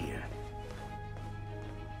 Somewhere in here.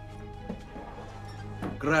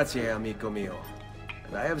 Grazie, amico mio.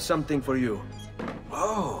 And I have something for you.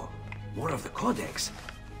 Oh, more of the Codex.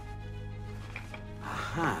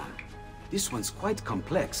 Aha. This one's quite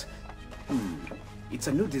complex. It's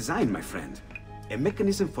a new design, my friend. A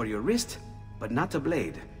mechanism for your wrist, but not a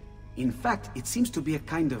blade. In fact, it seems to be a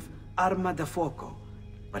kind of arma da fuoco,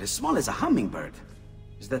 but as small as a hummingbird.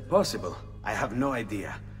 Is that possible? I have no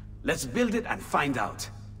idea. Let's build it and find out.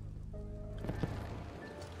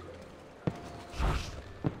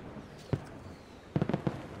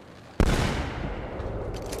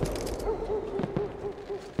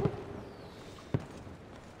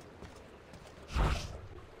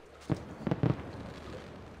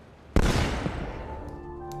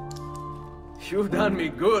 You've done me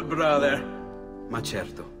good, brother. Ma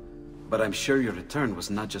certo. But I'm sure your return was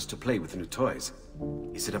not just to play with new toys.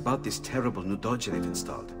 Is it about this terrible new doge they've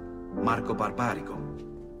installed? Marco Barbarigo?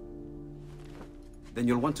 Then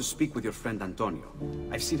you'll want to speak with your friend Antonio.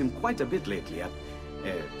 I've seen him quite a bit lately at...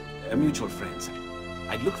 a mutual friend's.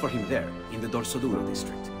 I'd look for him there, in the Dorsoduro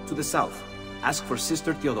district. To the south. Ask for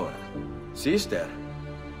Sister Teodora. Sister?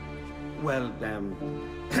 Well,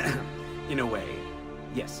 in a way,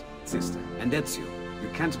 yes. Sister. And Ezio, you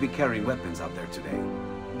can't be carrying weapons out there today.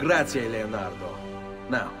 Grazie, Leonardo.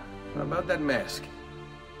 Now, how about that mask?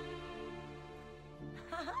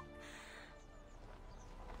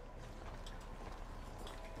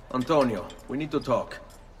 Antonio, we need to talk.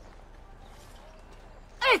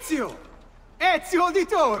 Ezio! Ezio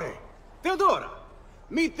Auditore! Teodora!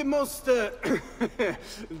 Meet the most,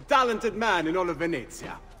 talented man in all of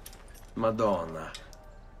Venezia. Madonna.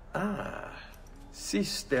 Ah,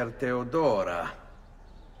 Sister Teodora.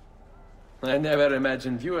 I never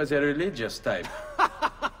imagined you as a religious type.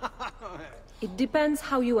 It depends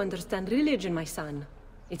how you understand religion, my son.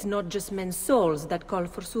 It's not just men's souls that call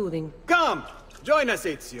for soothing. Come! Join us,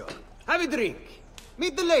 Ezio. Have a drink.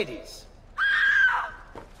 Meet the ladies.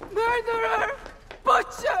 Murderer!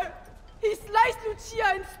 Butcher! He sliced Lucia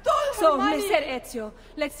and stole her money! So, Messer Ezio,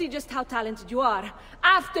 let's see just how talented you are.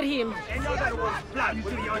 After him! Another one's blood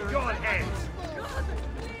will be on your hands!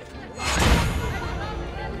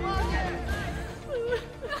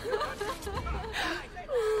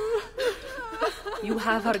 You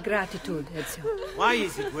have our gratitude, Ezio. Why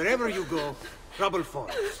is it wherever you go, trouble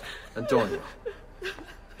follows? Antonio,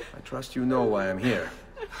 I trust you know why I'm here.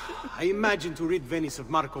 I imagine to rid Venice of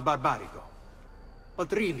Marco Barbarigo.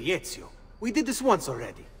 But really, Ezio, we did this once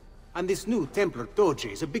already. And this new Templar Doge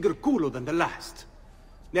is a bigger culo than the last.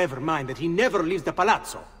 Never mind that he never leaves the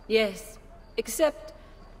palazzo. Yes, except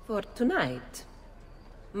for tonight.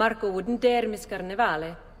 Marco wouldn't dare miss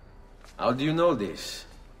Carnevale. How do you know this?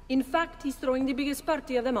 In fact, he's throwing the biggest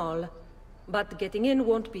party of them all. But getting in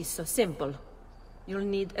won't be so simple. You'll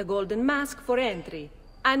need a golden mask for entry.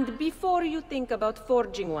 And before you think about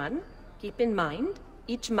forging one, keep in mind,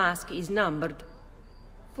 each mask is numbered.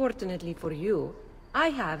 Fortunately for you, I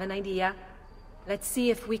have an idea. Let's see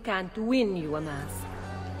if we can't win you a mask.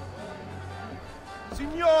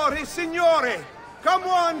 Signore, signore! Come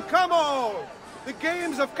on, come all! The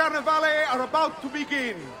games of Carnevale are about to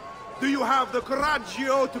begin. Do you have the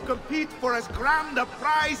coraggio to compete for as grand a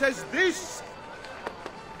prize as this?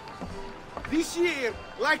 This year,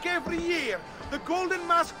 like every year, the Golden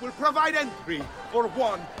Mask will provide entry for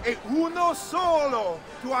one, e uno solo,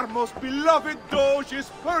 to our most beloved Doge's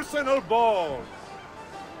personal ball.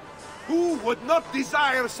 Who would not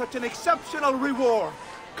desire such an exceptional reward?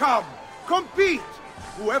 Come, compete!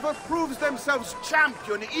 Whoever proves themselves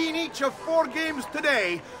champion in each of 4 games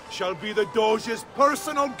today shall be the Doge's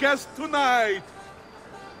personal guest tonight.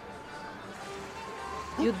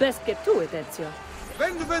 You'd best get to it, Ezio.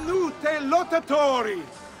 Benvenute lottatori!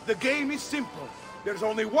 The game is simple. There's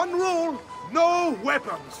only one rule, no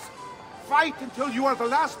weapons. Fight until you are the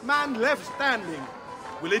last man left standing.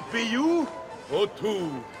 Will it be you or two?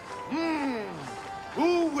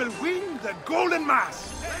 Who will win the Golden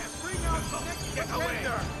Mask? Let's bring out the next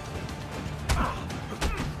contender!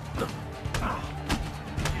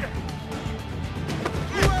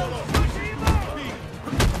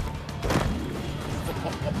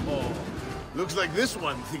 Looks like this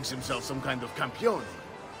one thinks himself some kind of campione.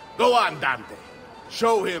 Go on, Dante.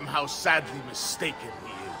 Show him how sadly mistaken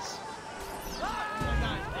he is.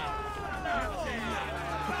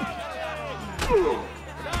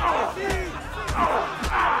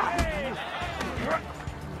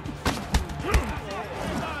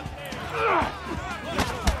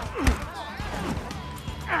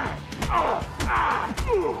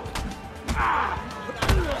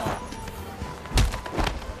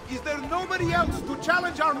 Is there nobody else to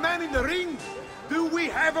challenge our man in the ring? Do we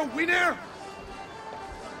have a winner?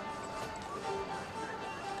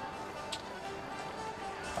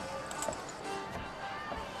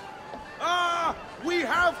 Ah, we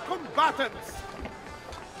have combatants!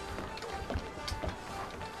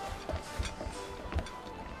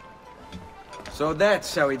 So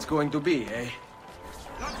that's how it's going to be, eh?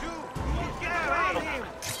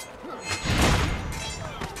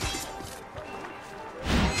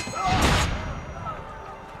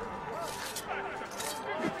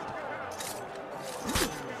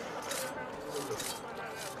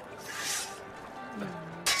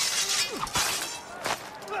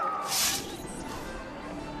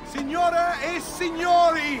 Signore e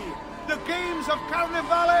signori, the games of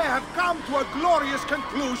Carnevale have come to a glorious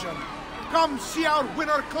conclusion. Come see our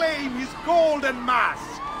winner claim his golden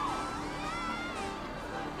mask.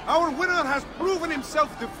 Our winner has proven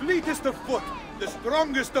himself the fleetest of foot, the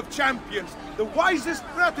strongest of champions, the wisest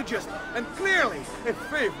strategist, and clearly a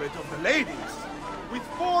favorite of the ladies. With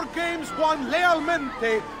 4 games won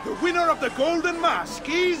lealmente, the winner of the golden mask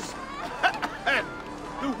is...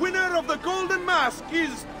 the winner of the golden mask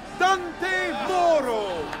is Dante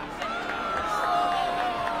Moro.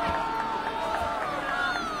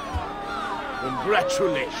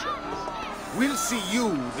 Congratulations. We'll see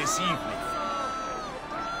you this evening.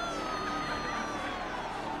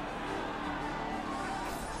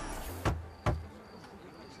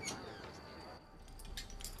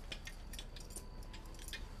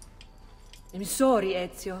 I'm sorry,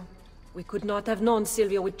 Ezio. We could not have known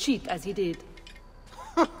Silvio would cheat as he did.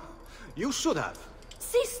 You should have.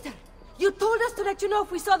 Sister! You told us to let you know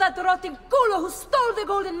if we saw that rotting culo who stole the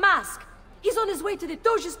golden mask! He's on his way to the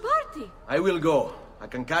Doge's party! I will go. I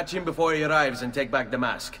can catch him before he arrives and take back the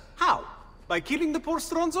mask. How? By killing the poor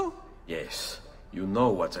Stronzo? Yes. You know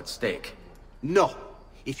what's at stake. No.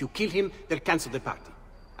 If you kill him, they'll cancel the party.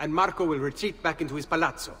 And Marco will retreat back into his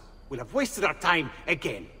palazzo. We'll have wasted our time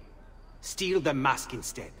again. Steal the mask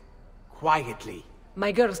instead. Quietly.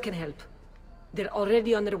 My girls can help. They're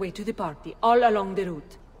already on their way to the party, all along the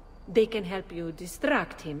route. They can help you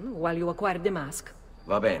distract him while you acquire the mask.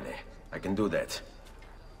 Va bene. I can do that.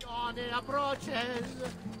 Dawn approaches,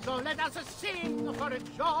 so let us sing for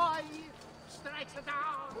joy. Strikes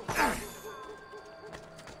down.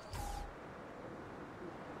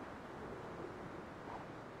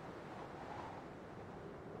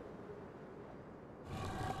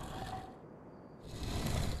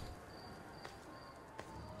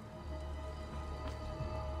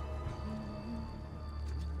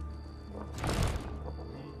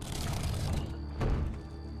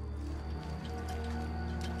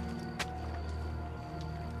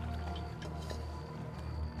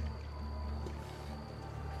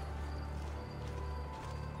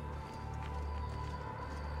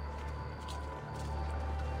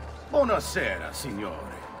 Buonasera,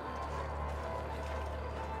 signore.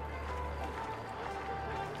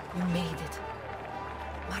 You made it.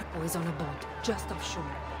 Marco is on a boat, just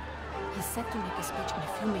offshore. He's set to make a speech in a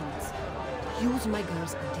few minutes. Use my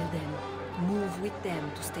girls until then. Move with them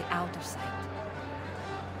to stay out of sight.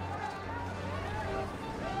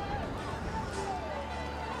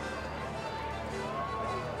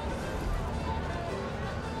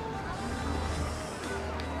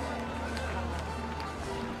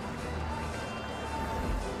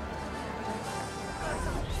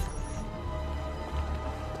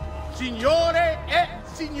 Signore e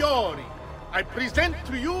signori, I present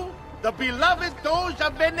to you the beloved Doge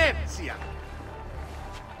of Venezia.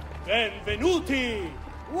 Benvenuti!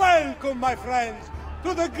 Welcome, my friends,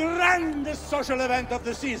 to the grandest social event of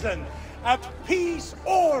the season. At peace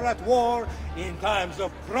or at war, in times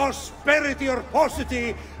of prosperity or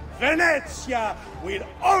paucity, Venezia will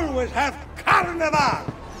always have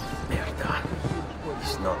carnival! Merda.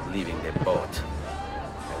 He's not leaving the boat.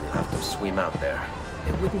 I will have to swim out there.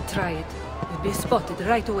 They wouldn't try it. We'd be spotted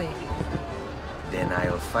right away. Then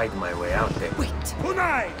I'll fight my way out there. Wait!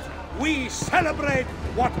 Tonight, we celebrate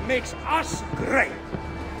what makes us great.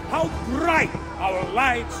 How bright our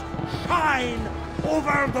lights shine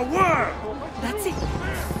over the world! That's it!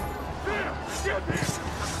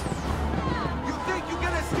 You think you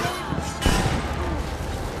can escape?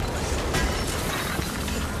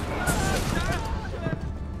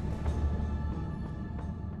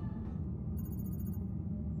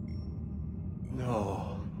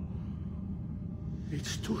 No.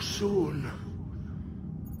 It's too soon.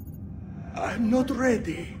 I'm not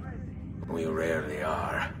ready. We rarely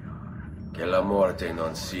are. Che la morte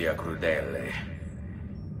non sia crudele.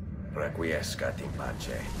 Requiescat in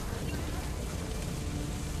pace.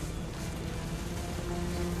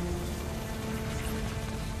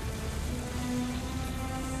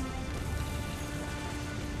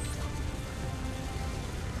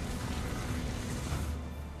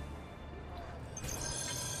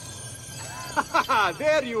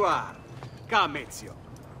 There you are! Come, Ezio.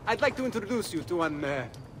 I'd like to introduce you to an,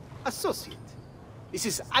 associate. This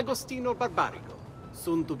is Agostino Barbarigo,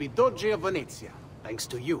 soon to be Doge of Venezia, thanks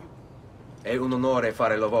to you. È un onore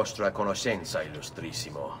fare la vostra conoscenza,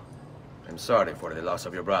 illustrissimo. I'm sorry for the loss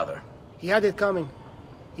of your brother. He had it coming.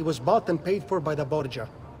 He was bought and paid for by the Borgia.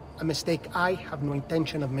 A mistake I have no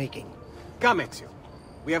intention of making. Come, Ezio.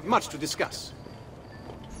 We have much to discuss.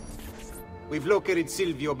 We've located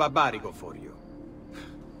Silvio Barbarigo for you.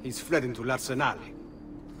 He's fled into l'Arsenale.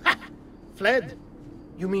 Ha! Fled?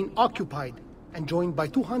 You mean occupied, and joined by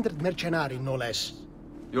 200 mercenari, no less.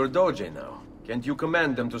 You're Doge now. Can't you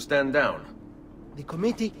command them to stand down? The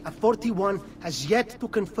committee of 41 has yet to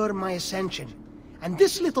confirm my ascension. And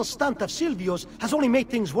this little stunt of Silvio's has only made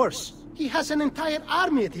things worse. He has an entire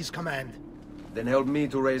army at his command. Then help me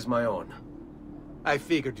to raise my own. I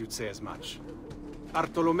figured you'd say as much.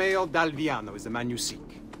 Bartolomeo d'Alviano is the man you seek.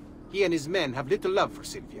 He and his men have little love for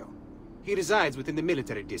Silvio. He resides within the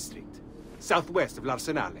military district, southwest of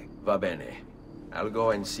l'Arsenale. Va bene. I'll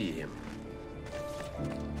go and see him.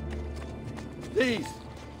 Please.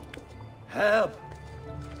 Help.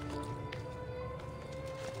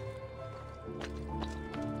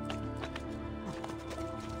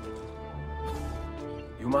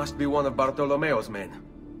 You must be one of Bartolomeo's men.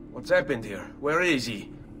 What's happened here? Where is he?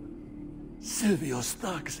 Silvio's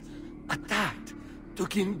thugs attacked,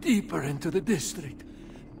 took him deeper into the district.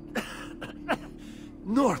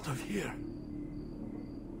 North of here.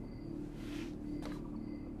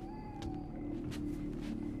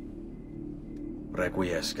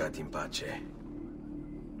 Requiescat in pace.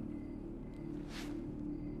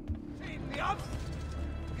 Silvio?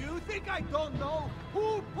 You think I don't know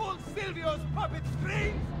who pulled Silvio's puppet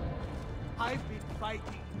strings? I've been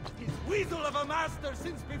fighting his weasel of a master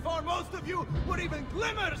since before most of you were even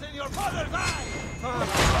glimmers in your father's eyes!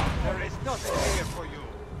 There is nothing here for you.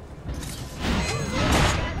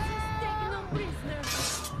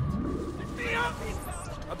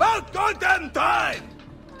 About goddamn time!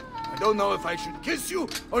 I don't know if I should kiss you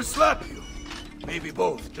or slap you. Maybe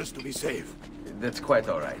both, just to be safe. That's quite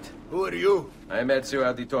all right. Who are you? I'm Ezio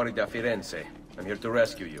Auditore da Firenze. I'm here to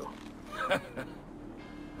rescue you.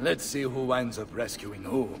 Let's see who winds up rescuing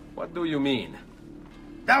who. What do you mean?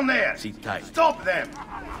 Down there! Sit tight. Stop them!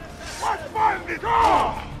 What's fun this?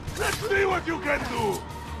 Oh! Let's see what you can do!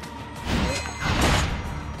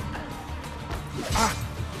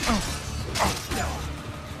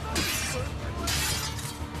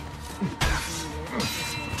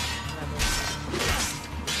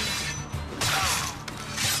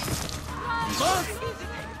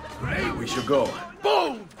 We should go.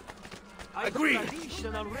 Boom! Agreed.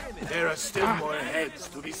 There are still more heads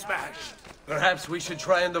to be smashed. Perhaps we should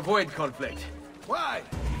try and avoid conflict. Why?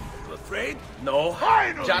 you afraid? No,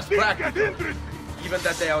 Finally, just things practical. get interesting. Even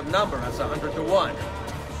that they outnumber us 100 to 1.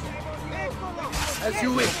 As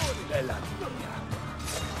you wish, Bella.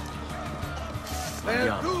 Where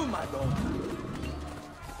to, my lord?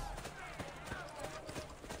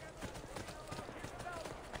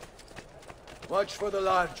 Watch for the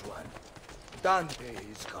large one. Dante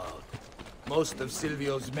is called. Most of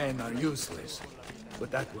Silvio's men are useless,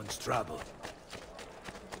 but that one's trouble.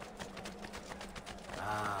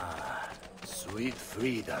 Ah, sweet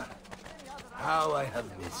Frida. How I have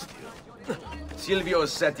missed you.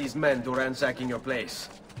 Silvio's set his men to ransacking your place.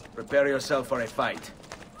 Prepare yourself for a fight.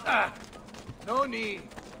 Ah, no need.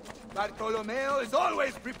 Bartolomeo is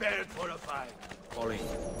always prepared for a fight. Ollie.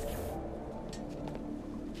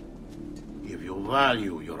 If you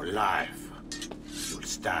value your life, you'll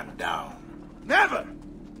stand down. Never!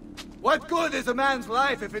 What good is a man's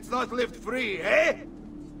life if it's not lived free, eh?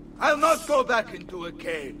 I'll not go back into a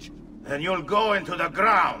cage. Then you'll go into the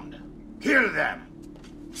ground. Kill them.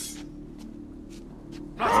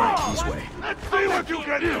 This way. Let's see what you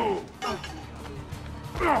can do.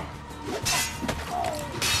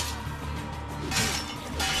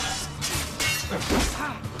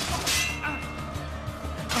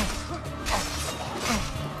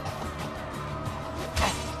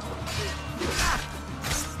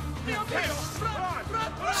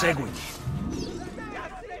 Seguimi.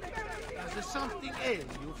 Does there something ail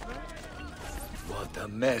you, friend? What a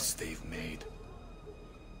mess they've made.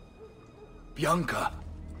 Bianca!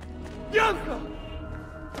 Bianca!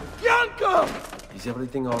 Bianca! Is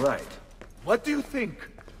everything all right? What do you think?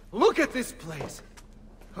 Look at this place.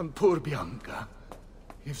 And poor Bianca.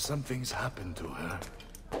 If something's happened to her...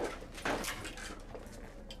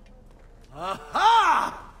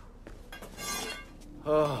 Aha!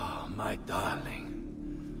 Oh, my darling.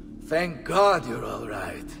 Thank God you're all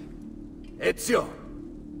right. Ezio,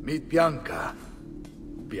 meet Bianca.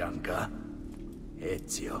 Bianca,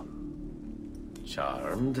 Ezio.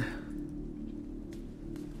 Charmed.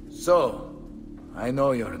 So, I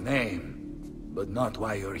know your name, but not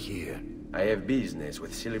why you're here. I have business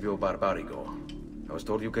with Silvio Barbarigo. I was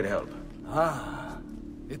told you could help. Ah,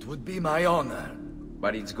 it would be my honor.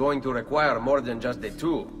 But it's going to require more than just the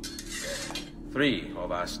two. 3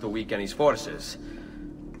 of us to weaken his forces.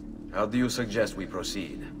 How do you suggest we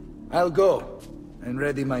proceed? I'll go and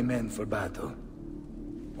ready my men for battle.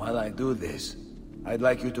 While I do this, I'd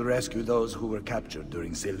like you to rescue those who were captured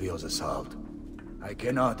during Silvio's assault. I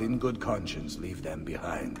cannot, in good conscience, leave them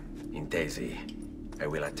behind. Intesi. I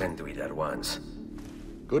will attend to it at once.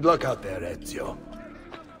 Good luck out there, Ezio.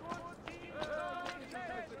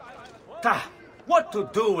 Ta! What to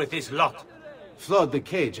do with this lot? Flood the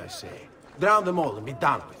cage, I say. Drown them all and be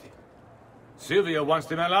done with it. Silvio wants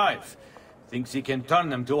them alive. Thinks he can turn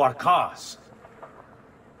them to our cause.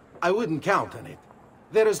 I wouldn't count on it.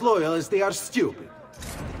 They're as loyal as they are stupid.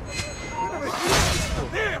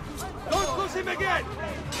 There! Don't lose him again!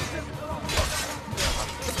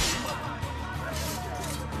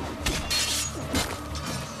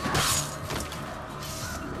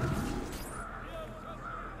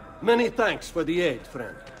 Many thanks for the aid,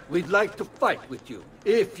 friend. We'd like to fight with you,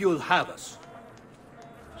 if you'll have us.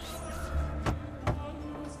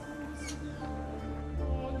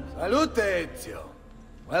 Salute, Ezio.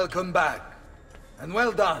 Welcome back. And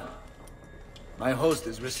well done. My host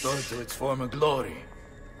is restored to its former glory.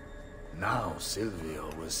 Now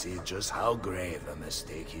Silvio will see just how grave a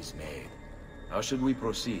mistake he's made. How should we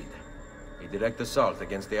proceed? A direct assault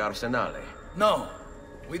against the Arsenale? No.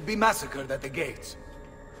 We'd be massacred at the gates.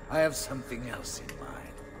 I have something else in mind.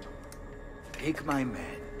 Take my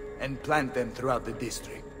men and plant them throughout the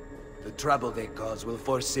district. The trouble they cause will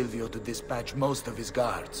force Silvio to dispatch most of his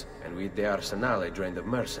guards. And with the Arsenale drained of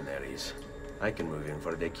mercenaries, I can move in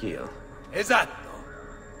for the kill. Esatto.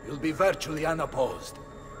 You'll be virtually unopposed.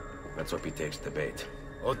 Let's hope he takes the bait.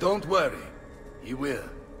 Oh, don't worry. He will.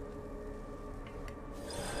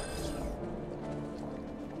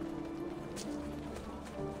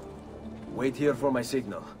 Wait here for my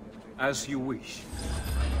signal. As you wish.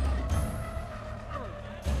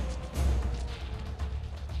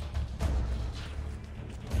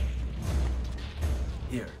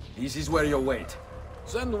 Here, this is where you'll wait.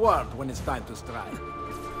 Send word when it's time to strike.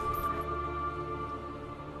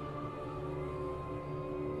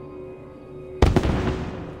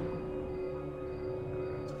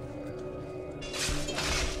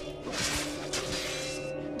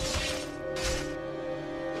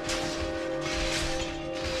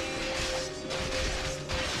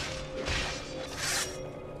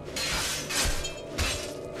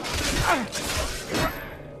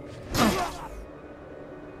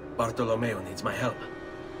 Bartolomeo needs my help.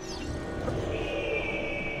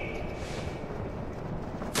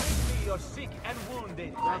 your sick and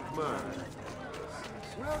wounded. Not mine.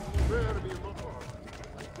 Where we look?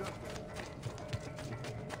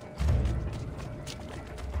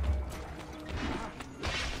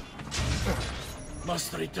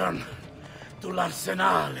 Must return to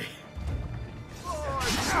l'Arsenale.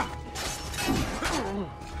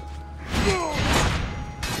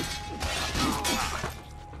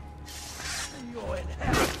 You're in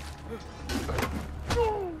hell.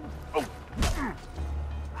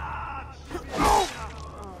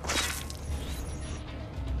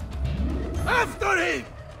 After him!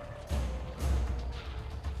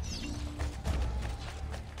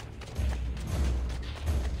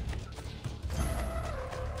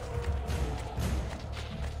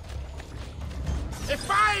 A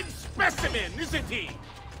fine specimen, isn't he?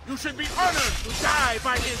 You should be honored to die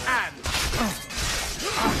by his hand.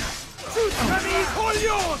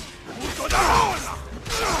 Coglion! Uso da rosa!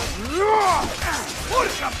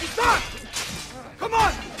 Porca puttana! Come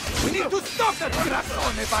on! We need to stop that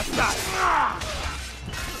corazone bastard!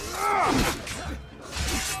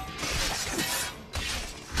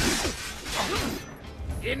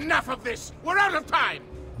 Enough of this! We're out of time!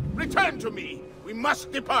 Return to me! We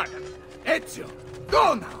must depart! Ezio,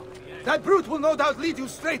 go now! That brute will no doubt lead you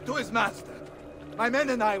straight to his master. My men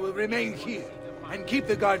and I will remain here, and keep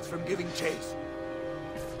the guards from giving chase.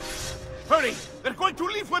 Hurry! They're going to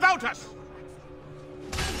leave without us!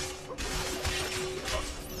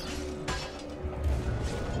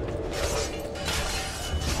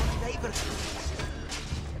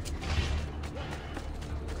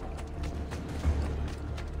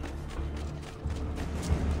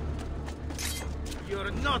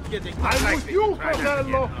 You're not getting I'm with you,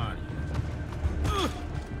 Fratello!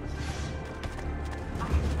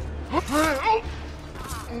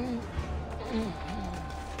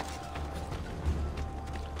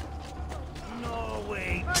 No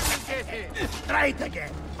way. Try it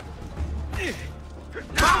again.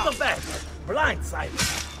 From the back. Blindside.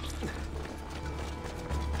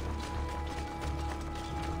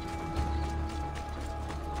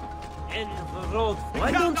 End of the road.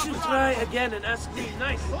 Why don't you try again and ask me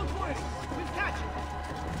nicely? Don't worry, we'll catch him.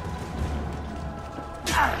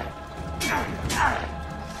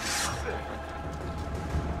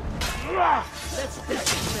 Let's take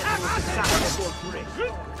this man with the sackable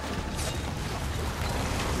trick.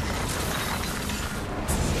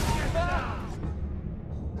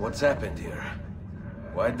 What's happened here?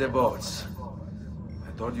 Why the boats?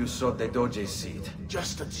 I thought you sought the Doge's seat.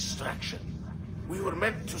 Just a distraction. We were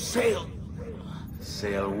meant to sail.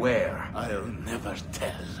 Sail where? I'll never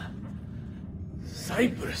tell.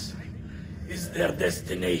 Cyprus is their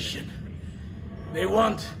destination. They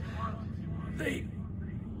want...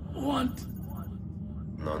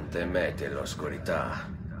 Non temete l'oscurità.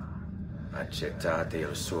 Accettate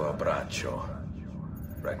il suo abbraccio.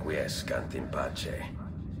 Requiescant in pace.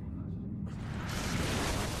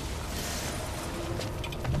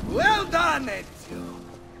 Well done, Ezio!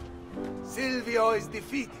 Silvio is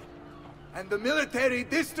defeated, and the military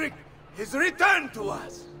district is returned to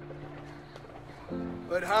us.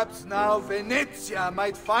 Perhaps now Venezia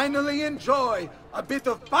might finally enjoy a bit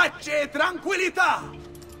of pace e tranquillità.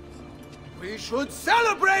 We should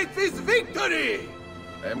celebrate this victory!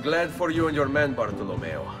 I am glad for you and your men,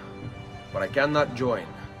 Bartolomeo. But I cannot join.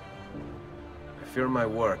 I fear my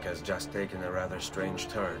work has just taken a rather strange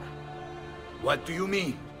turn. What do you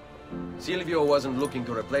mean? Silvio wasn't looking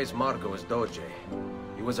to replace Marco as Doge.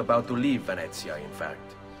 He was about to leave Venezia, in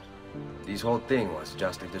fact. This whole thing was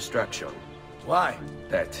just a distraction. Why?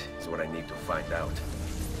 That is what I need to find out.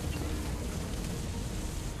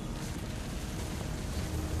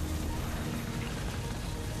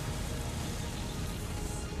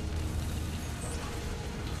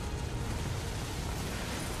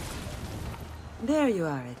 There you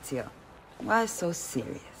are, Ezio. Why so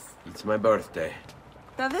serious? It's my birthday.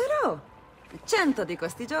 Davvero? 100 di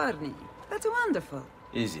questi giorni. That's wonderful.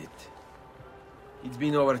 Is it? It's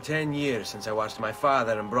been over 10 years since I watched my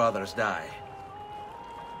father and brothers die.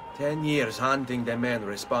 10 years hunting the men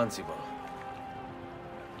responsible.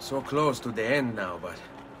 So close to the end now, but...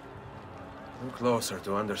 no closer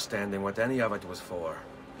to understanding what any of it was for.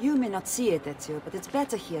 You may not see it, Ezio, but it's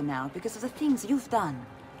better here now because of the things you've done.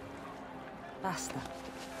 Basta.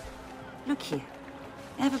 Look here.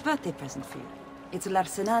 I have a birthday present for you. It's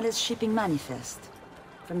l'Arsenale's shipping manifest.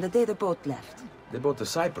 From the day the boat left. They boat to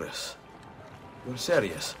Cyprus. You're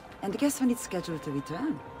serious? And guess when it's scheduled to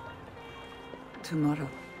return? Tomorrow.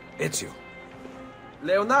 Ezio.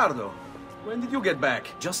 Leonardo, when did you get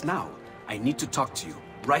back? Just now. I need to talk to you.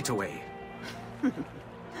 Right away.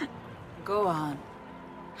 Go on.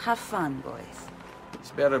 Have fun, boys.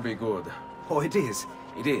 This better be good. Oh, it is.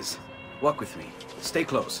 It is. Walk with me. Stay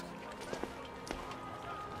close.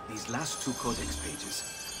 These last 2 codex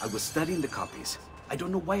pages. I was studying the copies. I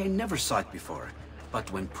don't know why I never saw it before.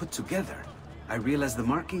 But when put together, I realized the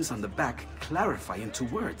markings on the back clarify into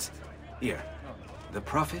words. Here. The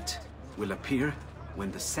Prophet will appear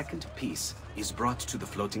when the second piece is brought to the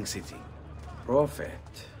floating city. Prophet?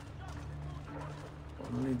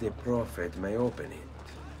 Only the Prophet may open it.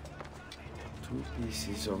 2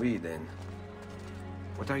 pieces of Eden.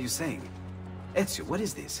 What are you saying? Ezio, what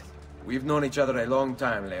is this? We've known each other a long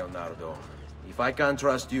time, Leonardo. If I can't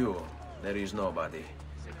trust you, there is nobody.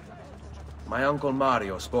 My uncle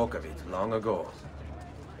Mario spoke of it long ago.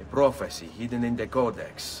 A prophecy hidden in the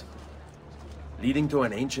Codex, leading to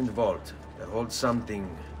an ancient vault that holds something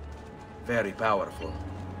very powerful.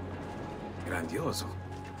 Grandioso.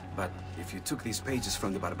 But if you took these pages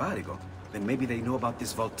from the Barbarigo, then maybe they know about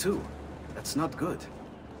this vault too. That's not good.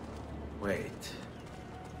 Wait.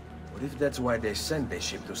 What if that's why they sent the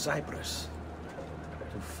ship to Cyprus?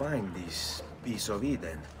 To find this piece of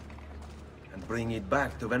Eden and bring it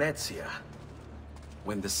back to Venezia.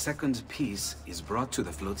 When the second piece is brought to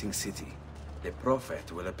the floating city, the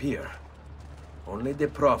Prophet will appear. Only the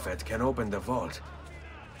Prophet can open the vault.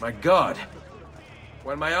 My God!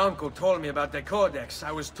 When my uncle told me about the Codex,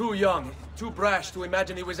 I was too young, too brash to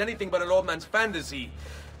imagine it was anything but an old man's fantasy.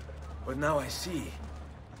 But now I see.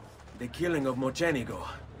 The killing of Mocenigo,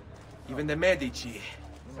 even the Medici,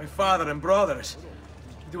 my father and brothers.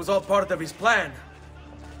 It was all part of his plan.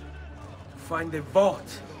 To find the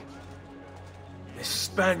vault. The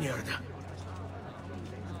Spaniard.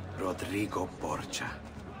 Rodrigo Borgia.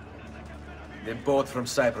 The boat from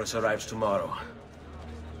Cyprus arrives tomorrow.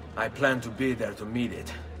 I plan to be there to meet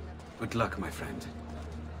it. Good luck, my friend.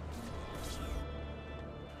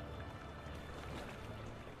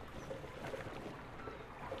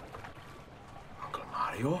 Uncle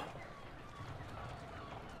Mario?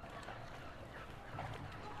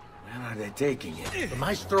 Where are they taking it? The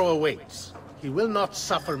Maestro awaits. He will not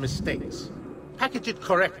suffer mistakes. Package it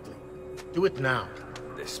correctly. Do it now.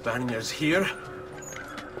 The Spaniards here?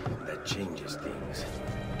 That changes things.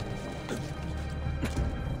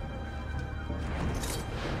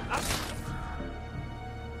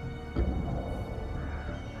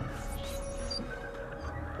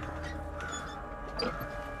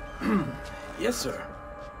 Yes, sir.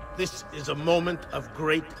 This is a moment of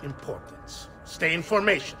great importance. Stay in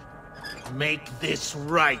formation. Make this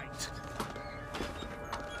right.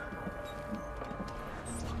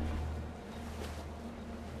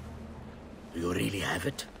 Do you really have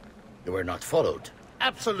it? You were not followed.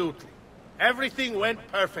 Absolutely. Everything went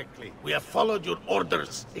perfectly. We have followed your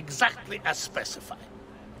orders exactly as specified.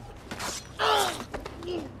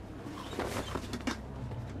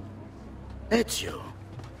 Ezio.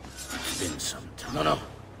 It's been some time. No.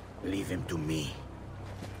 Leave him to me.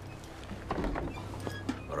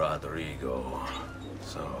 Rodrigo.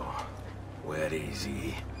 So, where is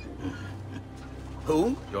he?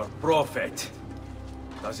 Who? Your prophet.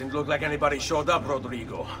 Doesn't look like anybody showed up,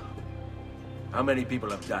 Rodrigo. How many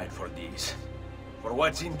people have died for these? For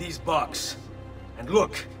what's in this box? And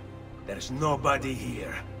look, there's nobody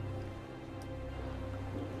here.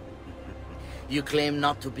 You claim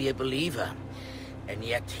not to be a believer, and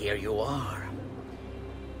yet here you are.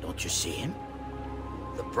 Don't you see him?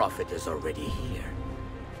 The prophet is already here.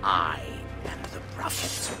 I am the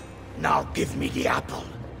prophet. Now give me the apple.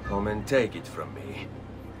 Come and take it from me.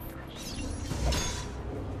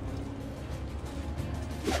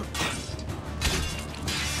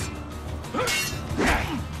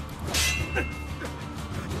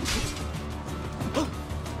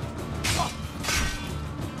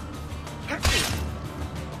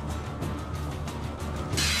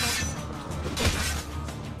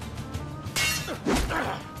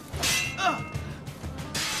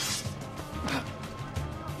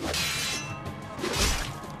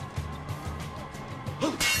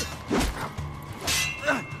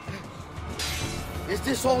 Is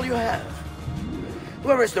this all you have?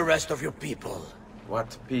 Where is the rest of your people?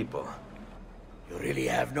 What people? You really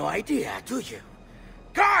have no idea, do you?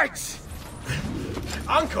 Guards!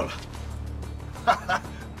 Uncle!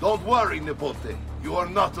 Don't worry, Nipote. You are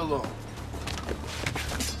not alone.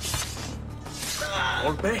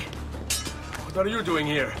 Olpe? What are you doing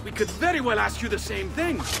here? We could very well ask you the same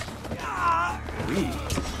thing. We?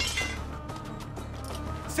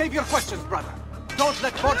 Save your questions, brother. Don't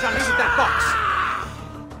let Borgia leave with that box.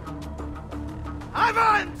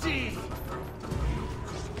 Avanti!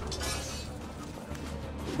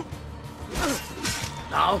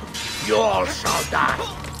 Now, you all shall die.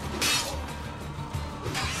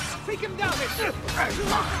 Take him down!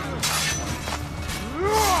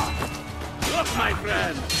 Look, my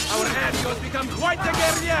friend, our Ezio's become quite a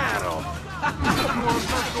guerrero! You are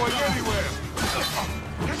not going anywhere!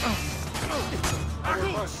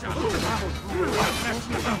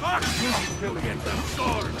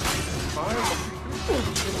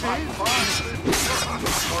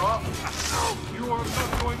 You are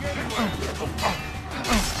not going anywhere!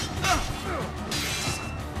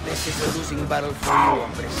 This is a losing battle for you,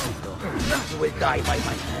 hombrecito. You will die by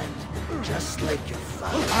my hand, just like your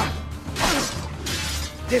father.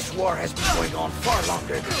 This war has been going on far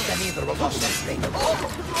longer than either of us has think.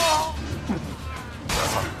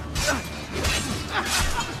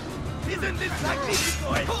 Isn't this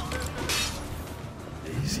magnificent?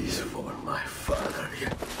 This is for my father.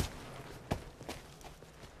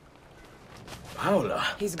 Paula.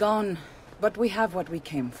 He's gone, but we have what we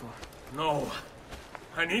came for. No.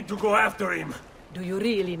 I need to go after him. Do you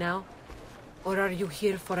really now? Or are you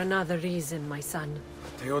here for another reason, my son?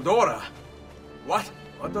 Theodora! What?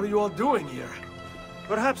 What are you all doing here?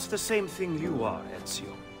 Perhaps the same thing you are,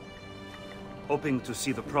 Ezio. Hoping to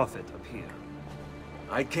see the Prophet appear.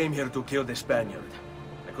 I came here to kill the Spaniard.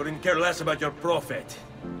 I couldn't care less about your Prophet.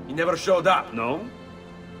 He never showed up. No?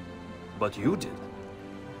 But you did.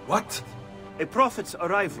 What? A Prophet's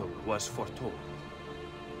arrival was foretold.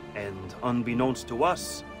 And unbeknownst to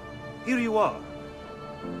us, here you are.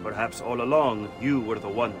 Perhaps all along, you were the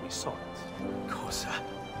one we sought. Cosa?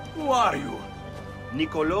 Who are you?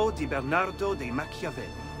 Niccolò di Bernardo de Machiavelli.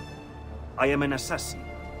 I am an assassin,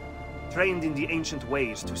 trained in the ancient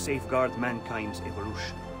ways to safeguard mankind's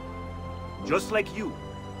evolution. Just like you,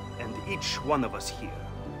 and each one of us here.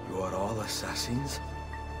 You are all assassins?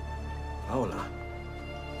 Paola.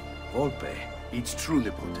 Volpe. It's true,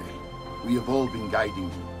 Nipote. We have all been guiding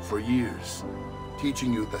you for years,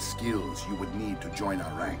 teaching you the skills you would need to join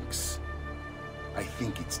our ranks. I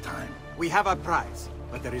think it's time. We have our prize,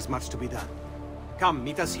 but there is much to be done. Come,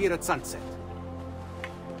 meet us here at sunset.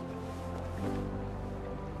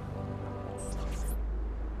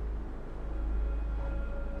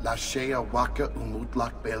 Lashea waka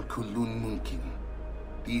umutlak bel kulun munkin.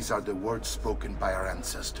 These are the words spoken by our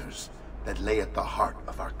ancestors that lay at the heart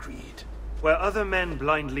of our creed. Where other men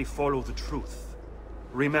blindly follow the truth,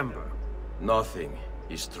 remember. Nothing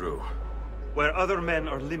is true. Where other men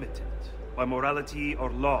are limited by morality or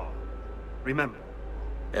law, remember.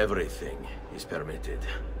 Everything is permitted.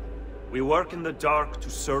 We work in the dark to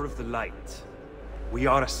serve the light. We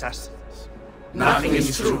are assassins. Nothing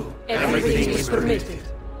is true. Everything is permitted.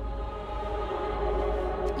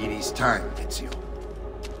 It is time, Ezio.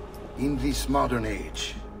 In this modern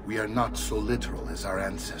age, we are not so literal as our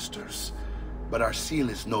ancestors, but our seal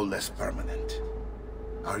is no less permanent.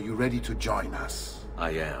 Are you ready to join us?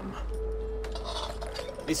 I am.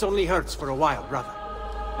 This only hurts for a while, brother.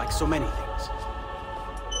 Like so many things.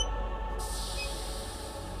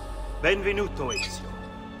 Benvenuto, Ezio.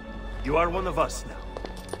 You are one of us now.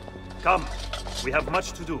 Come, we have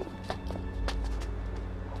much to do.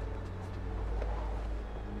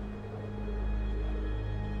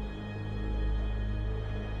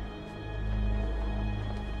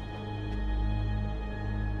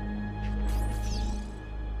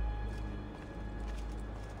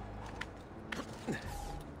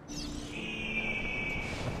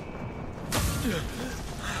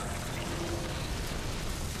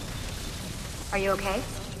 Are you okay?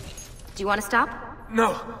 Do you want to stop?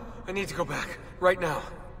 No, I need to go back, right now.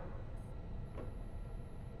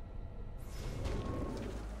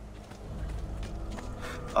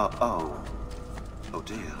 Oh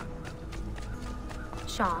dear.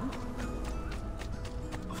 Sean?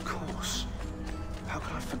 Of course. How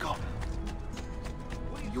could I have forgotten?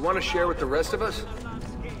 You want to share with the rest of us?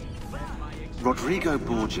 Rodrigo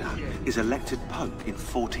Borgia is elected Pope in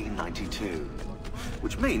 1492.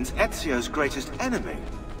 Which means Ezio's greatest enemy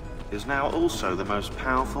is now also the most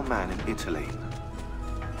powerful man in Italy.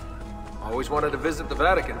 Always wanted to visit the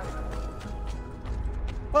Vatican.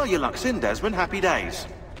 Well, your luck's in, Desmond. Happy days.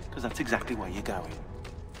 Because that's exactly where you're going.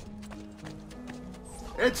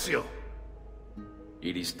 Ezio!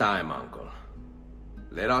 It is time, Uncle.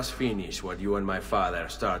 Let us finish what you and my father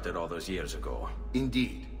started all those years ago.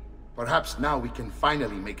 Indeed. Perhaps now we can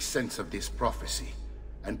finally make sense of this prophecy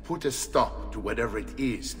and put a stop to whatever it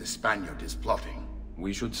is the Spaniard is plotting.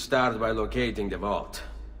 We should start by locating the vault.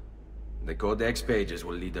 The Codex pages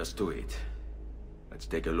will lead us to it. Let's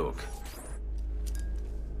take a look.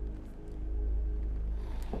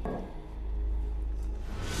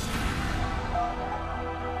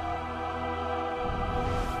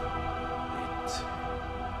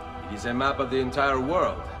 It is a map of the entire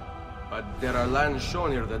world. But there are lands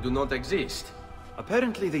shown here that do not exist.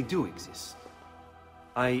 Apparently they do exist.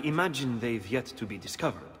 I imagine they've yet to be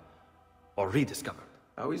discovered. Or rediscovered.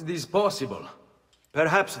 How is this possible?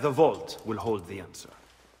 Perhaps the vault will hold the answer.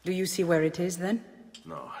 Do you see where it is, then?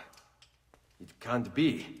 No. It can't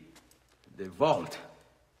be. The vault.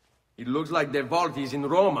 It looks like the vault is in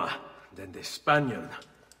Roma, then the Spaniard.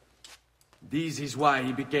 This is why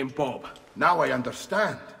he became Pope. Now I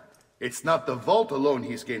understand. It's not the vault alone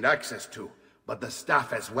he's gained access to, but the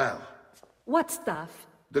staff as well. What staff?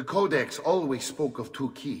 The Codex always spoke of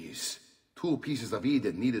 2 keys. 2 pieces of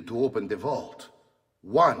Eden needed to open the vault.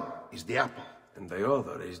 One is the apple. And the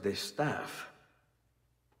other is the staff.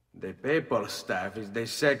 The papal staff is the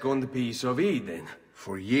second piece of Eden.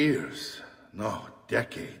 For years, no,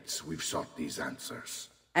 decades, we've sought these answers.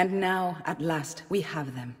 And now, at last, we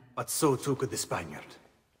have them. But so too could the Spaniard.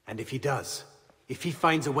 And if he does, if he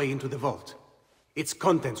finds a way into the vault, its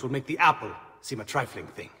contents will make the apple seem a trifling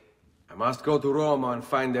thing. I must go to Roma and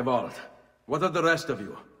find the vault. What are the rest of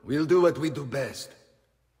you? We'll do what we do best.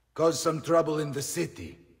 Cause some trouble in the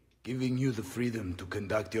city, giving you the freedom to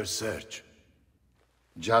conduct your search.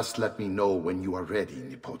 Just let me know when you are ready,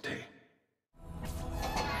 Nipote.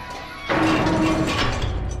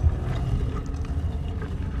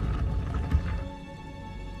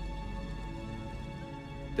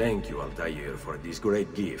 Thank you, Altair, for this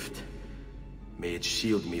great gift. May it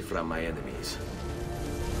shield me from my enemies.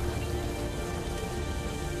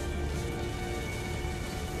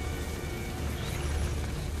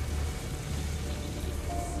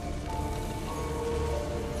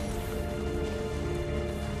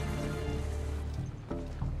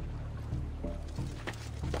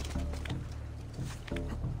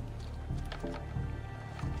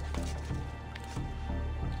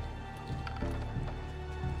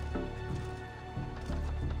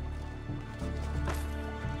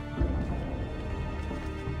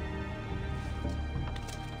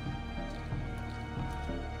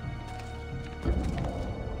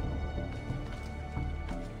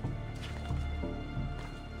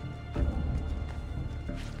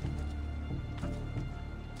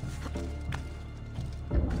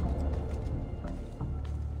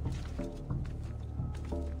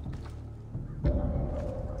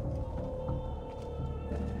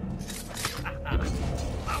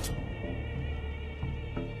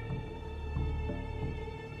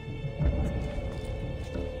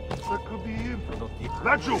 That could be him.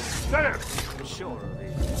 Laggiù, there! Sure.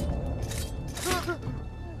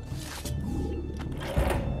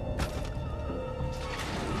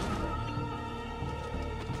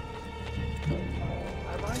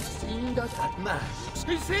 Have I seen that man?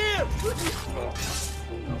 He's here!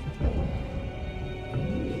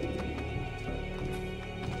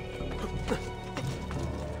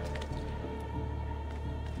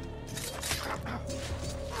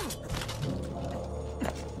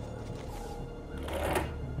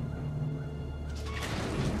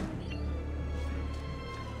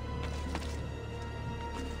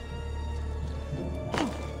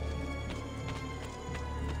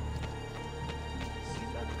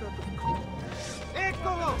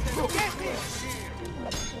 Eccolo! Get him!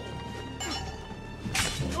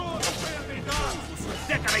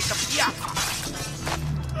 Decorate the piazza!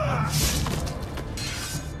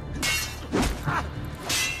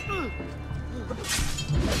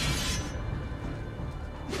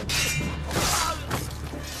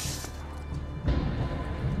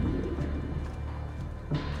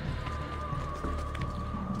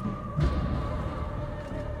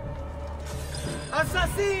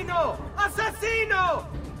 Assassino! Assassino!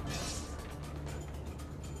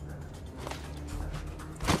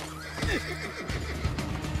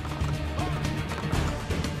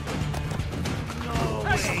 No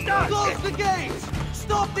way! Close the gates!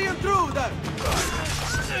 Stop the intruder!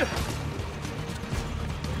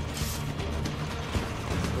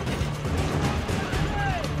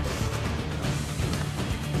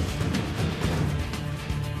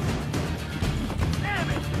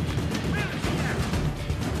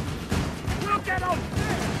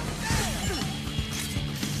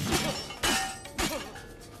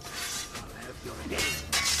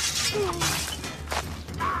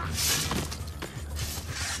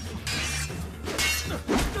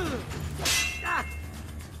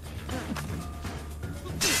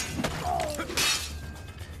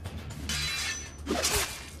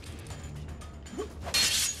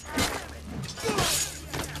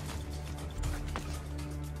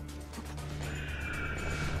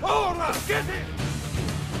 Ora! Get it!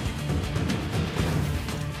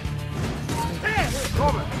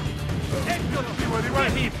 Dove? Eccolo! Arriva, arriva!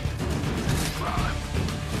 Get him!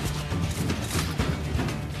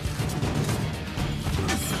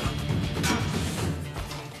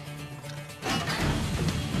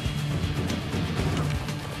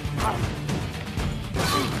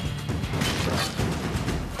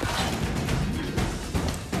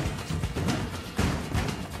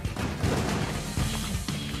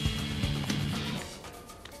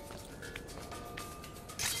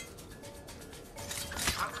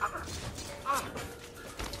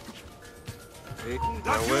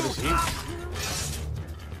 Now where is he?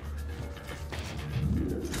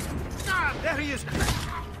 Ah, there he is!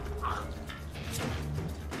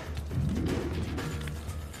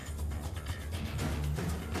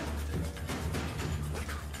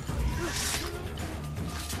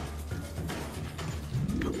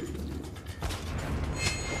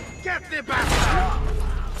 Get the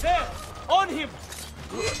bastard! There! On him!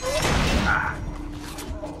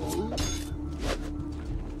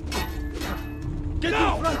 Get in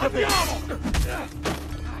front of him!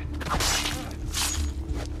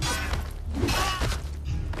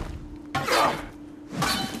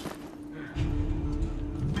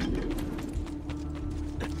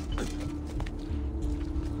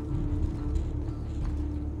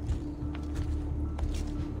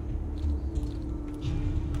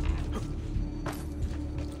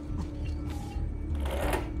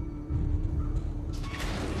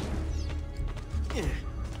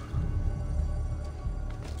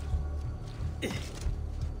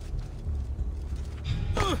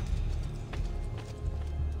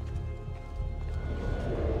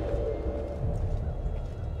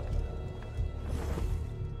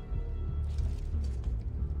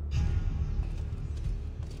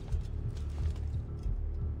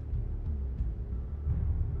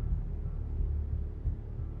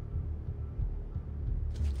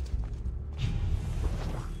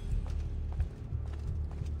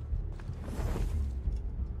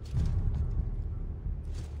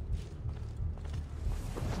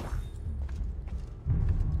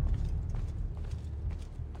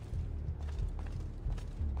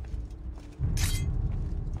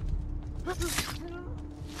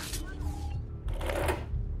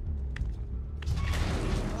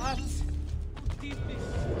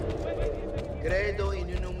 Credo in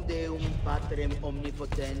unum Deum Patrem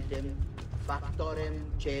omnipotentem, factorem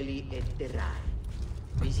celi et terrae,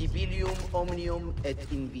 visibilium omnium et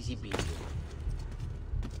invisibilium.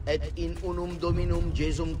 Et in unum Dominum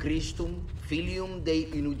Jesum Christum, Filium Dei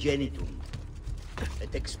unigenitum,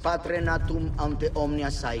 et ex Patre natum ante omnia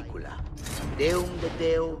saecula, Deum de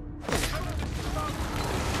Deo.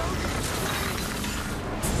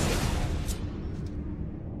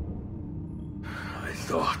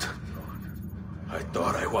 I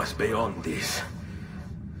thought I was beyond this.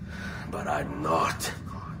 But I'm not.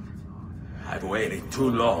 I've waited too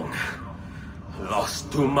long.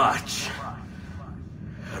 Lost too much.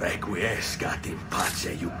 Requiescat in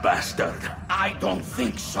pace, you bastard. I don't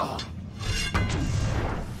think so.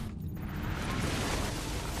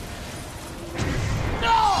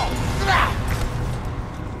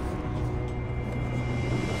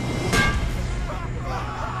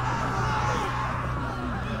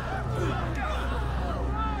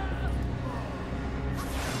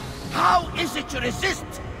 How is it you resist?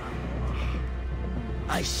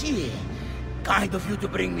 I see. Kind of you to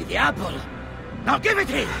bring me the apple. Now give it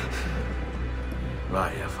here!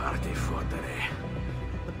 Vaya farti fottere.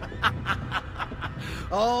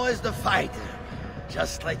 Always the fighter,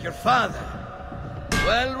 just like your father.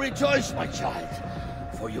 Well, rejoice, my child,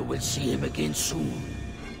 for you will see him again soon.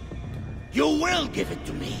 You will give it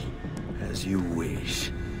to me. As you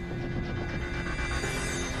wish.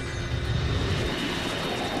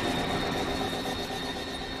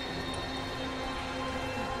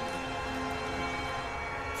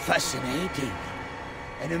 Fascinating.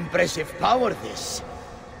 An impressive power, this.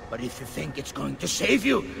 But if you think it's going to save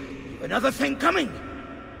you, you've another thing coming.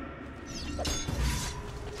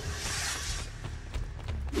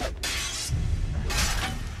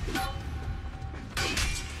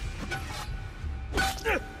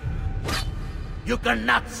 You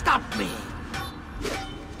cannot stop me!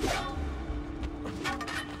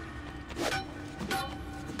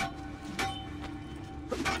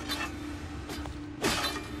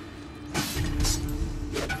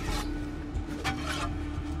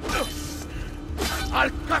 I'll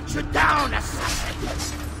cut you down, assassin!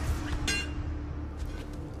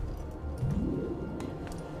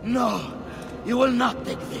 No, you will not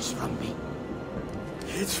take this from me.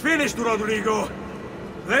 It's finished, Rodrigo.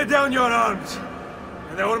 Lay down your arms,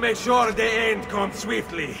 and I will make sure the end comes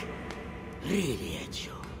swiftly. Really,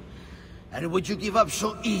 Ezio? And would you give up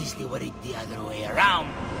so easily were it the other way around?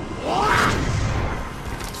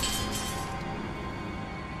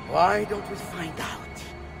 Why don't we find out?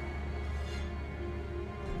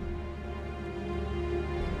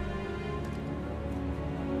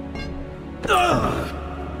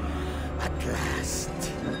 At last.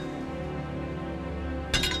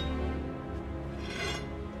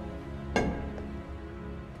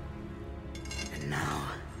 And now,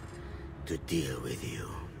 to deal with you.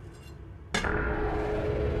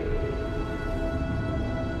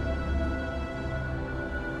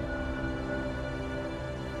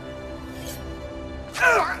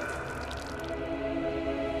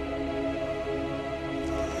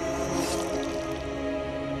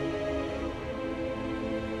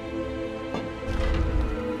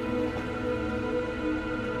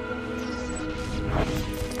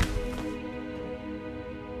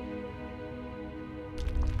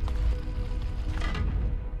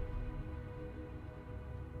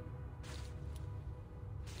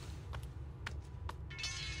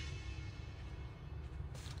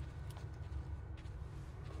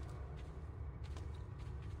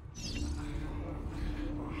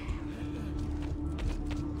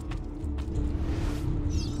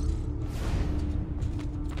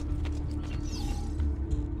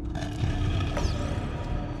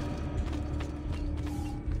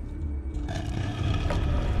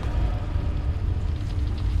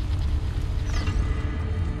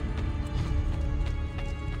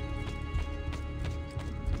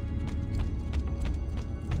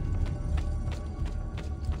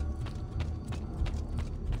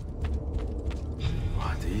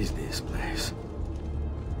 is this place?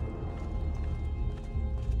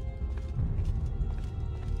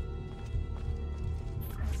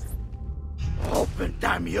 Open,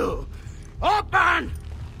 damn you! Open!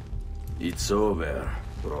 It's over,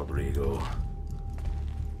 Rodrigo.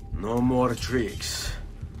 No more tricks.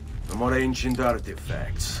 No more ancient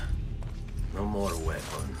artifacts. No more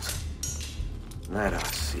weapons. Let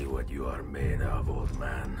us see what you are made of, old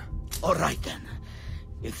man. All right then.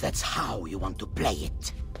 If that's how you want to play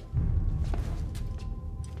it.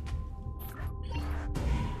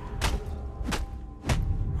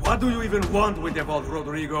 What do you even want with the vault,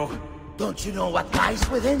 Rodrigo? Don't you know what lies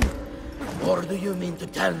within? Or do you mean to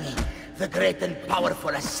tell me the great and powerful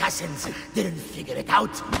assassins didn't figure it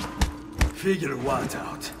out? Figure what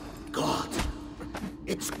out? God.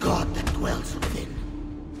 It's God that dwells within.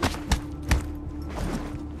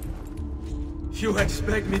 You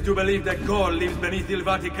expect me to believe that God lives beneath Il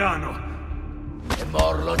Vaticano? A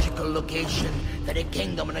more logical location than a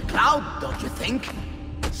kingdom in a cloud, don't you think?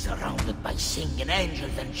 Surrounded by singing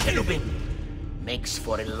angels and cherubim. Makes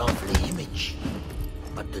for a lovely image.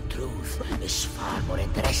 But the truth is far more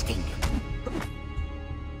interesting.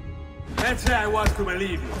 Let's say I was to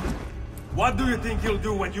believe you. What do you think you'll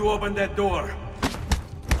do when you open that door?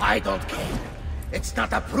 I don't care. It's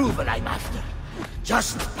not approval I'm after.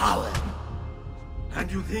 Just power. And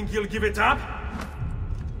you think you'll give it up?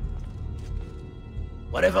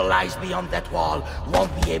 Whatever lies beyond that wall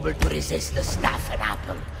won't be able to resist the staff and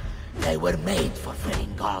apple. They were made for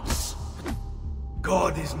felling gods.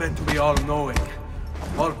 God is meant to be all-knowing,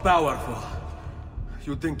 all-powerful.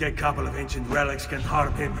 You think a couple of ancient relics can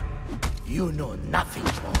harm him? You know nothing,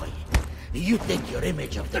 boy. You take your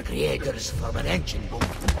image of the creators from an ancient book.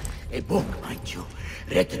 A book, mind you,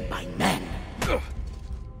 written by men.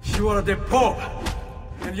 You are the Pope,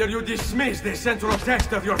 and yet you dismiss the central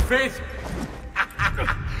text of your faith?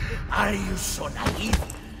 Are you so naive?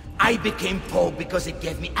 I became Pope because it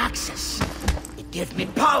gave me access. It gave me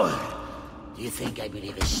power. Do you think I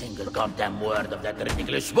believe a single goddamn word of that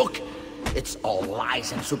ridiculous book? It's all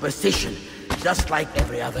lies and superstition, just like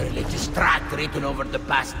every other religious tract written over the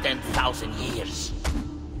past 10,000 years.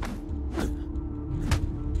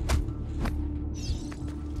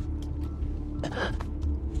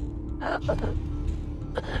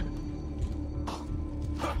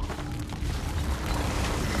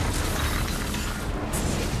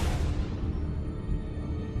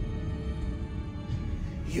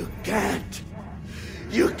 You can't!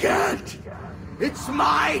 You can't! It's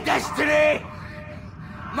my destiny!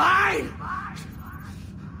 Mine!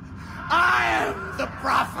 I am the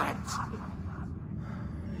prophet!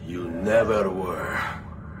 You never were.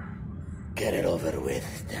 Get it over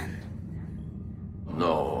with, then.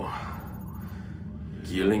 No.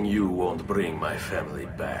 Killing you won't bring my family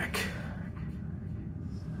back.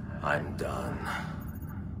 I'm done.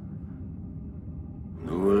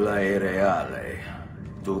 Nulla è reale.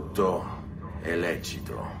 Tutto è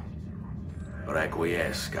lecito.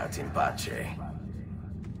 Requiescat in pace.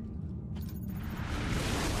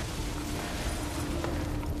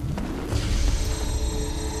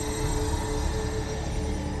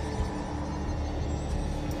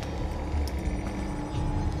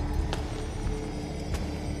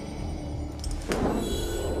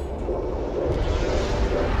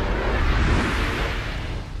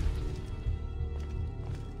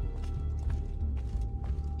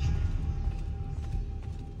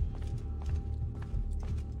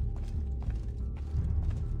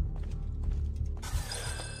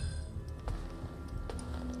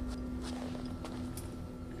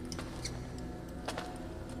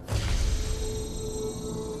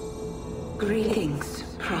 Greetings,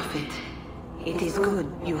 Prophet. It is good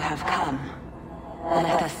you have come.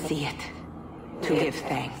 Let us see it, to give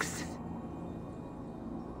thanks.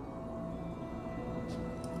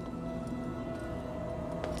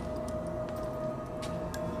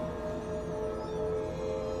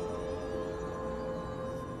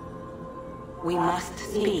 We must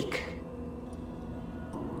speak.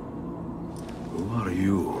 Who are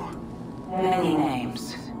you? Many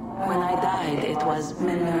names. When I died, it was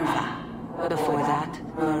Minerva. Before that,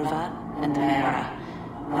 Merva and Mera.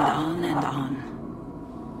 And on and on.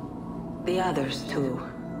 The others, too.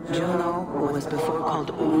 Juno, who was before called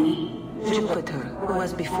Uni. Jupiter, who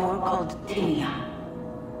was before called Tinia.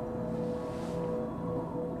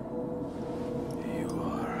 You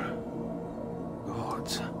are...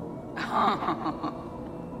 gods.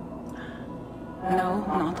 No,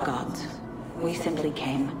 not gods. We simply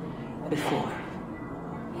came before.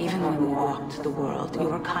 Even when we walked the world,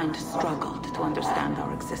 your kind struggled to understand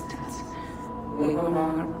our existence. We were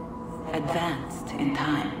more advanced in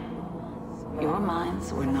time. Your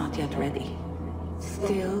minds were not yet ready.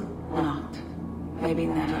 Still not. Maybe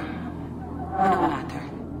never. No matter.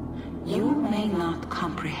 You may not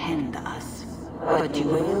comprehend us, but you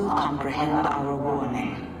will comprehend our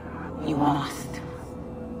warning. You must.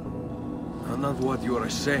 None of what you are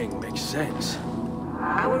saying makes sense.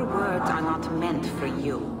 Our words are not meant for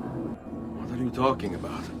you. What are you talking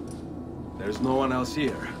about? There's no one else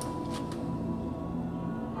here.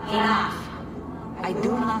 Enough. I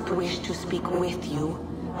do not wish to speak with you,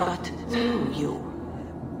 but through you.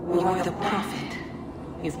 You are the prophet.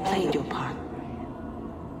 You've played your part.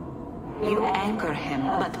 You anchor him,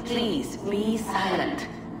 but please be silent,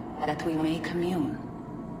 that we may commune.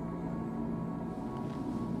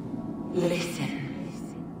 Listen.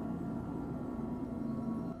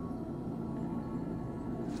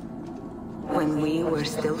 When we were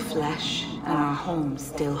still flesh, and our home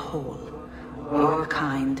still whole, your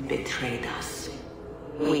kind betrayed us.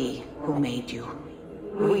 We who made you.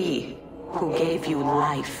 We who gave you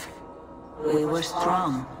life. We were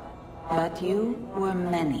strong, but you were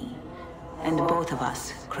many, and both of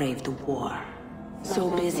us craved war. So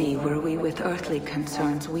busy were we with earthly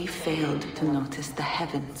concerns, we failed to notice the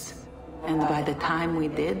heavens. And by the time we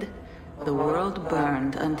did, the world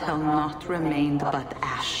burned until naught remained but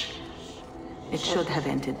ash. It should have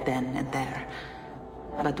ended then and there.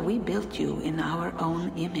 But we built you in our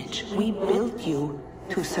own image. We built you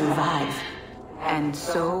to survive. And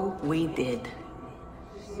so we did.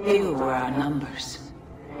 Few were our numbers.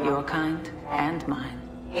 Your kind and mine.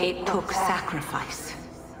 It took sacrifice,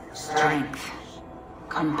 strength,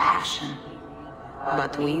 compassion.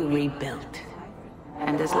 But we rebuilt.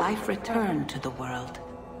 And as life returned to the world,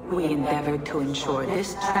 we endeavored to ensure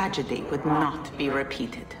this tragedy would not be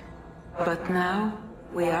repeated. But now,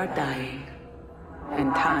 we are dying,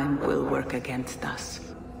 and time will work against us.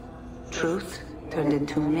 Truth turned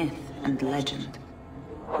into myth and legend.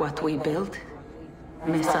 What we built,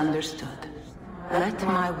 misunderstood. Let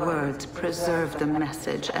my words preserve the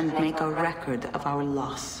message and make a record of our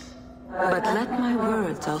loss. But let my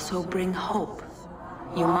words also bring hope.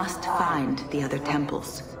 You must find the other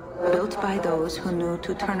temples, built by those who knew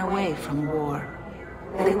to turn away from war.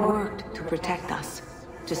 They worked to protect us,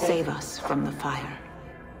 to save us from the fire.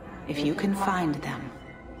 If you can find them,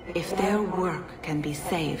 if their work can be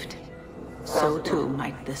saved, so too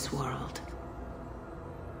might this world.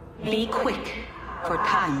 Be quick, for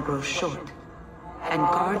time grows short, and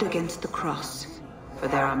guard against the cross, for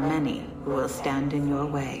there are many who will stand in your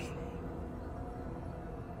way.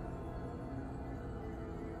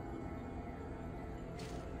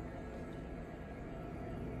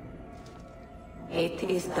 It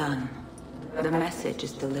is done. The message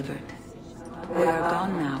is delivered. We are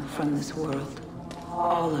gone now from this world.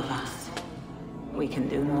 All of us. We can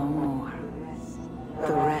do no more.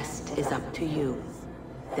 The rest is up to you,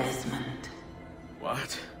 Desmond.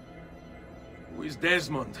 What? Who is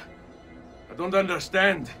Desmond? I don't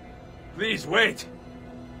understand. Please, wait.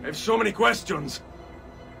 I have so many questions.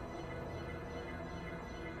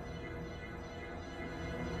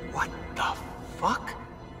 What the fuck?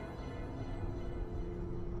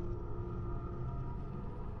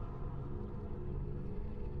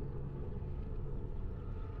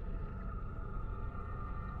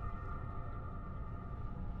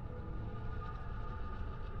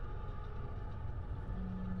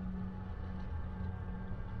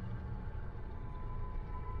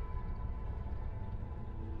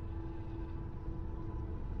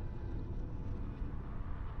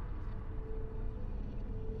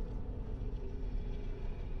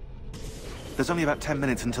 There's only about 10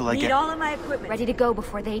 minutes until they Need get... all of my equipment. Ready to go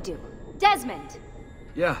before they do. Desmond!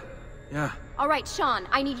 Yeah. All right, Sean,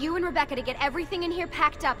 I need you and Rebecca to get everything in here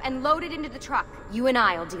packed up and loaded into the truck. You and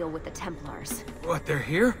I'll deal with the Templars. What, they're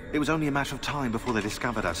here? It was only a matter of time before they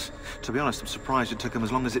discovered us. To be honest, I'm surprised it took them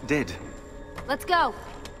as long as it did. Let's go.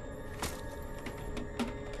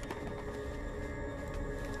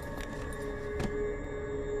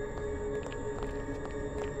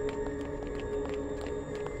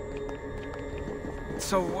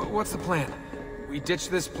 So, what's the plan? We ditch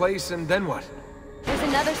this place and then what? There's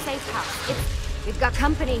another safe house. We've got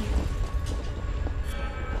company.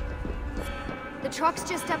 The truck's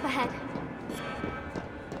just up ahead.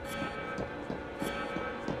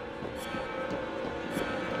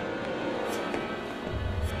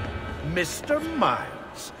 Mr.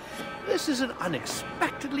 Miles, this is an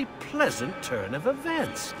unexpectedly pleasant turn of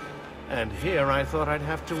events. And here I thought I'd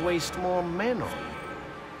have to waste more men on you.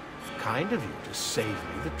 Kind of you to save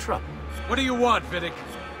me the trouble. What do you want, Vidic?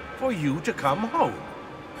 For you to come home.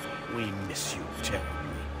 We miss you terribly.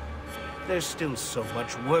 there's still so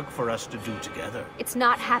much work for us to do together. It's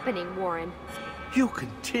not happening, Warren. You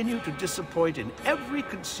continue to disappoint in every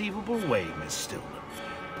conceivable way, Miss Stillman.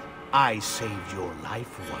 I saved your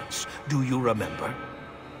life once. Do you remember?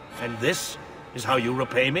 And this is how you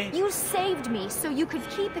repay me? You saved me so you could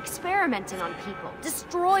keep experimenting on people,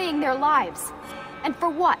 destroying their lives. And for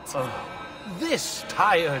what? Oh, this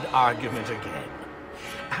tired argument again.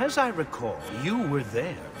 As I recall, you were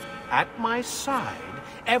there, at my side,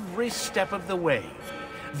 every step of the way.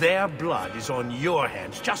 Their blood is on your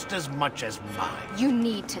hands just as much as mine. You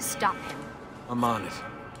need to stop him. I'm on it.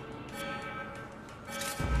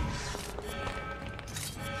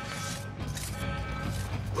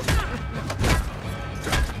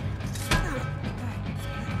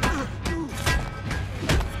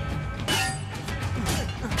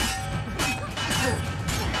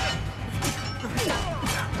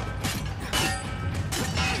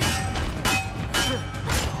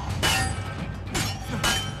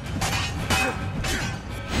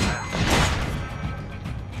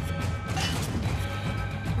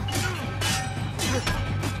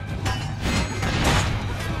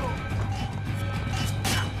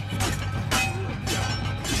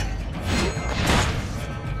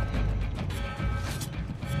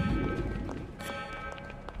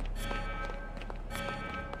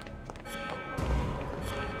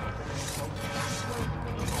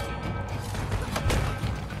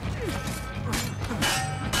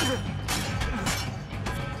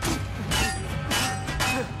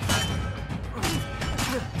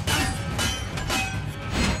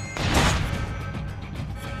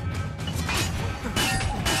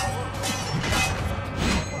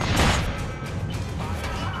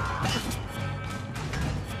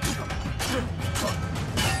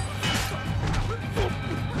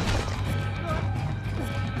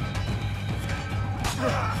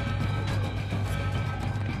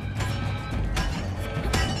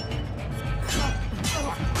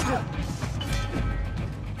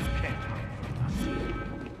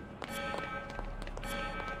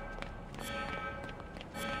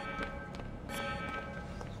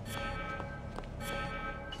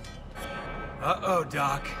 Uh-oh,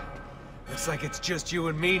 Doc. Looks like it's just you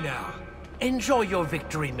and me now. Enjoy your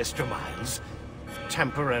victory, Mr. Miles.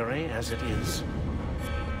 Temporary as it is.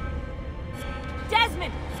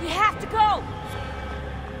 Desmond, we have to go!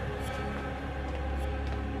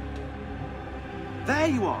 There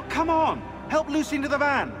you are, come on! Help Lucy into the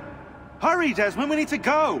van! Hurry, Desmond, we need to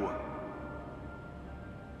go!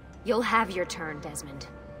 You'll have your turn, Desmond.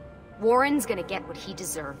 Warren's gonna get what he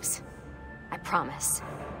deserves. I promise.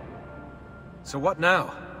 So what now?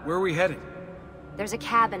 Where are we heading? There's a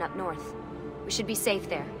cabin up north. We should be safe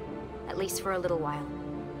there. At least for a little while.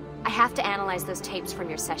 I have to analyze those tapes from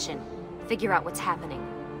your session. Figure out what's happening.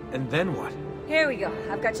 And then what? Here we go.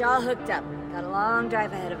 I've got you all hooked up. Got a long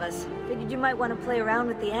drive ahead of us. Figured you might want to play around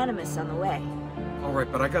with the Animus on the way.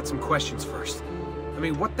 Alright, but I got some questions first. I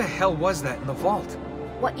mean, what the hell was that in the vault?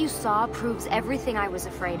 What you saw proves everything I was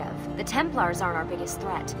afraid of. The Templars aren't our biggest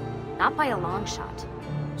threat. Not by a long shot.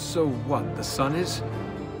 So what, the sun is?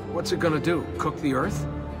 What's it gonna do? Cook the Earth?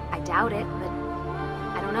 I doubt it, but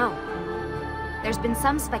I don't know. There's been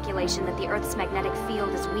some speculation that the Earth's magnetic field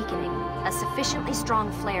is weakening. A sufficiently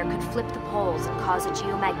strong flare could flip the poles and cause a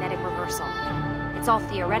geomagnetic reversal. It's all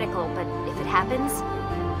theoretical, but if it happens,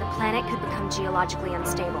 the planet could become geologically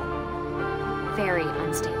unstable. Very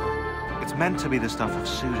unstable. It's meant to be the stuff of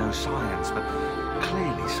pseudoscience, but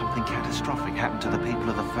clearly something catastrophic happened to the people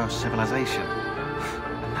of the first civilization.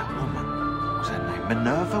 And that woman, what was her name?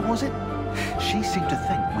 Minerva, was it? She seemed to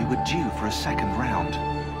think we were due for a second round.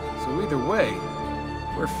 So either way,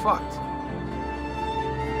 we're fucked.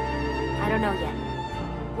 I don't know yet.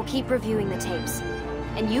 We'll keep reviewing the tapes.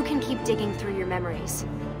 And you can keep digging through your memories.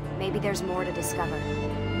 Maybe there's more to discover.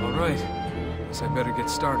 Alright. Guess I better get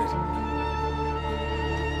started.